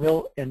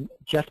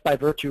just by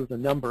virtue of the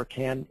number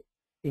can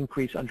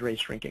increase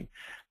underage drinking.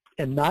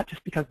 And not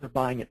just because they're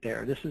buying it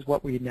there. This is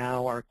what we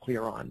now are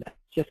clear on. That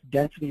just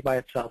density by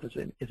itself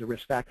is a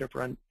risk factor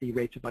for the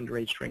rates of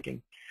underage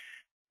drinking.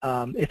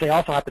 If they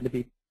also happen to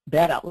be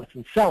bad outlets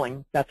and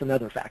selling, that's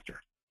another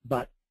factor.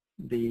 But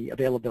the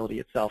availability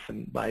itself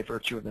and by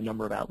virtue of the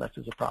number of outlets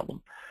is a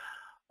problem.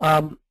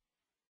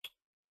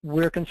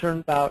 We're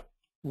concerned about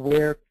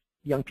where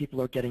young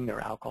people are getting their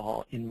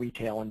alcohol in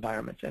retail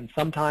environments. And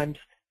sometimes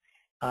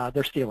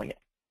they're stealing it.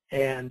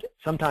 And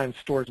sometimes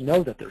stores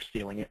know that they're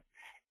stealing it.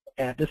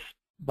 And this,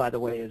 by the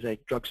way, is a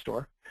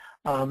drugstore.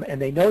 And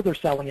they know they're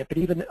selling it, but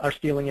even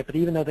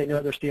though they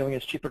know they're stealing it,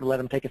 it's cheaper to let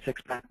them take a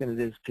six-pack than it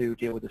is to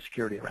deal with the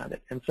security around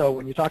it. And so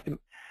when you talk to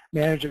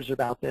managers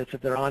about this,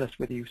 if they're honest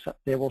with you,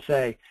 they will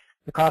say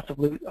the cost of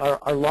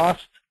our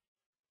lost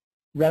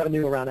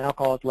revenue around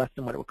alcohol is less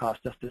than what it would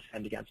cost us to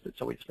spend against it,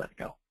 so we just let it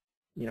go,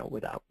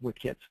 with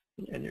kids.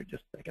 And you're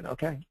just thinking,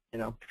 okay,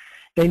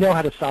 they know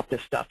how to stop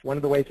this stuff. One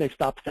of the ways they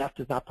stop theft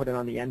is not put it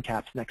on the end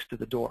caps next to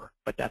the door,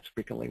 but that's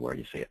frequently where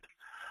you see it.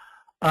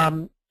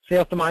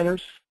 Sales to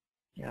minors.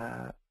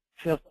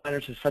 Sales to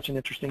minors is such an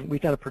interesting,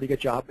 we've done a pretty good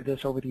job with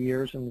this over the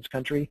years in this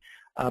country,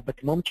 but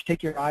the moment you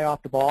take your eye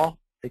off the ball,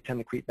 they tend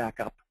to creep back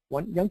up.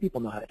 Young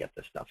people know how to get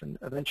this stuff, and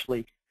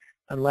eventually,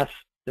 unless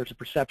there's a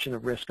perception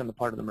of risk on the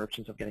part of the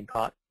merchants of getting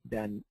caught,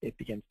 then it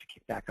begins to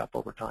kick back up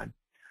over time.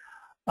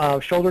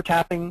 Shoulder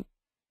tapping,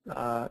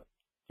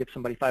 give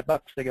somebody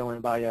 $5, they go in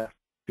and buy a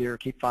beer,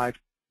 keep 5,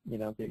 give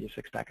you a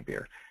six-pack of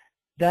beer.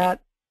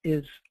 That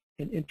is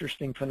an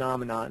interesting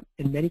phenomenon.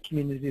 In many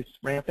communities it's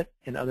rampant,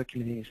 in other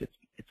communities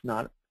it's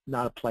not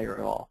a player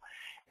at all.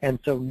 And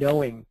so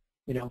knowing,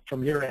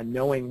 from your end,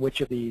 knowing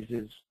which of these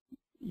is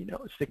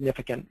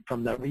significant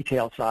from the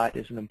retail side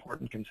is an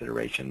important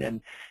consideration.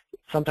 And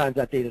sometimes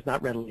that data is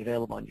not readily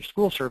available on your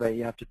school survey.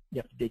 You have to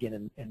dig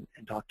in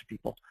and talk to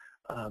people,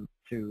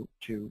 to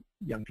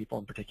young people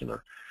in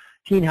particular.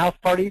 Teen house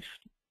parties,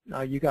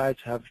 you guys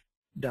have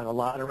done a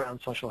lot around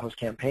social host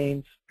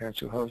campaigns. Parents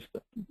who host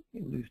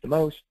lose the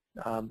most.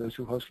 Those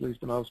who host lose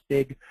the most.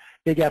 Big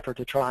effort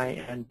to try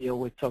and deal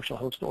with social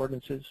host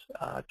ordinances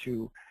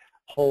to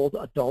hold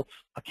adults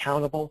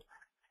accountable.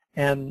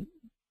 And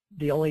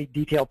the only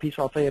detailed piece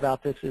I'll say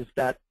about this is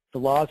that the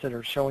laws that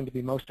are showing to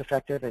be most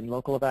effective in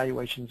local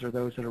evaluations are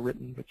those that are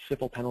written with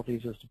civil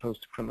penalties as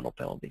opposed to criminal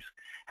penalties.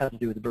 It has to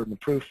do with the burden of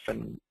proof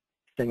and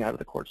staying out of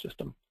the court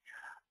system.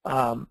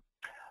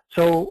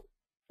 So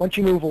once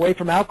you move away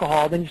from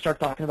alcohol, then you start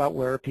talking about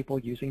where are people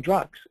using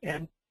drugs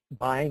and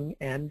buying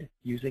and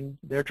using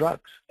their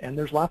drugs. And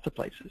there's lots of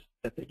places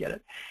that they get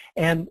it.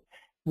 And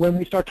when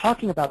we start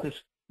talking about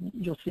this,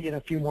 you'll see in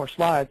a few more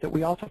slides that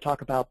we also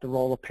talk about the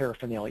role of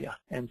paraphernalia.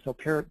 And so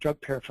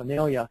drug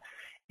paraphernalia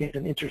is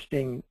an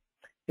interesting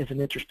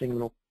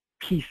little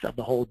piece of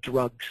the whole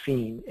drug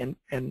scene and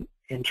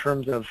in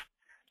terms of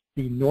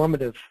the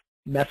normative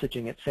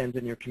messaging it sends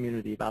in your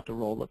community about the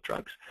role of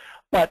drugs.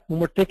 But when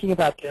we're thinking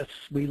about this,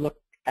 we look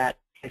at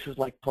places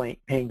like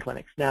pain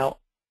clinics. Now,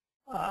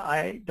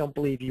 I don't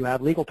believe you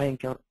have legal pain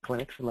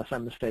clinics, unless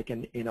I'm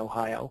mistaken, in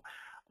Ohio.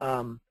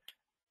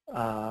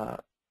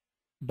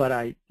 But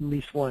I at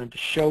least wanted to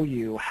show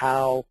you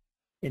how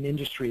an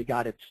industry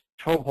got its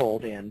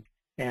toehold in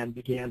and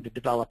began to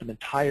develop an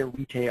entire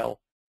retail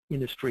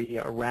industry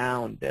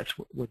around this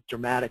with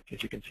dramatic,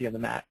 as you can see on the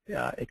map,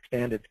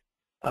 expanded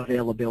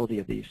availability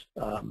of these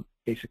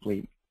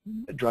basically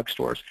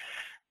drugstores.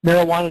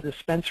 Marijuana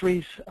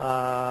dispensaries,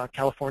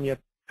 California,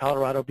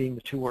 Colorado being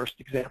the two worst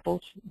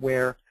examples,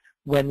 where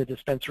when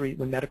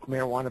medical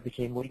marijuana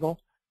became legal,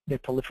 they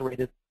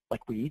proliferated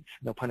like weeds,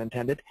 no pun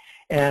intended.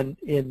 And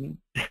in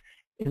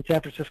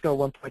San Francisco, at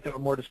one point, there were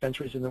more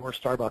dispensaries than there were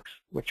Starbucks,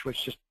 which was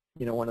just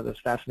one of those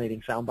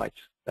fascinating sound bites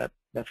that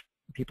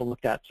people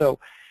looked at. So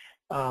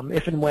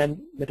if and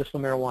when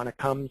medicinal marijuana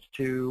comes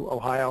to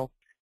Ohio,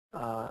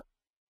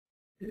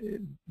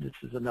 this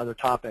is another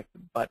topic,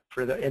 but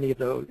for any of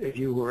those of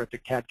you who are at the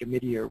CAD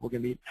committee, we're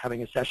going to be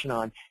having a session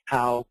on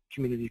how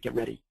communities get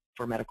ready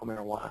for medical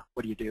marijuana.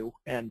 What do you do?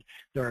 And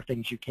there are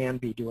things you can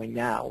be doing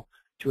now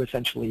to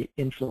essentially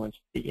influence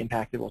the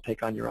impact it will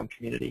take on your own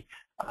community.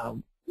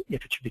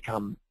 If it should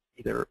become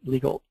either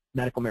legal,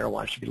 medical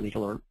marijuana should be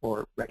legal,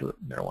 or regular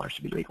marijuana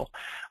should be legal.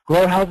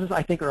 Grow houses,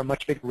 I think, are a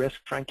much bigger risk,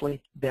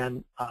 frankly,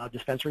 than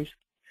dispensaries.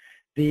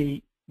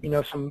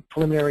 Some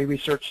preliminary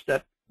research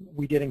that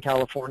we did in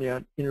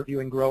California,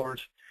 interviewing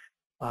growers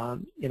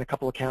in a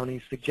couple of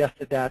counties,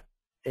 suggested that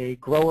a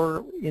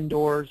grower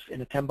indoors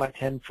in a 10 by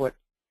 10 foot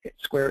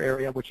square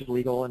area, which is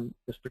legal in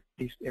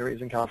these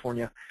areas in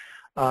California,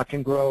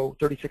 can grow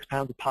 36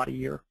 pounds of pot a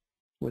year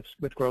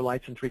with grow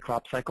lights and 3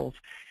 crop cycles.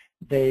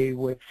 They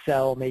would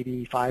sell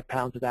maybe 5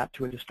 pounds of that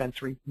to a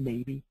dispensary,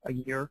 maybe a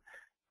year.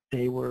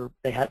 They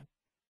had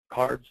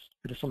cards,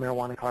 medicinal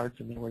marijuana cards,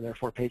 and they were there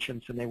for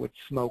patients, and they would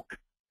smoke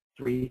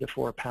 3 to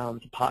 4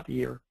 pounds of pot a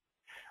year.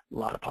 A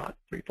lot of pot,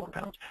 3-4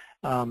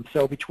 pounds.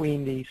 So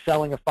between the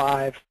selling of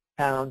 5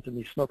 pounds and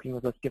the smoking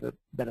of, let's give a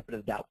benefit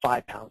of the doubt,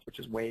 5 pounds, which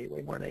is way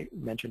more than I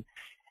mentioned.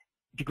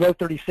 If you grow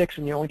 36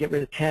 and you only get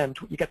rid of 10,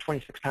 you got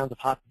 26 pounds of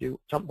pot to do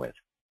something with.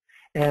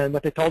 And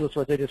what they told us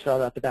was they just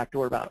sell it out the back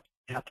door about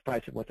half the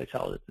price of what they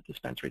sell it at the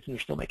dispensaries, and you're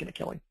still making a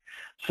killing.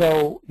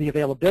 So the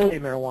availability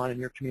of marijuana in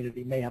your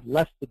community may have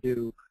less to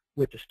do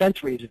with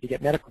dispensaries if you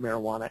get medical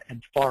marijuana,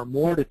 and far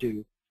more to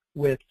do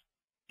with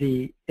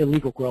the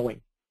illegal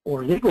growing,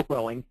 or legal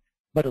growing,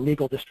 but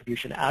illegal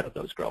distribution out of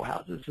those grow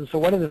houses. And so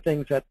one of the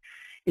things that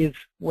is,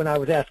 when I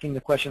was asking the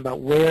question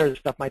about where the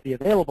stuff might be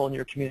available in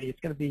your community, it's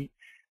going to be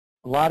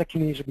a lot of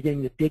communities are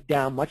beginning to dig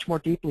down much more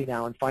deeply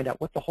now and find out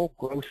what the whole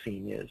grow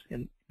scene is.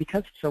 And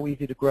because it's so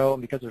easy to grow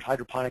and because there's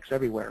hydroponics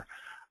everywhere,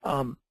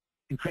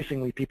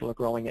 increasingly people are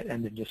growing it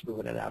and then just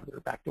moving it out of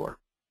their back door.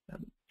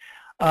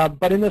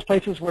 But in those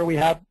places where we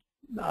have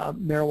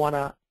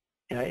marijuana,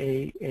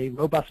 a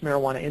robust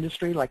marijuana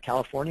industry like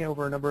California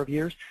over a number of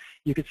years,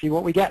 you can see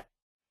what we get.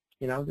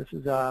 This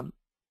is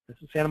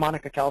Santa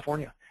Monica,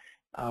 California,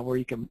 where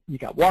you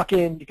got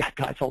walk-in, you got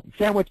guys holding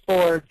sandwich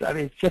boards. I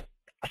mean, it's just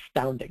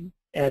astounding.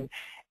 And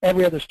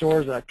every other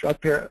store is a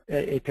drug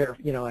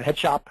a head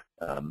shop.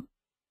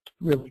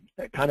 Really,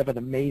 kind of an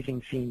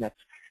amazing scene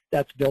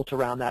that's built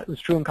around that. It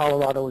was true in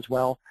Colorado as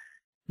well.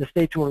 The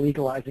states who are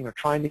legalizing are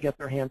trying to get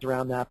their hands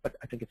around that, but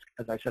I think it's,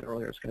 as I said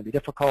earlier, it's going to be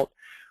difficult.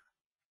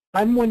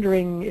 I'm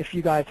wondering if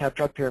you guys have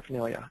drug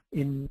paraphernalia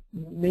in,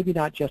 maybe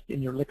not just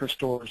in your liquor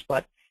stores,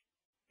 but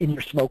in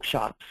your smoke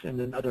shops and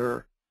in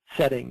other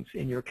settings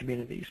in your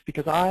communities.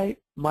 Because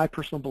my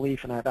personal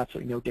belief, and I have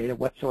absolutely no data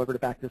whatsoever to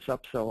back this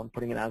up, so I'm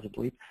putting it as a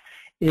belief,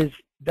 is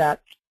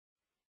that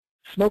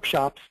smoke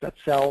shops that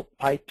sell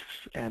pipes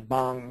and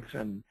bongs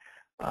and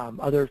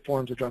other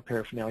forms of drug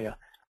paraphernalia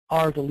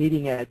are the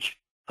leading edge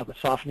of a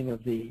softening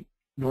of the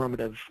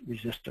normative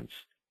resistance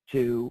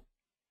to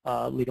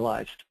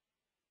legalized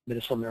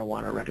medicinal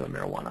marijuana or regular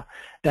marijuana.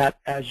 That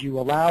as you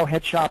allow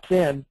head shops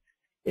in,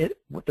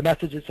 the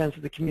message it sends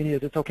to the community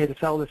is it's okay to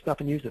sell this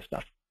stuff and use this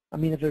stuff. I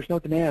mean, if there's no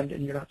demand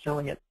and you're not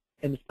selling it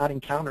and it's not in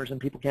counters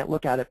and people can't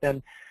look at it,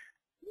 then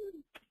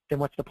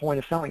what's the point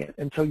of selling it?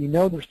 And so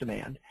there's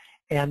demand,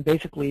 and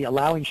basically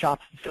allowing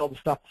shops to sell the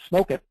stuff to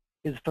smoke it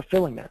is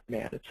fulfilling that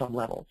demand at some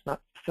level. It's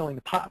not fulfilling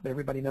the pot, but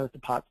everybody knows the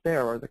pot's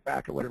there, or the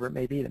crack, or whatever it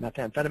may be, the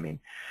methamphetamine.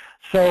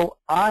 So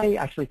I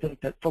actually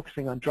think that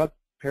focusing on drug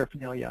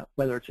paraphernalia,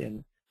 whether it's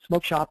in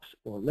smoke shops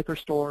or liquor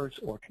stores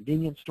or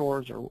convenience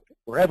stores or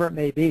wherever it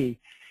may be,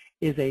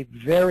 is a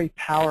very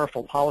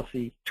powerful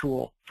policy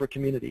tool for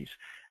communities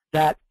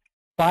that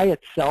by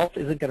itself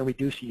isn't going to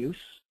reduce use.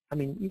 I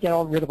mean, you get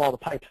rid of all the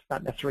pipes, it's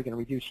not necessarily going to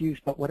reduce use,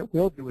 but what it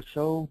will do is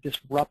so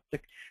disrupt the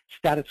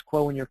status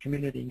quo in your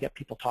community and get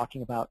people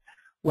talking about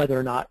whether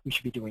or not we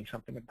should be doing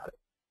something about it.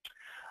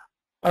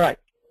 All right.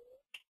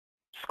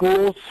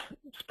 Schools,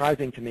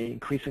 surprising to me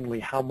increasingly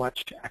how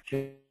much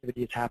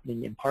activity is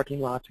happening in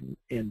parking lots.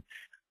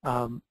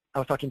 I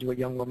was talking to a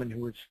young woman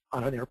who was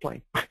on an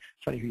airplane.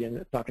 It's funny who you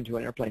ended up talking to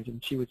on airplanes,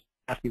 and she was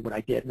asking me what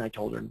I did, and I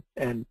told her,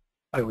 and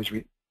I always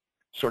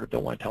sort of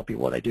don't want to tell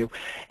people what I do.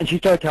 And she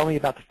started telling me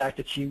about the fact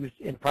that she was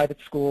in private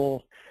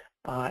school,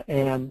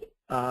 and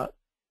a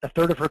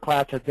third of her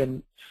class had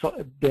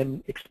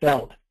been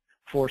expelled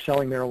for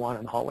selling marijuana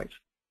in the hallways.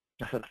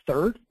 I said, a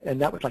third? And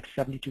that was like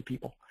 72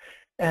 people.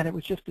 And it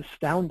was just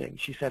astounding.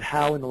 She said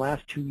how in the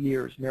last 2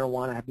 years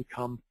marijuana had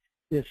become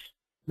this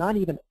not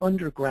even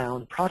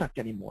underground product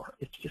anymore.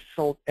 It's just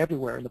sold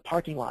everywhere, in the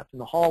parking lots, in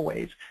the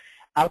hallways,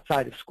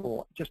 outside of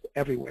school, just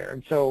everywhere.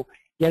 And so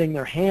getting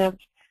their hands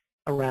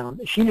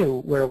around, she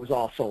knew where it was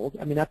all sold.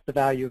 I mean, that's the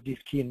value of these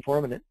key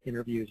informant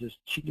interviews, is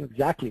she knew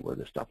exactly where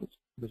this stuff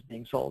was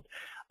being sold.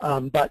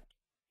 But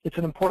it's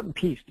an important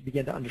piece to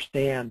begin to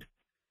understand.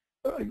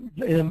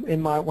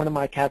 In one of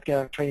my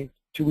CAD trainings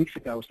 2 weeks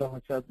ago,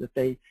 someone said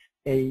that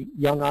a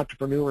young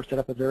entrepreneur set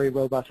up a very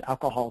robust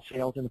alcohol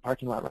sales in the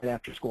parking lot right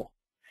after school.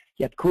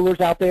 He had coolers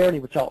out there, and he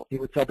would sell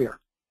beer.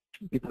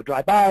 People would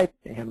drive by,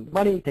 they hand him the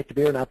money, take the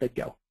beer, and out they'd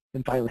go.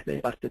 And finally,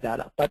 they busted that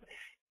up. But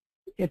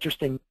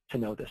interesting to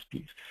know this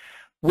piece.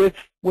 With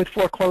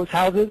foreclosed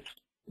houses,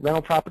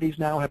 rental properties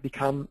now have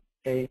become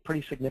a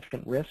pretty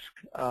significant risk.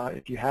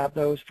 If you have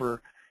those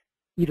for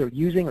either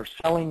using or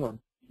selling or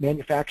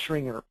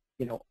manufacturing or,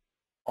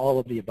 all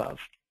of the above.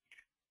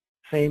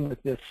 Same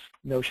with this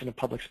notion of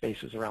public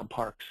spaces around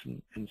parks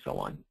and so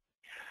on.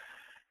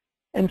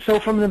 And so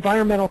from an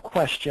environmental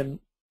question,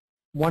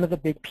 one of the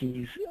big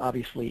P's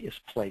obviously is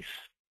place.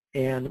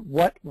 And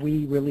what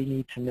we really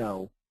need to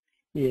know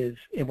is,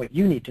 and what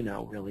you need to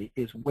know really,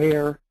 is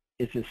where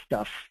is this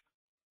stuff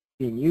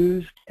being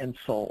used and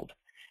sold?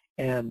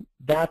 And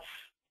that's,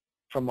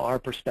 from our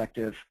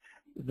perspective,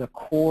 the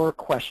core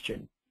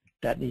question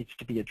that needs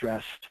to be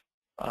addressed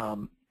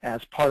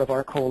as part of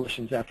our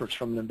coalition's efforts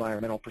from an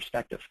environmental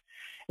perspective.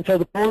 And so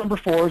the goal number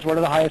 4 is, what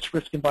are the highest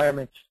risk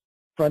environments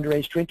for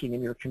underage drinking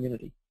in your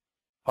community?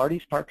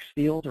 Parties, parks,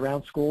 fields,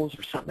 around schools,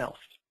 or something else?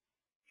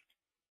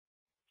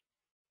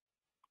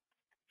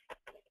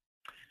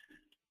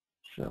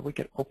 So we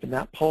could open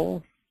that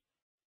poll.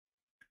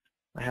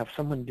 I have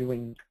someone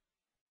doing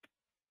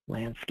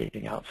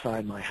landscaping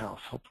outside my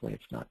house. Hopefully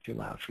it's not too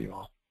loud for you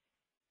all.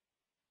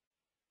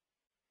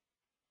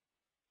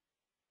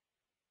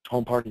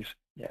 Home parties,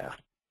 yeah.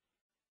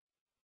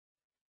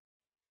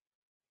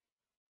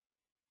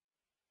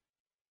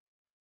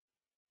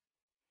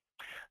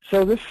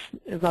 So this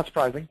is not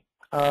surprising.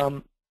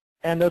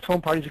 And those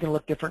home parties are going to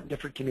look different in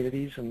different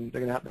communities, and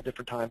they're going to happen at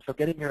different times. So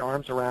getting your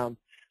arms around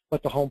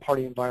what the home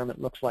party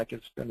environment looks like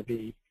is going to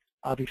be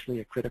obviously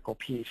a critical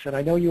piece. And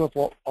I know you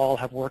all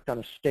have worked on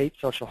a state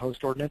social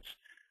host ordinance.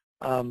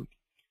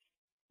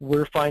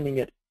 We're finding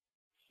it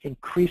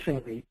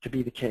increasingly to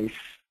be the case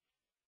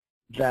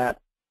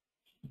that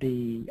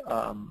the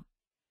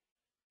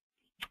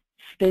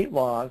state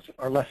laws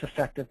are less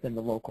effective than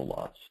the local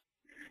laws,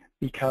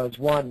 because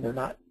one,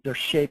 they're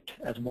shaped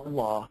as one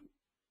law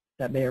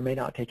that may or may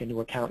not take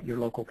into account your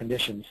local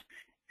conditions,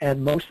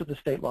 and most of the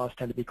state laws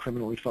tend to be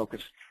criminally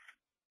focused,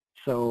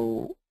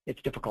 so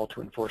it's difficult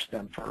to enforce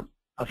them for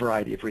a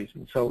variety of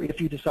reasons. So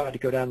if you decide to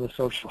go down the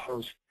social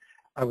host,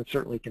 I would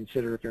certainly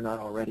consider, if you're not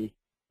already,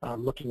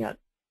 looking at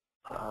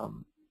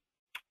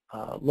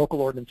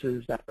local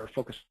ordinances that are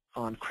focused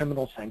on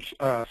civil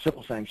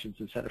sanctions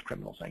instead of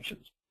criminal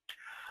sanctions.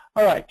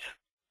 All right.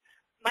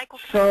 Michael,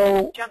 can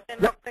so, I jump in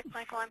real quick,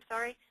 Michael? I'm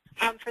sorry.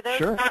 For those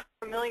sure. not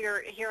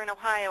familiar, here in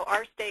Ohio,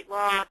 our state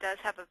law does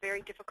have a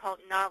very difficult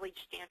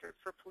knowledge standard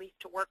for police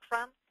to work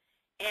from,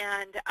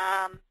 and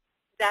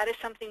that is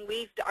something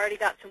we've already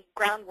got some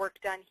groundwork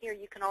done here.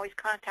 You can always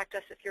contact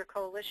us if your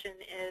coalition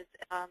is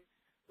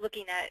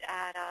looking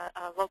at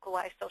a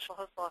localized social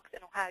host law, because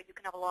in Ohio you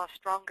can have a law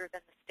stronger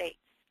than the states.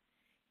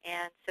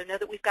 And so know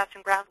that we've got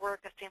some groundwork,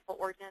 a sample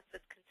ordinance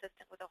that's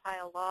consistent with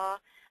Ohio law,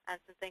 and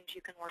some things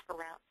you can work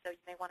around. So you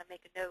may want to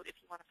make a note if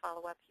you want to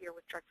follow up here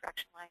with Drug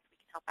Fraction Lines. We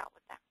can help out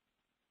with that.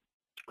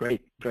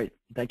 Great, great.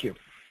 Thank you.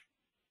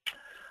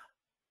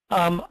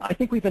 I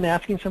think we've been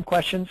asking some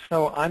questions,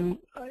 so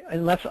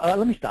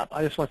let me stop.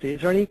 I just want to see,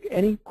 is there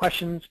any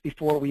questions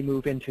before we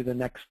move into the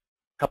next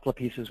couple of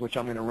pieces, which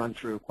I'm going to run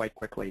through quite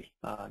quickly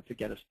to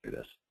get us through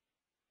this?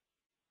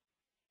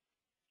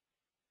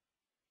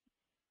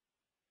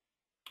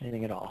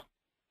 Anything at all?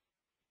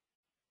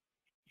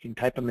 You can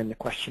type them in the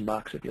question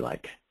box if you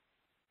like.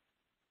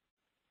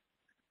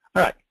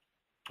 All right,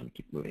 let me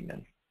keep moving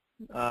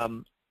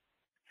then.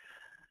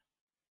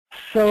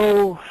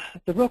 So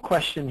the real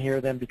question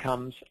here then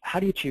becomes, how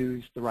do you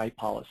choose the right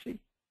policy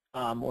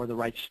or the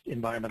right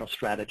environmental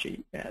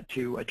strategy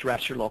to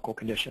address your local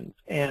conditions?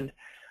 And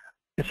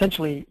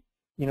essentially,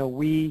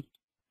 we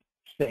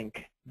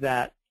think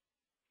that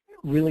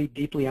really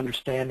deeply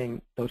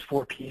understanding those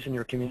 4 Ps in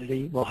your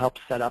community will help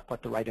set up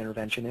what the right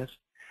intervention is.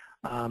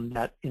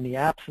 That in the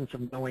absence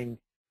of knowing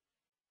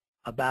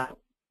about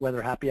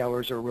whether happy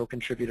hours are a real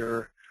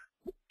contributor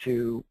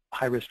to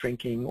high-risk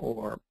drinking,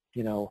 or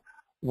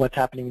what's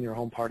happening in your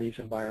home party's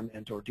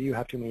environment, or do you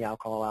have too many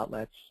alcohol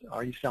outlets,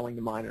 are you selling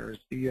to minors,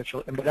 do you have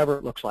children, and whatever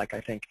it looks like,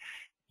 I think,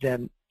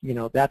 then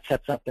that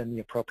sets up then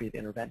the appropriate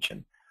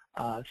intervention.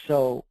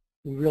 So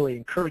we really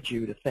encourage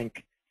you to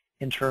think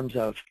in terms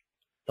of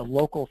the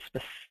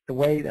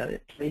way that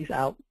it plays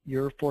out,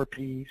 your 4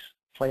 Ps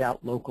play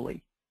out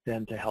locally,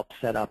 then to help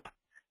set up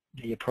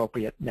the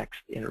appropriate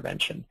next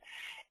intervention.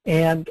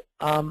 And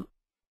I'm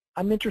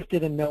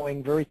interested in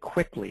knowing very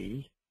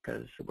quickly,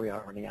 because we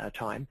are running out of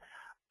time,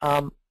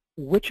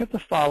 which of the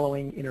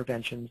following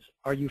interventions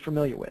are you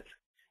familiar with?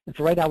 And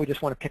so right now we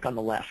just want to pick on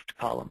the left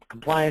column: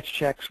 compliance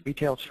checks,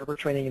 retail server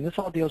training, and this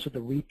all deals with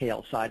the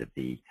retail side of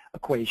the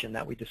equation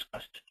that we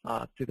discussed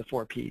through the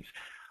 4 Ps.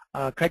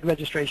 Craig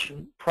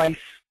registration, price,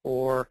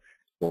 or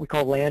what we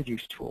call land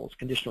use tools,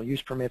 conditional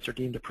use permits or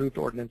deemed approved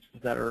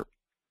ordinances that are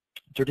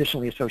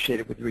traditionally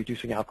associated with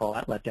reducing alcohol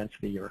outlet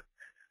density, or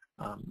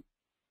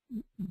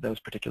those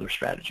particular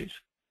strategies.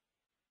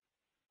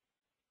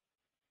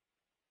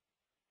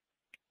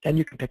 And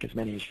you can pick as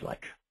many as you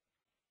like.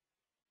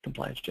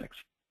 Compliance checks.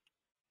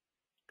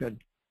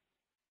 Good.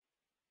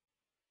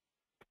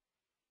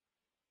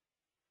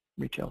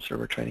 Retail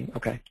server training.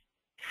 Okay.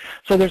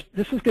 So this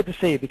is good to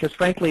see because,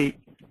 frankly,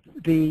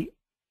 the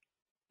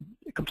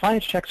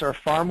compliance checks are a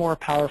far more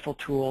powerful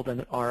tool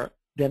than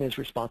is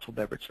responsible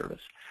beverage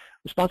service.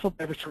 Responsible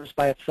beverage service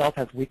by itself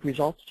has weak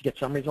results. You get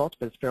some results,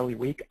 but it's fairly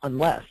weak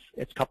unless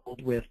it's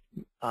coupled with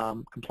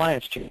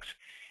compliance checks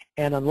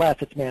and unless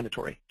it's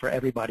mandatory for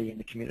everybody in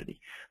the community.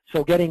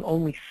 So getting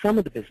only some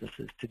of the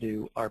businesses to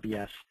do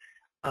RBS,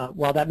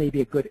 while that may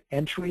be a good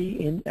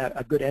entry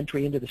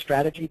into the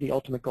strategy, the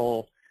ultimate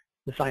goal,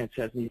 the science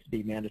says, needs to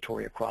be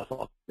mandatory across the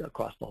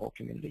whole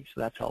community.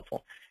 So that's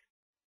helpful.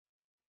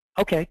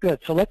 Okay, good.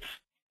 So let's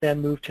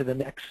then move to the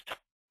next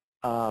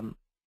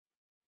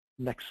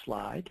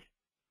slide.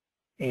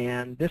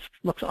 And this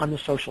looks on the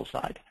social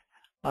side,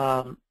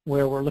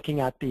 where we're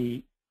looking at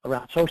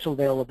around social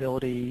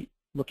availability,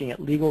 looking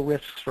at legal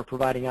risks for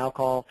providing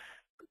alcohol,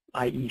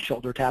 i.e.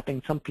 shoulder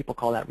tapping. Some people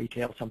call that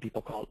retail. Some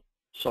people call it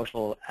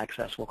social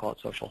access. We'll call it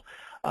social.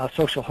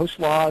 Social host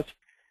laws,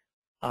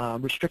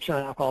 restriction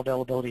on alcohol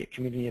availability at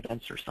community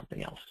events, or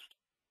something else.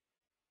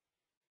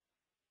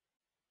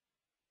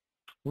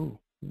 Ooh,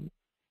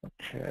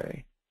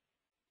 okay.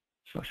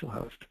 Social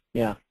host.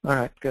 Yeah, all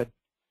right, good.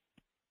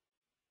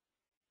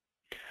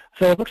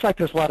 So it looks like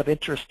there's a lot of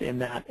interest in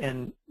that,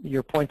 and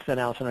your points then,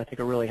 Allison, I think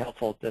are really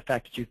helpful. The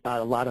fact that you've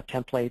got a lot of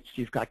templates,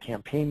 you've got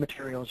campaign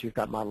materials, you've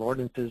got model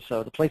ordinances,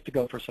 so the place to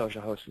go for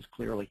social hosts is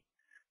clearly,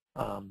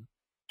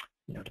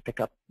 to pick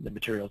up the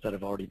materials that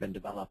have already been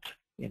developed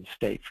in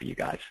state for you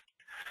guys.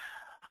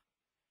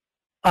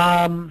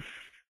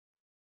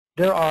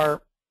 There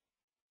are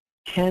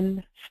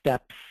 10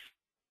 steps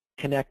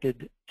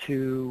connected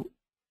to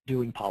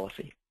doing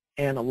policy,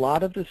 and a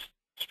lot of the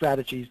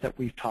strategies that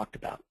we've talked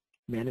about,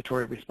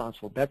 mandatory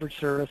responsible beverage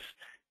service,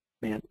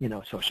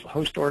 social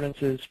host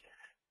ordinances,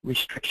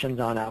 restrictions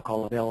on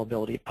alcohol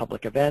availability at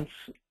public events,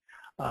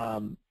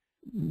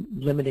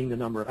 limiting the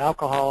number of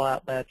alcohol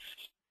outlets,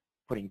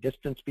 putting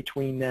distance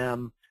between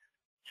them,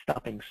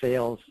 stopping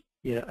sales,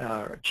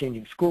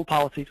 changing school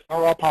policies,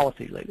 are all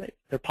policies.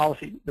 They're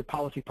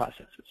policy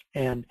processes,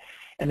 and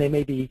they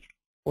may be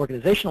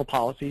organizational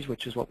policies,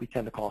 which is what we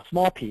tend to call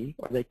small p,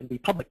 or they can be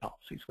public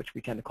policies, which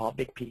we tend to call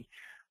big P.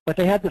 But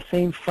they have the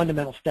same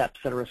fundamental steps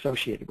that are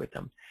associated with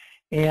them.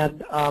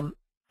 And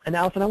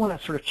Allison, I want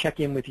to sort of check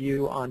in with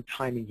you on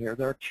timing here.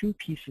 There are two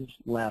pieces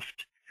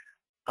left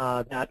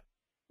that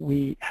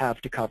we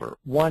have to cover.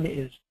 One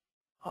is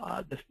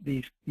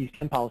these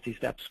 10 policy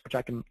steps, which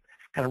I can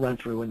kind of run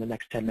through in the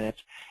next 10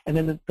 minutes. And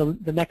then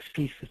the next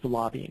piece is the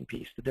lobbying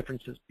piece, the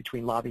differences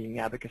between lobbying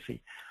and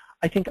advocacy.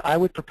 I think I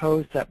would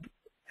propose that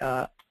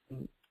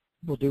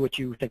we'll do what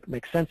you think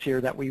makes sense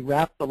here, that we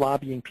wrap the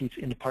lobbying piece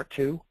into part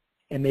 2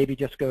 and maybe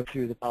just go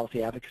through the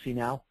policy advocacy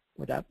now.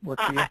 Would that work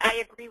for you?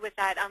 I agree with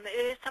that. It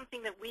is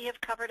something that we have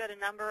covered at a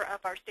number of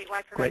our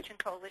statewide prevention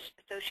coalition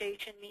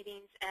association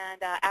meetings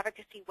and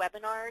advocacy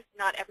webinars.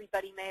 Not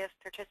everybody may have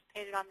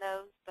participated on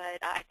those, but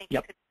I think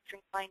it could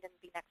streamline and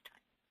be next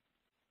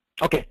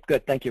time. Okay,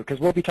 good, thank you. Because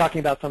we'll be talking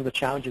about some of the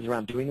challenges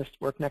around doing this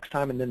work next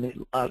time, and then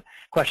the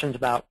questions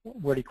about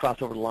where do you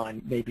cross over the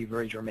line may be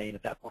very germane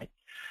at that point.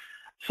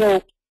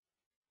 So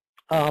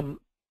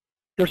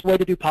there's a way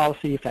to do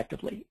policy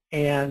effectively,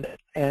 and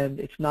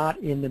it's not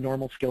in the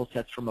normal skill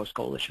sets for most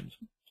coalitions.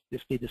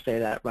 Just need to say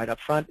that right up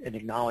front and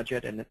acknowledge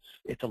it, and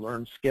it's a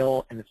learned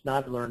skill, and it's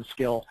not a learned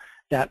skill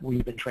that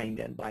we've been trained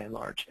in by and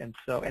large, and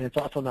it's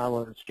also not a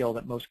learned skill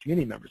that most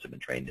community members have been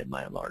trained in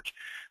by and large.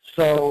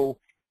 So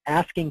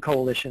asking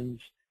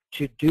coalitions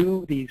to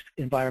do these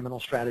environmental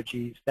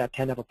strategies that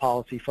tend to have a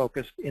policy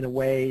focus in a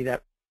way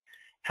that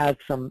has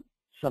some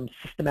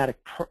systematic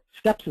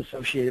steps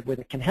associated with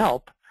it can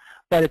help,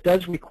 but it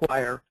does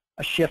require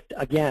a shift,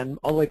 again,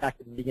 all the way back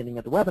to the beginning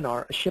of the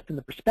webinar, a shift in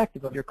the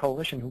perspective of your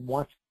coalition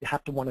who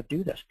have to want to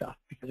do this stuff,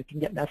 because it can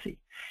get messy.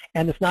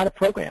 And it's not a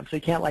program, so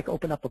you can't like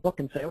open up a book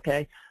and say,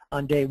 okay,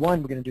 on day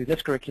 1 we're going to do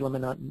this curriculum,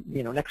 and on,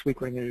 next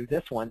week we're going to do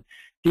this one.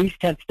 These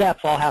 10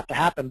 steps all have to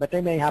happen, but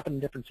they may happen in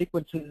different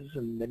sequences,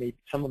 and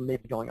some of them may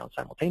be going on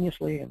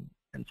simultaneously,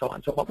 and so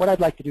on. So what I'd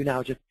like to do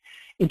now is just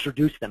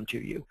introduce them to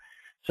you.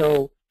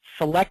 So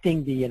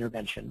selecting the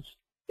interventions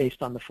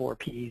based on the 4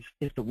 Ps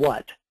is the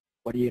what.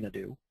 What are you going to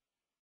do?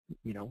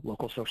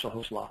 Local social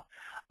host law,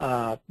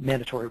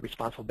 mandatory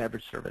responsible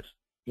beverage service,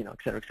 et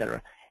cetera, et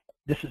cetera.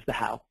 This is the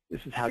how.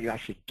 This is how you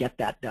actually get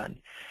that done.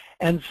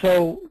 And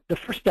so the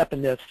first step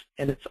in this,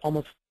 and it's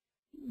almost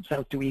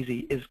sounds too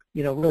easy, is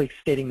really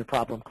stating the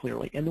problem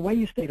clearly. And the way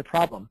you state a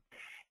problem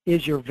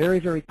is you're very,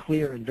 very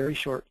clear in very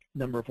short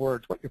number of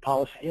words what your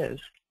policy is,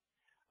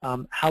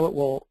 how it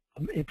will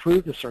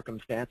improve the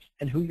circumstance,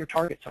 and who your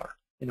targets are.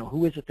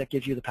 Who is it that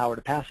gives you the power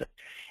to pass it?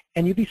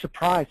 And you'd be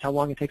surprised how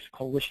long it takes a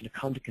coalition to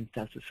come to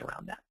consensus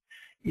around that.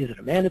 Is it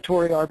a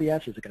mandatory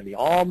RBS? Is it going to be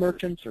all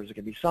merchants, or is it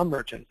going to be some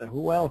merchants? And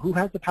who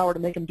has the power to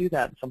make them do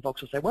that? And some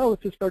folks will say, well,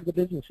 let's just go to the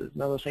businesses.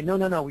 And others say,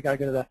 no, we got to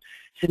go to the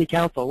city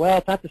council. Well,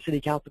 it's not the city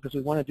council because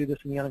we want to do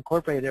this in the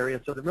unincorporated area,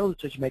 so the real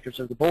decision makers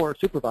are the board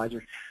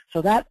supervisors.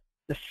 So that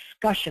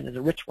discussion is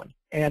a rich one,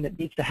 and it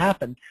needs to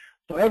happen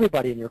so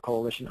everybody in your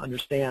coalition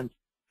understands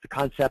the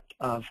concept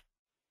of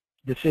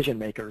decision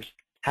makers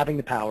having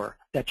the power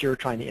that you're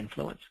trying to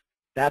influence.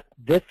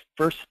 This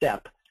first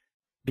step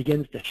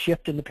begins to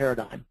shift in the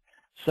paradigm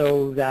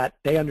so that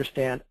they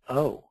understand,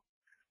 oh,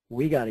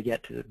 we got to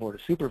get to the Board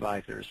of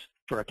Supervisors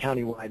for a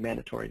countywide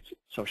mandatory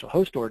social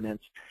host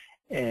ordinance,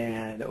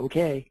 and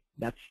okay,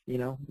 that's,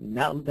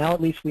 now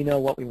at least we know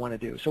what we want to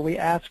do. So we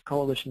ask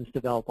coalitions to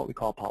develop what we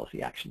call a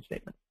policy action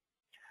statement.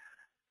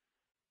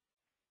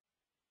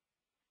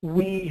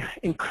 We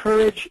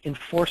encourage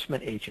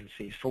enforcement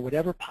agencies for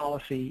whatever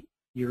policy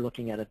you're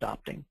looking at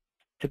adopting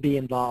to be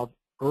involved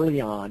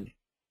early on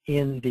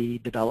in the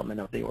development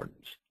of the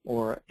ordinance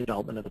or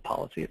development of the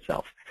policy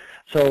itself.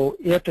 So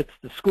if it's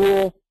the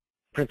school,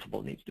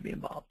 principal needs to be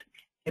involved.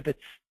 If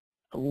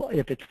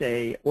it's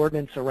a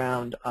ordinance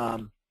around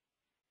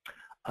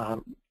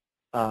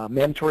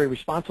mandatory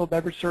responsible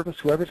beverage service,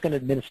 whoever's going to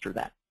administer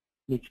that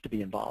needs to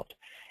be involved.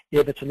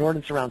 If it's an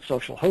ordinance around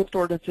social host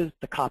ordinances,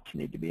 the cops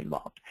need to be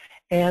involved.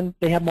 And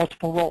they have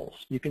multiple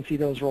roles. You can see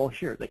those roles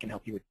here. They can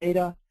help you with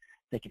data.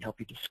 They can help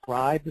you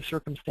describe the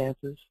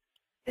circumstances.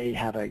 They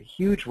have a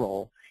huge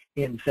role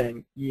in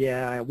saying,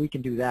 yeah, we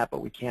can do that,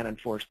 but we can't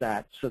enforce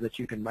that, so that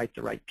you can write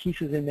the right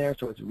pieces in there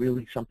so it's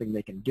really something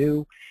they can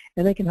do.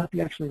 And they can help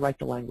you actually write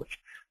the language.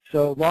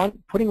 So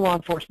putting law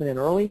enforcement in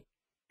early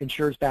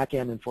ensures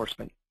back-end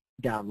enforcement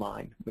down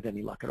line with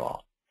any luck at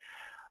all.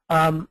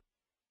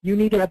 You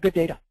need to have good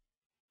data.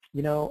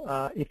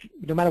 No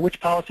matter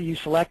which policy you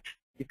select,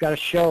 you've got to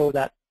show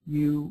that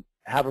you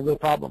have a real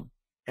problem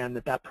and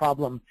that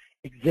problem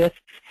exists.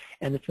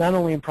 And it's not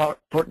only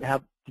important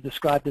to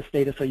describe this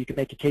data so you can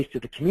make a case to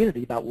the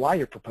community about why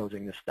you're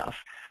proposing this stuff,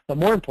 but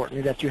more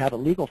importantly that you have a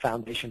legal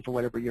foundation for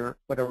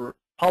whatever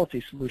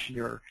policy solution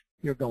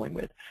you're going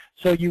with.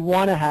 So you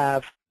want to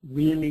have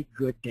really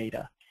good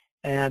data.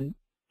 And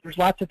there's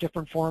lots of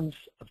different forms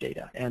of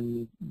data,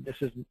 and this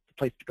isn't the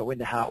place to go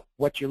into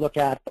what you look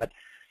at, but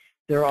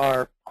there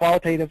are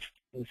qualitative,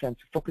 in the sense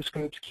of focus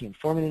groups, key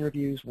informant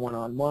interviews,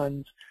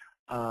 one-on-ones,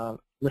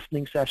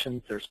 listening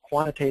sessions. There's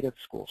quantitative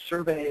school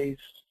surveys,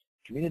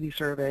 community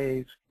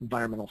surveys,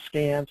 environmental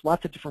scans,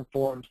 lots of different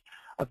forms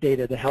of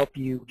data to help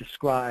you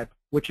describe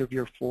which of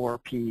your 4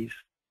 Ps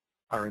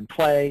are in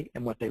play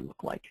and what they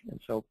look like. And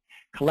so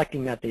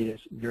collecting that data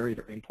is very,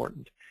 very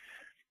important.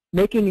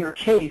 Making your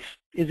case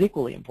is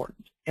equally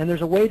important. And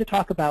there's a way to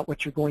talk about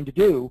what you're going to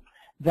do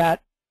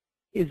that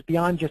is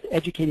beyond just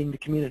educating the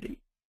community.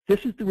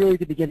 This is really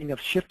the beginning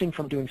of shifting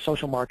from doing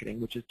social marketing,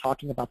 which is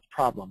talking about the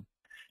problem,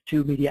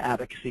 to media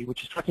advocacy,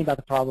 which is talking about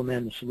the problem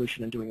and the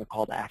solution and doing a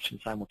call to action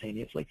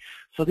simultaneously.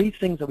 So these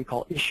things that we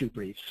call issue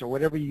briefs, or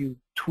whatever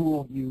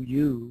tool you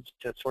use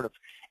to sort of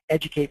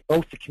educate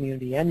both the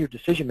community and your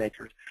decision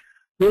makers,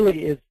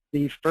 really is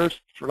the first,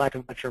 for lack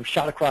of a better term,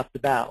 shot across the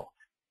bow.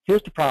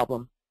 Here's the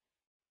problem.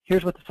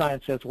 Here's what the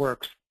science says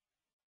works.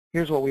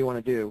 Here's what we want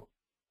to do.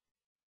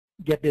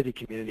 Get busy,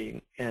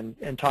 community,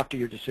 and talk to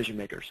your decision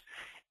makers.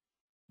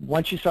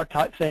 Once you start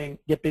saying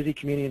get busy,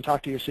 community, and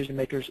talk to your decision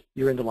makers,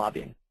 you're into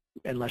lobbying,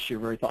 unless you're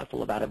very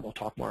thoughtful about it. We'll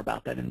talk more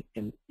about that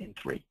in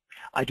 3.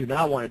 I do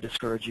not want to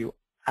discourage you.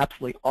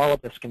 Absolutely all of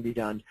this can be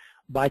done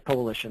by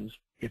coalitions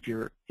if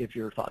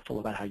you're thoughtful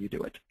about how you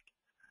do it.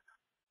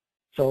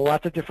 So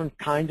lots of different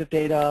kinds of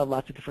data,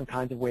 lots of different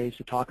kinds of ways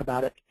to talk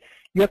about it.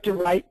 You have to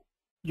write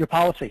your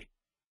policy.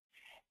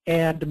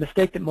 And the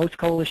mistake that most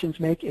coalitions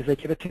make is they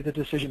give it to the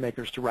decision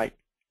makers to write.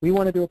 We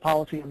want to do a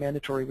policy on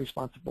mandatory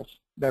responsible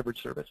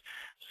beverage service.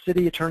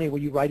 City attorney, will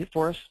you write it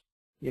for us?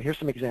 Yeah, here's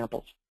some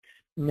examples.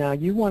 Now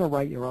you want to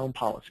write your own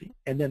policy,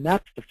 and then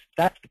that's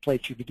the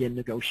place you begin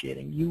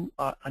negotiating. You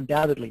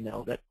undoubtedly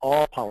know that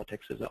all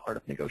politics is the art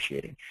of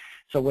negotiating.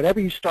 So whatever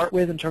you start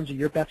with in terms of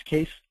your best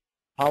case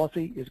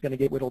policy is going to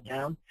get whittled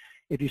down.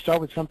 If you start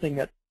with something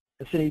that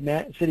a city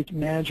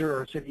manager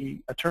or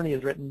city attorney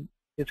has written,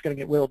 it's going to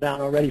get whittled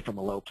down already from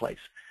a low place.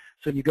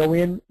 So you go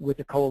in with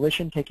the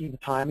coalition, taking the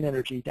time and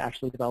energy to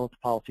actually develop a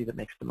policy that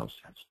makes the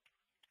most sense.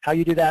 How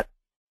you do that,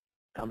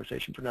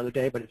 conversation for another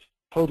day, but it's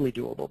totally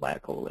doable by a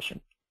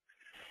coalition.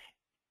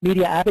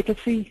 Media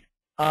advocacy,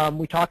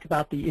 we talked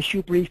about the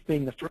issue brief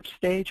being the first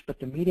stage, but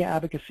the media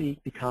advocacy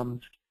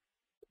becomes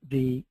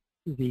the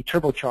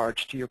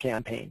turbocharge to your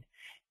campaign.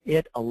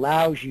 It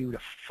allows you to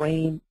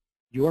frame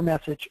your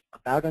message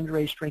about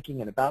underage drinking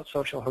and about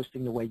social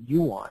hosting the way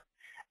you want,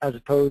 as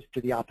opposed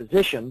to the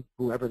opposition,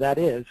 whoever that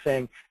is,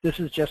 saying, this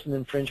is just an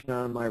infringement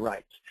on my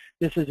rights.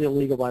 This is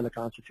illegal by the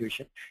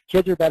Constitution.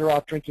 Kids are better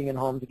off drinking in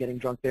homes and getting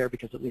drunk there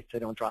because at least they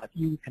don't drive.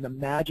 You can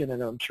imagine,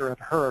 and I'm sure have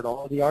heard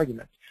all of the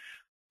arguments.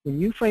 When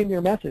you frame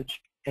your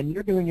message and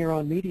you're doing your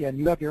own media and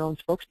you have your own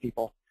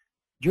spokespeople,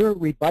 you're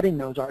rebutting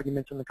those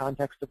arguments in the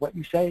context of what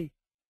you say,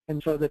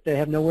 and so that they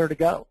have nowhere to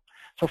go.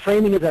 So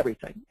framing is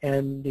everything,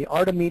 and the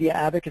art of media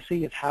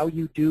advocacy is how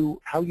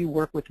you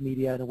work with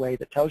media in a way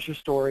that tells your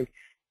story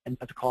and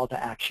does a call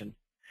to action,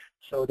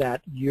 so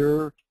that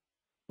you're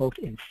both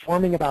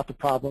informing about the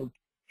problem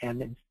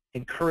and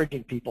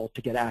encouraging people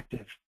to get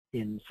active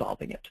in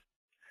solving it.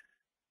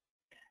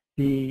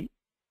 The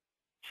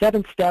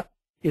 7th step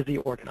is the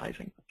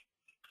organizing.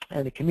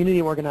 And the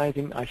community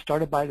organizing, I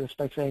started by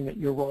saying that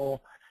your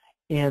role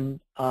in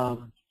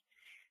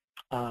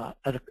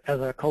as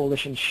a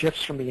coalition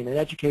shifts from being an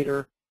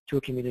educator to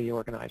a community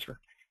organizer.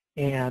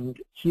 And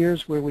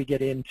here's where we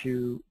get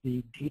into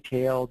the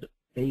detailed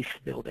base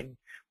building,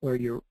 where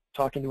you're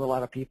talking to a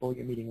lot of people,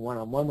 you're meeting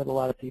one-on-one with a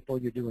lot of people,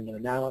 you're doing an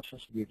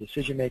analysis of your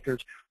decision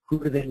makers,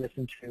 who do they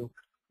listen to,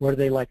 what are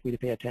they likely to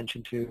pay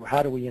attention to,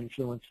 how do we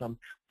influence them,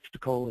 what's the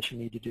coalition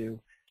need to do,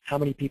 how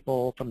many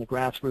people from the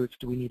grassroots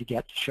do we need to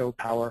get to show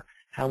power,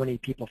 how many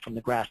people from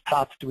the grass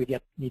tops do we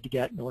need to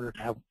get in order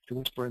to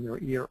whisper in their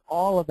ear.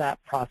 All of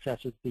that process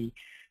is the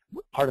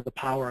part of the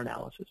power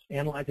analysis,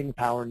 analyzing the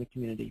power in the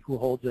community, who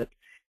holds it,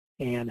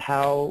 and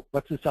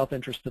what's the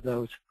self-interest of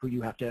those who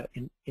you have to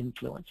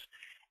influence.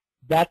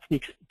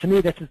 To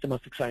me, this is the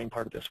most exciting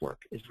part of this work,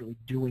 is really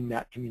doing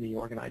that community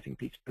organizing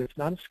piece. But it's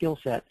not a skill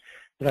set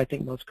that I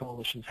think most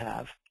coalitions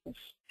have,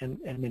 and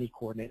many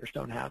coordinators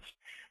don't have.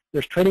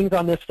 There's trainings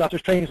on this stuff.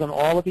 There's trainings on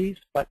all of these,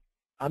 but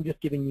I'm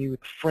just giving you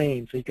the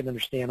frame so you can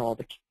understand all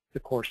the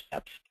core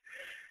steps.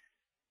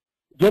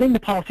 Getting the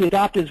policy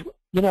adopted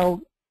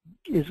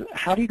is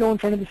how do you go in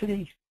front of the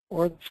city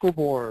or the school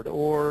board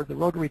or the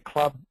Rotary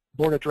Club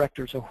board of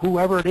directors or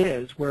whoever it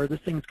is where this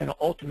thing's going to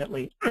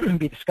ultimately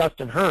be discussed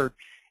and heard,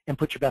 and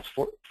put your best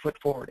foot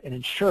forward and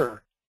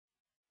ensure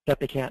that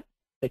they can't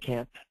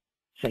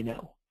say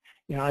no.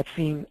 I've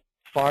seen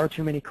far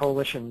too many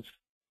coalitions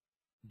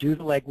do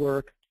the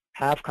legwork,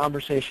 have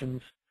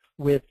conversations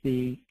with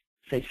the,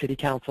 say, city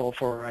council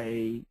for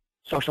a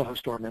social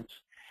host ordinance,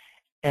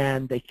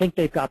 and they think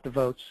they've got the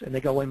votes, and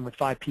they go in with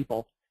 5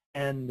 people,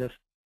 and the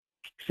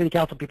city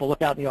council people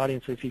look out in the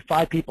audience, they see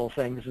 5 people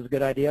saying this is a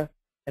good idea,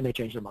 and they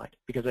change their mind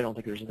because they don't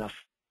think there's enough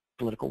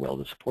political will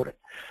to support it.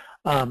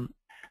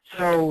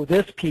 So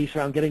this piece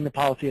around getting the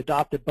policy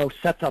adopted both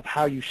sets up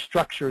how you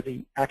structure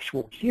the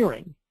actual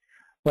hearing,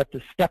 but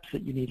the steps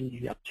that you need to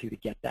lead up to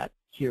get that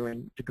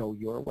hearing to go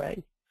your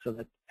way, so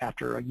that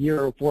after a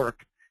year of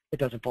work, it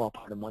doesn't fall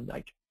apart in one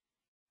night.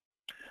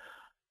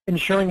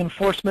 Ensuring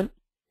enforcement.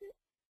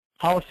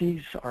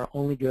 Policies are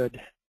only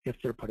good if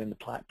they're put into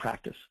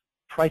practice.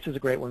 Price is a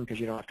great one because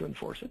you don't have to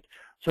enforce it.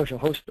 Social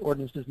host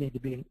ordinances need to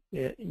be,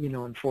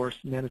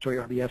 enforced. Mandatory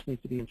RBS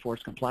needs to be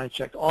enforced. Compliance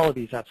checks. All of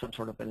these have some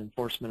sort of an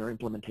enforcement or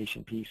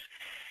implementation piece.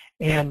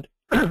 And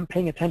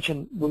paying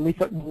attention when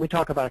we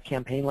talk about a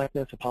campaign like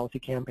this, a policy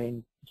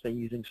campaign, say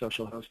using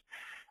social host,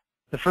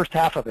 the first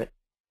half of it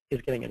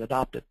is getting it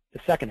adopted. The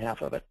second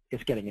half of it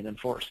is getting it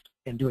enforced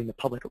and doing the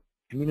public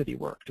community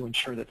work to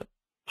ensure that the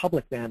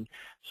public then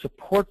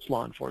supports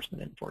law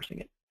enforcement in enforcing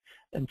it.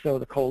 And so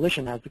the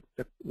coalition has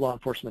the law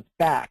enforcement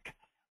back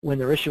when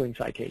they're issuing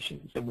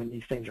citations and when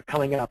these things are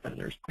coming up and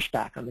there's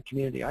pushback on the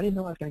community. I didn't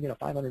know I was going to get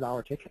a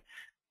 $500 ticket.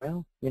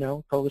 Well,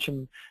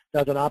 coalition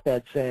does an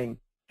op-ed saying,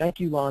 thank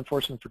you, law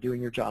enforcement, for doing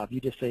your job.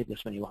 You just saved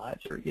this many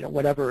lives, or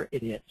whatever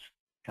it is,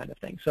 kind of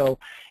thing. So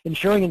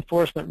ensuring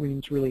enforcement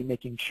means really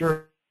making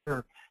sure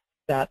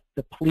that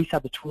the police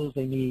have the tools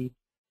they need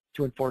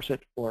to enforce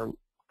it, or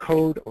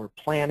code or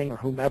planning or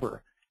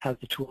whomever has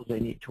the tools they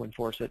need to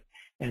enforce it.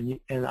 And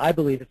I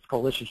believe it's the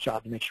coalition's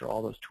job to make sure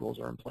all those tools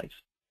are in place.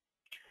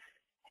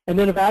 And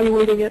then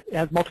evaluating it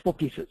has multiple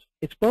pieces.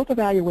 It's both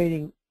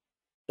evaluating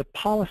the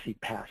policy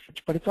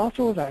passage, but it's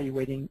also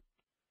evaluating,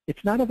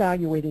 it's not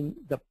evaluating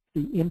the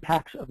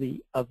impacts of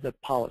the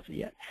policy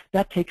yet.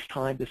 That takes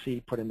time to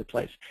see put into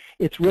place.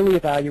 It's really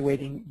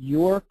evaluating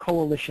your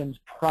coalition's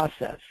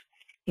process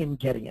in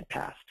getting it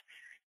passed.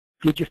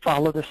 Did you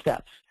follow the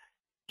steps?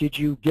 Did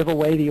you give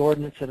away the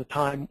ordinance at a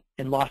time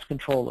and lost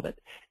control of it?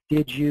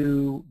 Did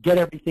you get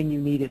everything you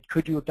needed?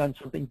 Could you have done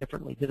something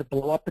differently? Did it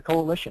blow up the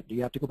coalition? Do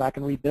you have to go back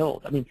and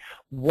rebuild? I mean,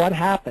 what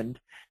happened?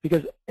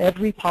 Because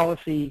every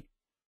policy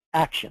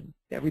action,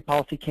 every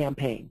policy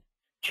campaign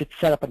should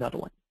set up another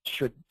one.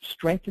 Should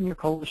strengthen your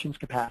coalition's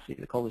capacity,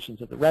 the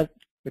coalitions of the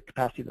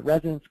capacity of the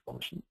residents,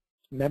 coalition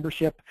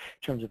membership,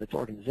 in terms of its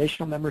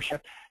organizational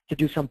membership, to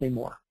do something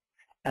more,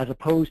 as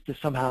opposed to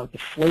somehow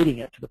deflating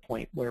it to the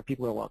point where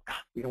people are, well,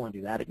 we don't want to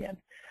do that again.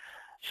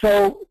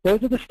 So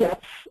those are the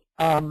steps.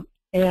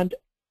 And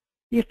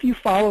if you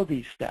follow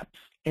these steps,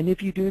 and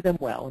if you do them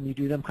well, and you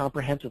do them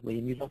comprehensively,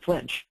 and you don't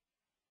flinch,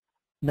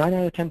 9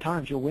 out of 10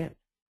 times you'll win.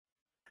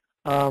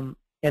 And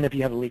if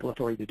you have the legal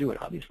authority to do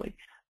it, obviously.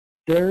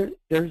 There's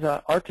an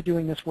art to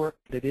doing this work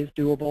that is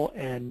doable,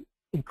 and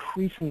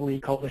increasingly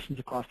coalitions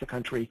across the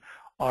country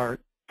are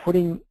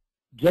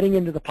getting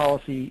into the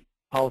policy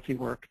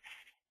work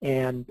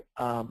and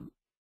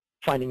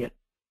finding it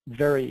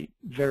very,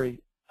 very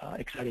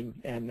exciting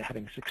and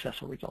having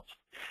successful results.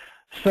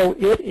 So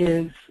it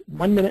is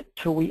 1 minute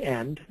till we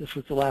end. This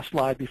was the last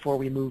slide before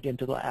we moved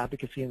into the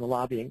advocacy and the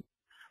lobbying.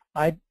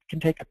 I can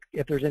take,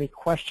 if there's any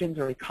questions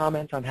or any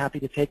comments, I'm happy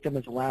to take them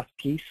as the last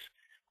piece.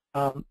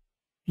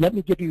 Let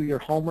me give you your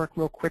homework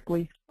real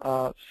quickly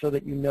so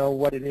that you know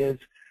what it is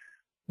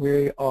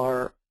we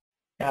are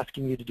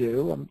asking you to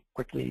do. I'm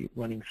quickly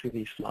running through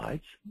these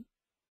slides.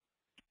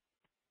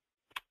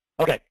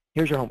 Okay,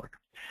 here's your homework.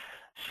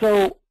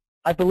 So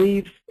I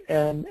believe,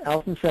 and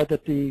Allison said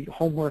that the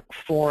homework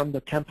form,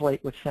 the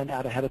template, was sent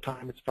out ahead of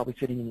time. It's probably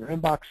sitting in your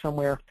inbox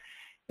somewhere.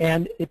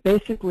 And it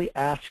basically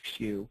asks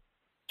you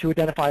to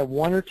identify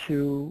one or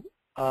two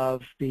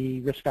of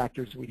the risk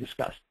factors we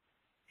discussed,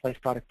 place,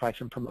 product,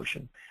 price, and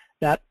promotion,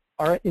 that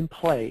are in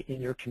play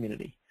in your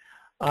community.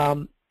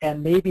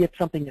 And maybe it's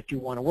something that you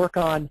want to work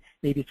on,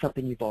 maybe it's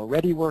something you've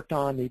already worked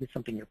on, maybe it's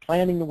something you're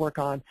planning to work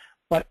on,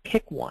 but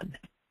pick one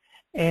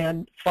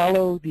and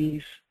follow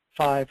these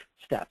 5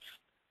 steps.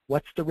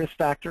 What's the risk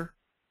factor?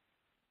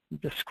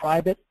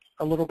 Describe it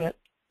a little bit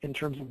in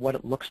terms of what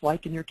it looks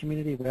like in your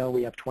community. Well,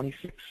 we have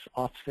 26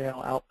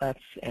 off-sale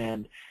outlets,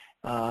 and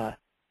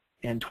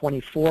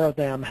 24 of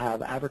them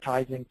have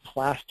advertising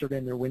plastered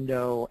in their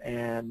window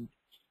and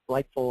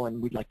delightful, and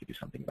we'd like to do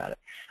something about it.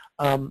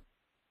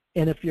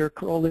 And if your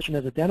coalition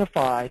has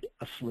identified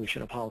a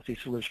solution, a policy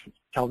solution,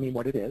 tell me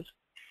what it is.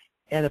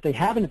 And if they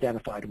haven't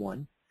identified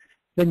one,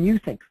 then you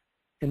think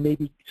and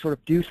maybe sort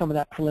of do some of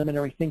that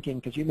preliminary thinking,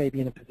 because you may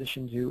be in a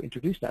position to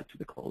introduce that to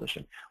the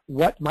coalition.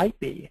 What might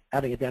be,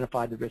 having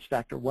identified the risk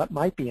factor, what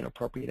might be an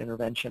appropriate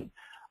intervention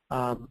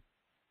to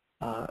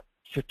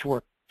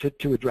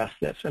address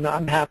this? And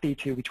I'm happy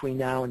to, between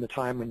now and the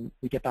time when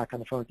we get back on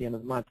the phone at the end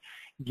of the month,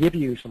 give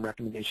you some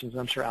recommendations.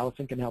 I'm sure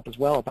Allison can help as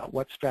well about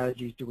what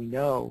strategies do we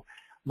know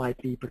might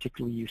be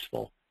particularly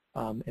useful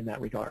in that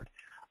regard.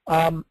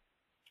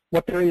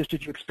 What barriers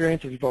did you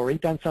experience if you've already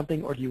done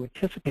something, or do you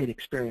anticipate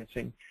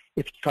experiencing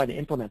if you try to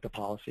implement the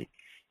policy?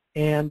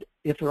 And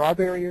if there are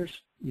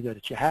barriers, either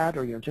that you had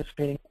or you're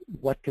anticipating,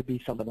 what could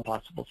be some of the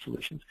possible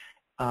solutions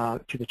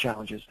to the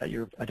challenges that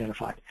you've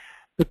identified?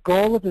 The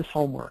goal of this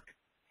homework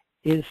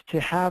is to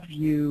have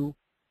you,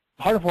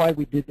 part of why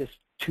we did this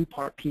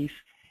 2-part piece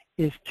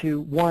is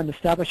to, 1,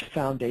 establish a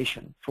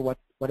foundation for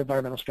what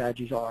environmental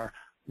strategies are,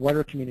 what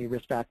are community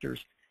risk factors,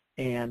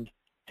 and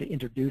to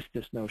introduce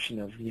this notion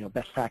of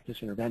best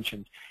practice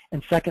interventions.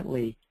 And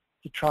secondly,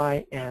 to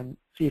try and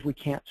see if we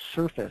can't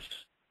surface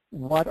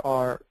what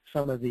are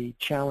some of the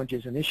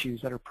challenges and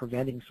issues that are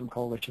preventing some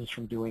coalitions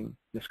from doing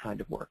this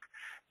kind of work,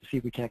 to see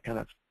if we can't kind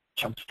of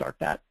jumpstart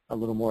that a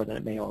little more than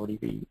it may already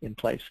be in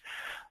place.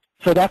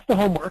 So that's the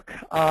homework.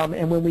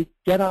 And when we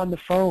get on the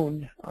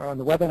phone or on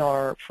the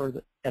webinar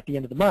at the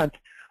end of the month,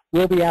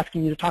 we'll be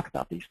asking you to talk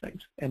about these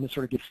things and to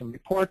sort of give some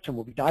reports, and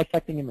we'll be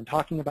dissecting them and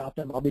talking about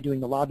them. I'll be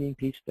doing the lobbying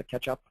piece to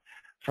catch up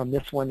from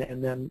this one,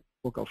 and then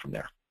we'll go from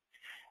there.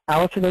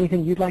 Allison,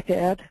 anything you'd like to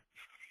add?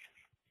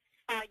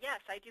 Yes,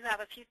 I do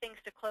have a few things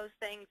to close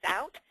things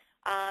out.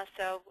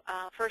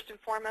 First and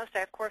foremost, I,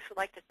 of course, would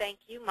like to thank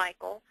you,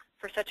 Michael,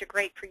 for such a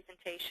great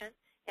presentation,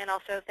 and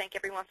also thank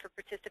everyone for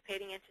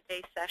participating in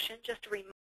today's session. Just a reminder